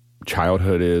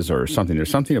childhood is or something. There's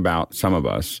something about some of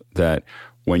us that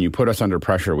when you put us under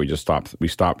pressure, we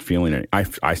stop feeling it.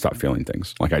 I stop feeling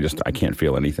things. Like I can't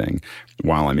feel anything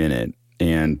while I'm in it.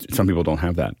 And some people don't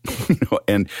have that,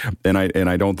 and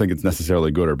I don't think it's necessarily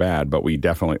good or bad, but we've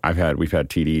had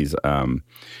TDs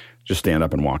just stand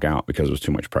up and walk out because it was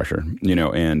too much pressure,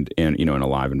 and in a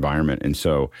live environment. And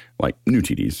so like new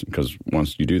TDs, because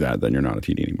once you do that, then you're not a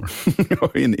TD anymore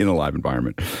in a live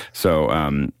environment.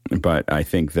 So, but I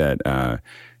think that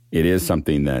it is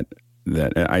something that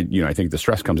I think the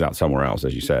stress comes out somewhere else,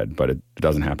 as you said, but it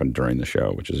doesn't happen during the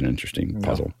show, which is an interesting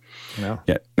puzzle. No.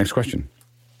 Yeah. Next question.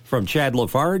 From Chad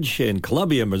Lafarge in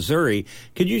Columbia, Missouri,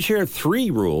 could you share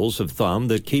 3 rules of thumb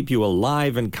that keep you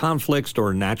alive in conflicts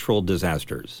or natural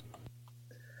disasters?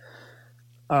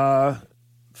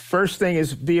 First thing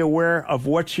is be aware of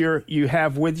what you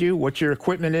have with you, what your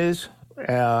equipment is.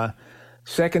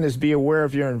 Second is be aware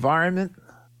of your environment,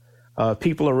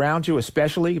 people around you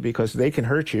especially, because they can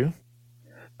hurt you.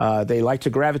 They like to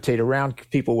gravitate around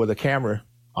people with a camera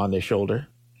on their shoulder.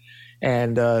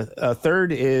 And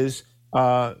third is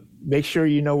make sure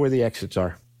you know where the exits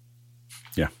are.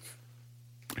 Yeah.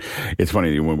 It's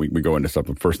funny when we go into stuff,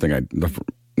 the first thing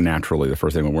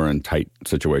when we're in tight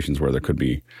situations where there could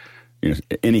be,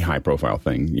 any high profile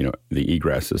thing, the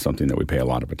egress is something that we pay a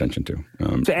lot of attention to.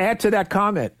 To add to that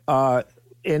comment,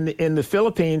 in the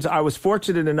Philippines, I was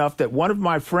fortunate enough that one of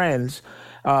my friends,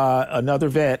 another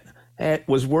vet,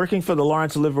 was working for the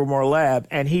Lawrence Livermore Lab,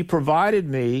 and he provided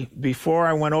me, before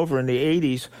I went over in the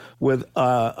 80s, with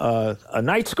a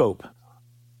night scope.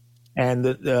 And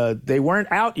they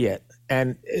weren't out yet.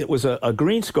 And it was a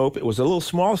green scope. It was a little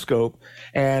small scope.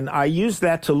 And I used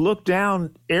that to look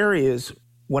down areas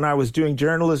when I was doing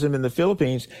journalism in the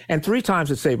Philippines. And 3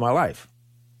 times it saved my life.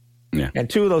 Yeah. And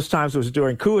 2 of those times was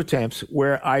during coup attempts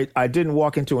where I didn't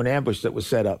walk into an ambush that was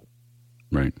set up.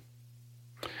 Right.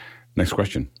 Next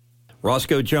question.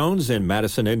 Roscoe Jones in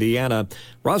Madison, Indiana.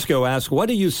 Roscoe asks, what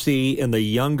do you see in the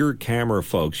younger camera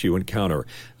folks you encounter?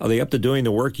 Are they up to doing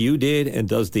the work you did, and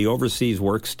does the overseas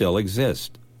work still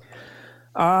exist?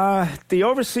 The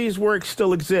overseas work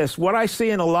still exists. What I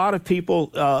see in a lot of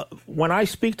people, when I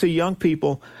speak to young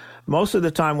people, most of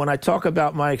the time when I talk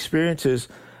about my experiences,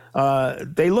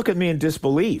 they look at me in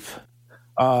disbelief.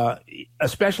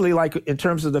 Especially like in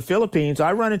terms of the Philippines.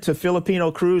 I run into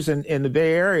Filipino crews in the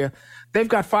Bay Area. They've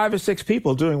got 5 or 6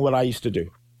 people doing what I used to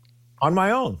do on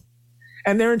my own.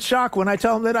 And they're in shock when I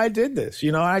tell them that I did this.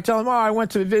 You know, I tell them, I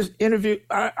went to interview.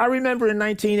 I remember in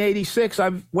 1986,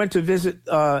 I went to visit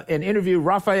and interview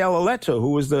Rafael Aleto,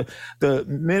 who was the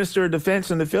Minister of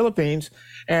Defense in the Philippines.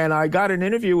 And I got an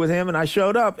interview with him, and I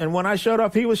showed up. And when I showed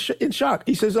up, he was in shock.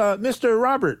 He says, Mr.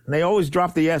 Robert, and they always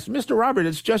drop the S. Mr. Robert,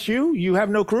 it's just you? You have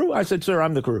no crew? I said, sir,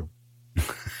 I'm the crew.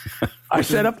 I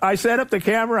set up the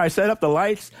camera. I set up the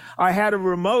lights. I had a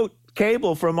remote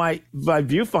cable from my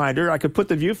viewfinder. I could put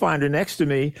the viewfinder next to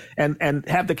me and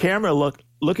have the camera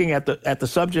looking at the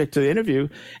subject to the interview,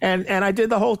 and I did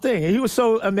the whole thing. And he was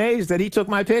so amazed that he took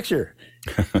my picture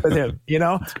with him, you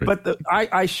know. But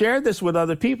I shared this with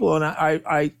other people, and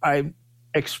I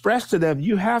expressed to them,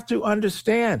 you have to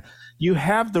understand, you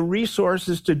have the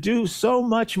resources to do so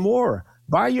much more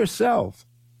by yourself,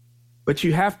 but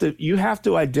you have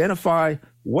to identify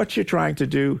what you're trying to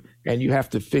do, and you have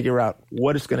to figure out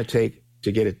what it's going to take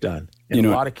to get it done. And a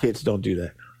lot of kids don't do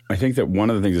that. I think that one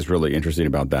of the things that's really interesting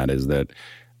about that is that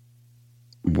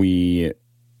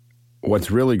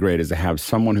what's really great is to have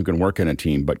someone who can work in a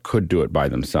team but could do it by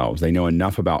themselves. They know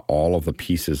enough about all of the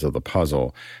pieces of the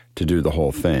puzzle to do the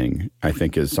whole thing, I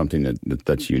think is something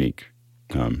that's unique.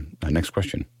 Next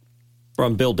question.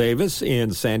 From Bill Davis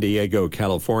in San Diego,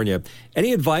 California.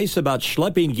 Any advice about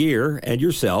schlepping gear and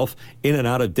yourself in and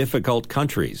out of difficult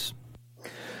countries?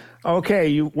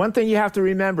 Okay, one thing you have to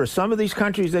remember, some of these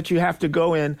countries that you have to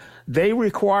go in, they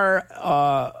require,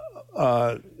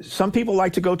 some people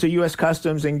like to go to U.S.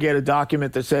 Customs and get a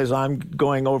document that says I'm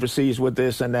going overseas with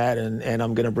this and that, and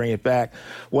I'm going to bring it back.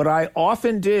 What I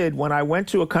often did when I went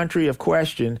to a country of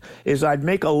question is I'd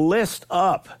make a list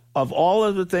up of all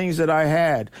of the things that I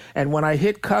had. And when I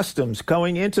hit customs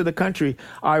going into the country,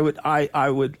 I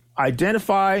would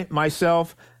identify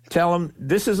myself, tell them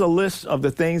this is a list of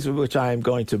the things which I am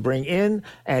going to bring in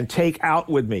and take out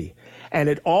with me. And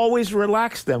it always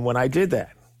relaxed them when I did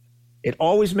that. It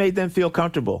always made them feel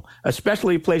comfortable,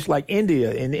 especially a place like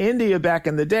India. In India back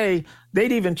in the day,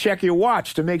 they'd even check your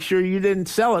watch to make sure you didn't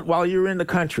sell it while you were in the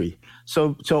country.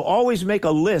 So always make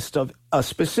a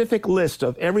specific list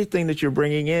of everything that you're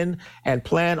bringing in and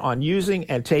plan on using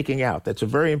and taking out. That's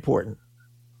very important.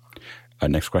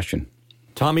 Next question.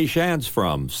 Tommy Shantz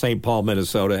from St. Paul,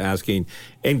 Minnesota, asking,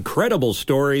 incredible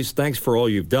stories. Thanks for all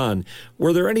you've done.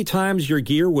 Were there any times your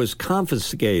gear was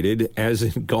confiscated, as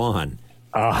in gone?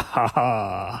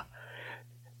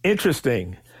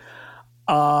 Interesting.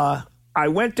 I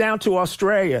went down to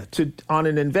Australia on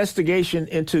an investigation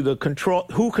into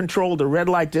who controlled the red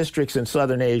light districts in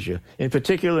Southern Asia, in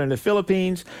particular in the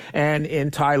Philippines and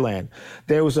in Thailand.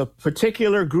 There was a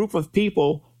particular group of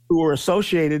people who were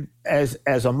associated as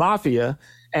a mafia,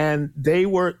 and they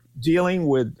were dealing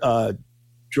with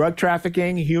drug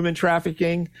trafficking, human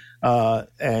trafficking,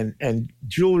 and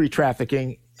jewelry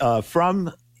trafficking from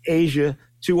Asia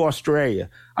to Australia.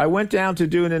 I went down to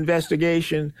do an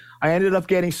investigation. I ended up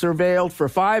getting surveilled for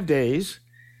 5 days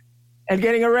and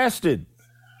getting arrested.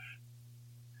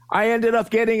 I ended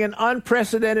up getting an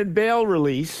unprecedented bail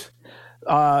release.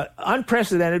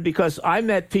 Unprecedented because I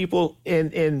met people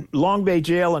in Long Bay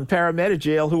Jail and Parramatta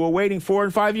Jail who were waiting 4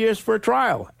 and 5 years for a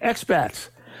trial, expats.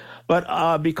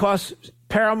 But because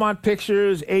Paramount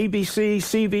Pictures, ABC,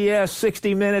 CBS,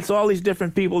 60 Minutes, all these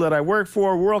different people that I work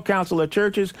for, World Council of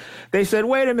Churches, they said,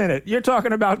 wait a minute, you're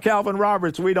talking about Calvin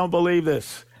Roberts. We don't believe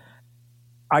this.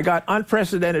 I got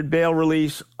unprecedented bail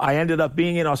release. I ended up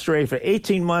being in Australia for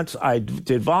 18 months. I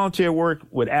did volunteer work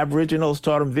with Aboriginals,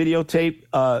 taught them videotape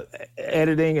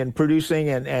editing and producing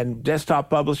and desktop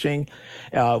publishing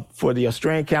for the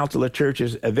Australian Council of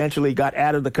Churches, eventually got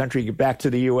out of the country, back to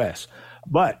the U.S.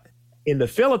 But in the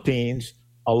Philippines,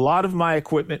 a lot of my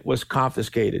equipment was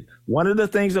confiscated. One of the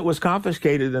things that was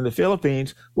confiscated in the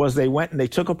Philippines was they went and they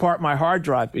took apart my hard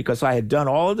drive because I had done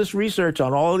all of this research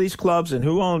on all of these clubs and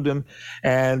who owned them,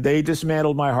 and they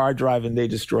dismantled my hard drive and they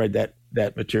destroyed that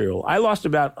material. I lost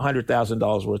about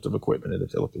 $100,000 worth of equipment in the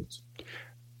Philippines.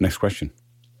 Next question.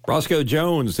 Roscoe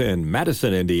Jones in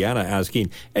Madison, Indiana,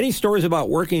 asking, any stories about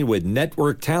working with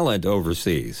network talent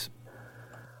overseas?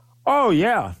 Oh,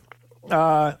 yeah.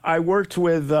 I worked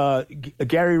with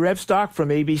Gary Rebstock from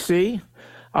ABC.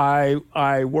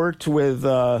 I worked with,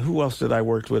 who else did I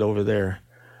work with over there?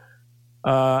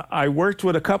 I worked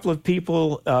with a couple of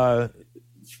people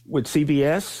with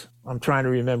CBS. I'm trying to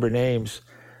remember names.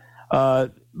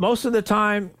 Most of the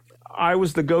time, I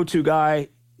was the go-to guy,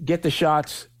 get the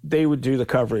shots, they would do the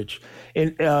coverage.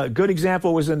 A good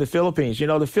example was in the Philippines. You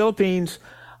know, the Philippines,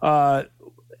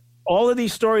 all of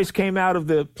these stories came out of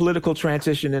the political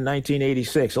transition in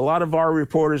 1986. A lot of our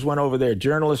reporters went over there,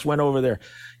 journalists went over there.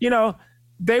 You know,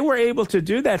 they were able to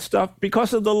do that stuff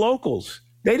because of the locals.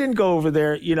 They didn't go over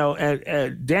there, you know,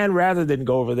 and Dan Rather didn't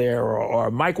go over there,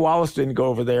 or Mike Wallace didn't go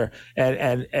over there,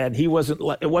 and it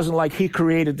wasn't like he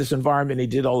created this environment, he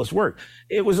did all this work.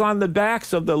 It was on the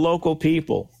backs of the local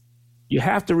people. You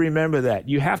have to remember that.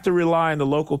 You have to rely on the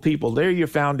local people. They're your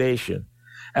foundation.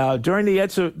 During the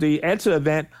EDSA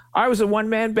event, I was a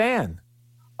one-man band.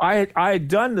 I had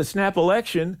done the snap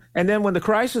election, and then when the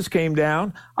crisis came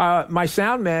down, my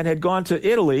sound man had gone to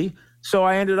Italy, so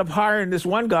I ended up hiring this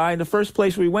one guy. And the first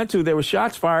place we went to, there were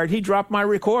shots fired. He dropped my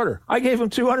recorder. I gave him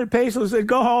 200 pesos and said,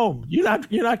 "Go home. You're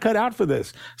not cut out for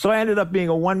this." So I ended up being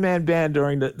a one-man band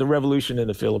during the revolution in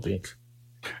the Philippines.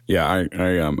 Yeah,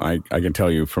 I can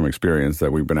tell you from experience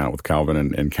that we've been out with Calvin,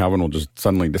 and Calvin will just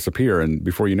suddenly disappear, and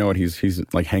before you know it, he's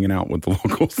like hanging out with the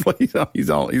locals.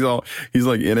 he's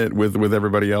like in it with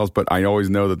everybody else. But I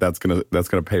always know that's gonna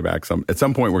pay back at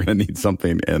some point. We're gonna need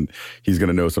something, and he's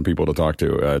gonna know some people to talk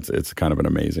to. It's kind of an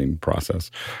amazing process.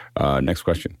 Next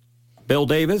question. Bill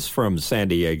Davis from San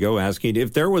Diego asking,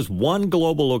 if there was one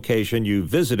global location you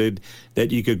visited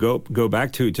that you could go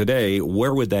back to today,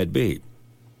 where would that be?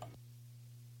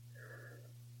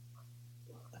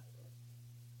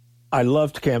 I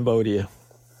loved Cambodia.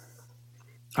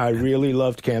 I really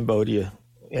loved Cambodia.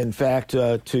 In fact,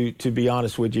 to be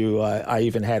honest with you, I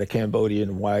even had a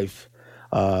Cambodian wife.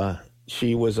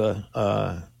 She was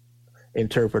a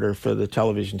interpreter for the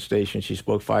television station. She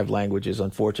spoke 5 languages.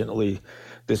 Unfortunately,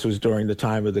 this was during the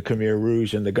time of the Khmer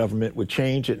Rouge, and the government would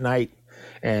change at night.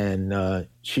 And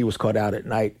she was caught out at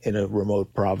night in a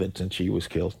remote province, and she was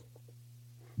killed.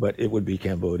 But it would be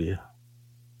Cambodia.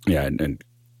 Yeah, and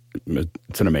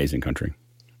it's an amazing country.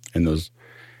 And those,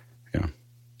 yeah.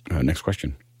 Next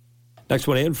question. Next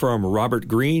one in from Robert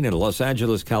Green in Los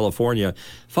Angeles, California.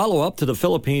 Follow up to the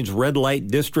Philippines red light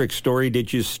district story.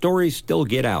 Did your story still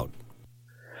get out?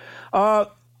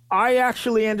 I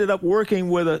actually ended up working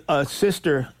with a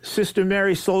sister, Sister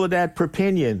Mary Soledad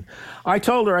Perpignan. I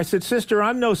told her, I said, "Sister,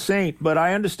 I'm no saint, but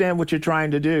I understand what you're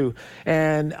trying to do."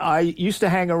 And I used to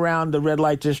hang around the red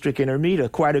light district in Ermita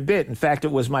quite a bit. In fact,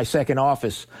 it was my second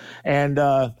office. And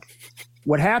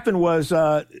what happened was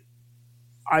I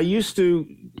used to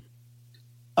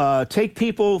take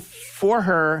people for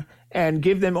her and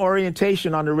give them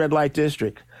orientation on the red light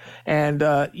district. And,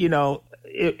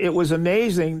 it was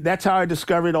amazing. That's how I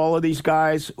discovered all of these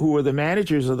guys who were the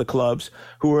managers of the clubs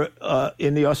who were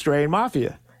in the Australian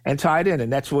mafia and tied in.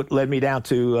 And that's what led me down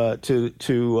to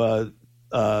the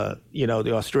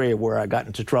Australia, where I got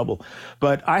into trouble.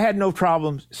 But I had no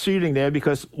problem shooting there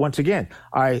because, once again,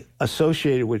 I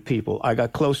associated with people. I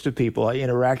got close to people. I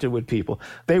interacted with people.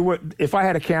 If I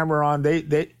had a camera on,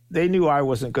 they knew I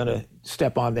wasn't going to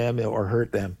step on them or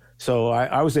hurt them. So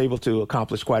I was able to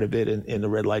accomplish quite a bit in the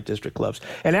red light district clubs.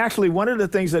 And actually, one of the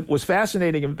things that was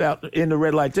fascinating about in the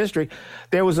red light district,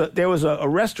 there was a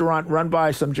restaurant run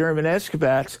by some German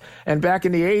expats, and back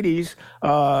in the 80s,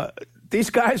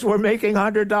 these guys were making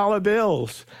 $100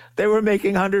 bills. They were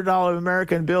making $100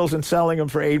 American bills and selling them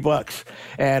for $8.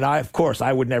 And of course,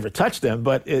 I would never touch them.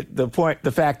 But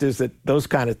the fact is that those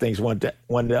kind of things went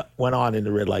on in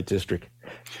the red light district.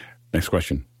 Next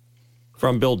question.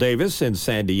 From Bill Davis in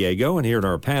San Diego, and here in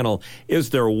our panel,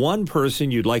 is there one person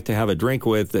you'd like to have a drink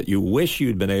with that you wish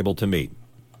you'd been able to meet?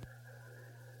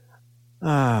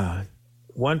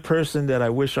 One person that I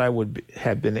wish I would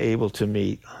have been able to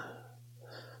meet.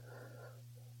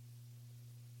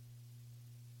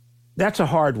 That's a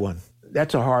hard one.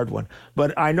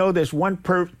 But I know there's one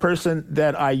person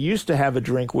that I used to have a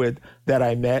drink with that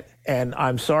I met, and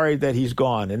I'm sorry that he's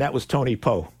gone, and that was Tony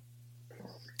Poe.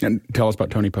 And tell us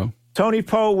about Tony Poe. Tony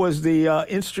Poe was the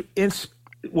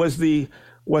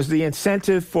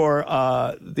incentive for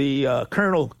the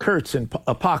Colonel Kurtz in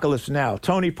Apocalypse Now.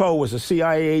 Tony Poe was a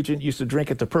CIA agent, used to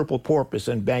drink at the Purple Porpoise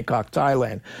in Bangkok,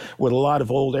 Thailand, with a lot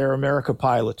of old Air America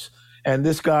pilots. And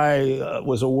this guy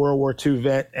was a World War II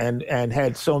vet and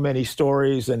had so many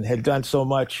stories and had done so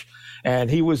much. And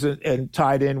he was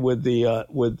tied in with the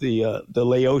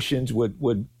Laotians,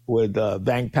 would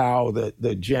Bang Pao,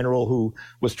 the general who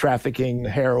was trafficking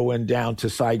heroin down to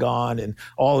Saigon and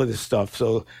all of this stuff.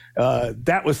 So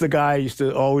that was the guy I used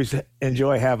to always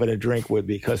enjoy having a drink with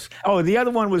because, the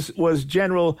other one was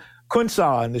General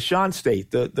Kunsa in the Shan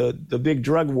State, the big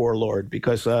drug warlord,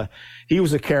 because he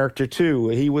was a character too.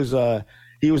 He was the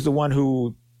one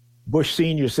who Bush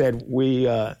Sr. said,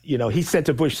 he said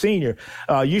to Bush Sr.,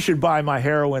 you should buy my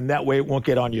heroin, that way it won't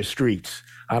get on your streets.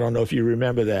 I don't know if you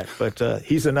remember that, but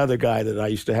he's another guy that I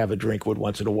used to have a drink with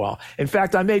once in a while. In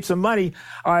fact, I made some money.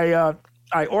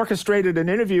 I orchestrated an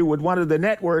interview with one of the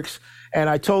networks, and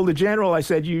I told the general, I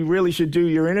said, you really should do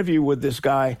your interview with this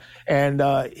guy. And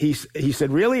he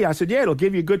said, really? I said, yeah, it'll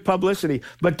give you good publicity,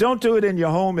 but don't do it in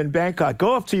your home in Bangkok.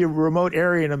 Go up to your remote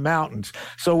area in the mountains.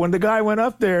 So when the guy went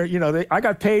up there, I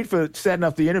got paid for setting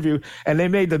up the interview, and they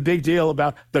made the big deal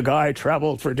about the guy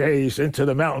traveled for days into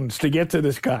the mountains to get to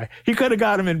this guy. He could have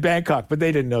got him in Bangkok, but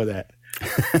they didn't know that.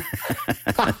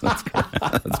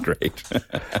 That's great.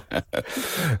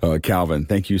 Calvin,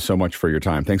 thank you so much for your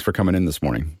time. Thanks for coming in this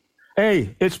morning.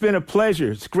 Hey, it's been a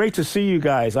pleasure. It's great to see you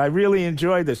guys. I really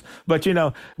enjoyed this. But,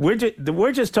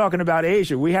 we're just talking about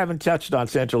Asia. We haven't touched on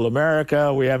Central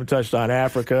America. We haven't touched on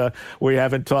Africa. We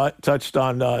haven't touched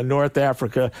on North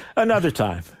Africa. Another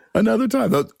time.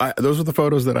 Those are the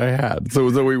photos that I had. So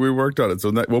we worked on it.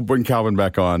 So we'll bring Calvin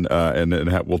back on, and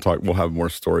we'll talk. We'll have more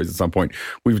stories at some point.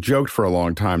 We've joked for a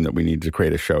long time that we need to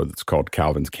create a show that's called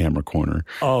Calvin's Camera Corner.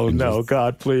 Oh no,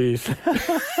 God, please!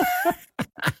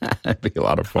 It'd be a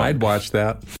lot of fun. I'd watch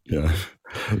that. Yeah.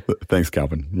 Thanks,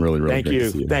 Calvin. Really, really. Thank great you.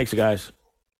 To see you. Thanks, guys.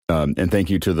 And thank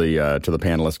you to the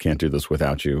panelists. Can't do this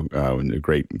without you.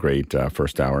 Great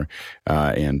first hour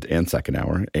and second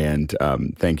hour. And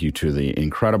thank you to the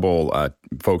incredible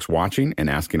folks watching and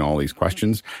asking all these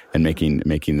questions and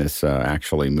making this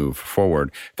actually move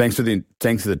forward. Thanks to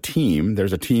the team.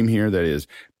 There's a team here that is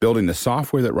building the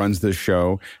software that runs this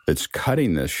show, that's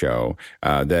cutting this show,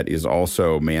 that is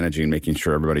also managing, making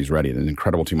sure everybody's ready. There's an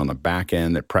incredible team on the back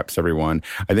end that preps everyone.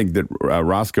 I think that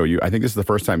Roscoe, I think this is the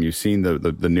first time you've seen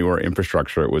the newer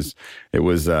infrastructure. It was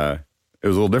a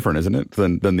little different, isn't it,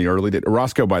 than the early days?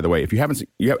 Roscoe, by the way, if you haven't,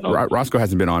 Roscoe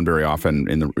hasn't been on very often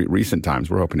in the recent times.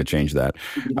 We're hoping to change that.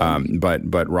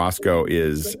 But Roscoe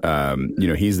is,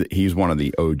 he's one of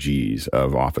the OGs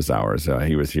of Office Hours.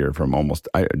 He was here from almost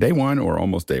day one.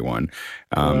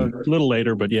 A little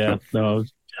later, but yeah, no,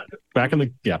 back in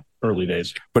the early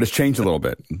days. But it's changed a little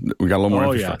bit. We got a little more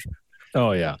infrastructure. Yeah.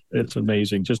 Oh yeah, it's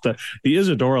amazing. Just the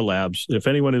Isadora labs. If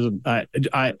anyone isn't,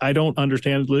 I don't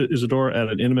understand Isadora at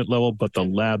an intimate level, but the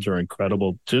labs are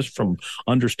incredible. Just from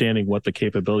understanding what the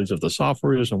capabilities of the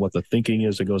software is and what the thinking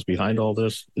is that goes behind all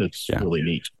this, it's really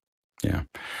neat. Yeah.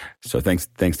 So thanks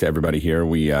to everybody here.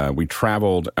 We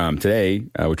traveled today.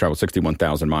 We traveled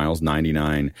 61,000 miles,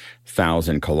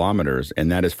 99,000 kilometers,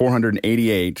 and that is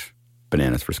 488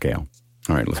 bananas for scale.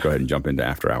 All right, let's go ahead and jump into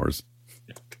After Hours.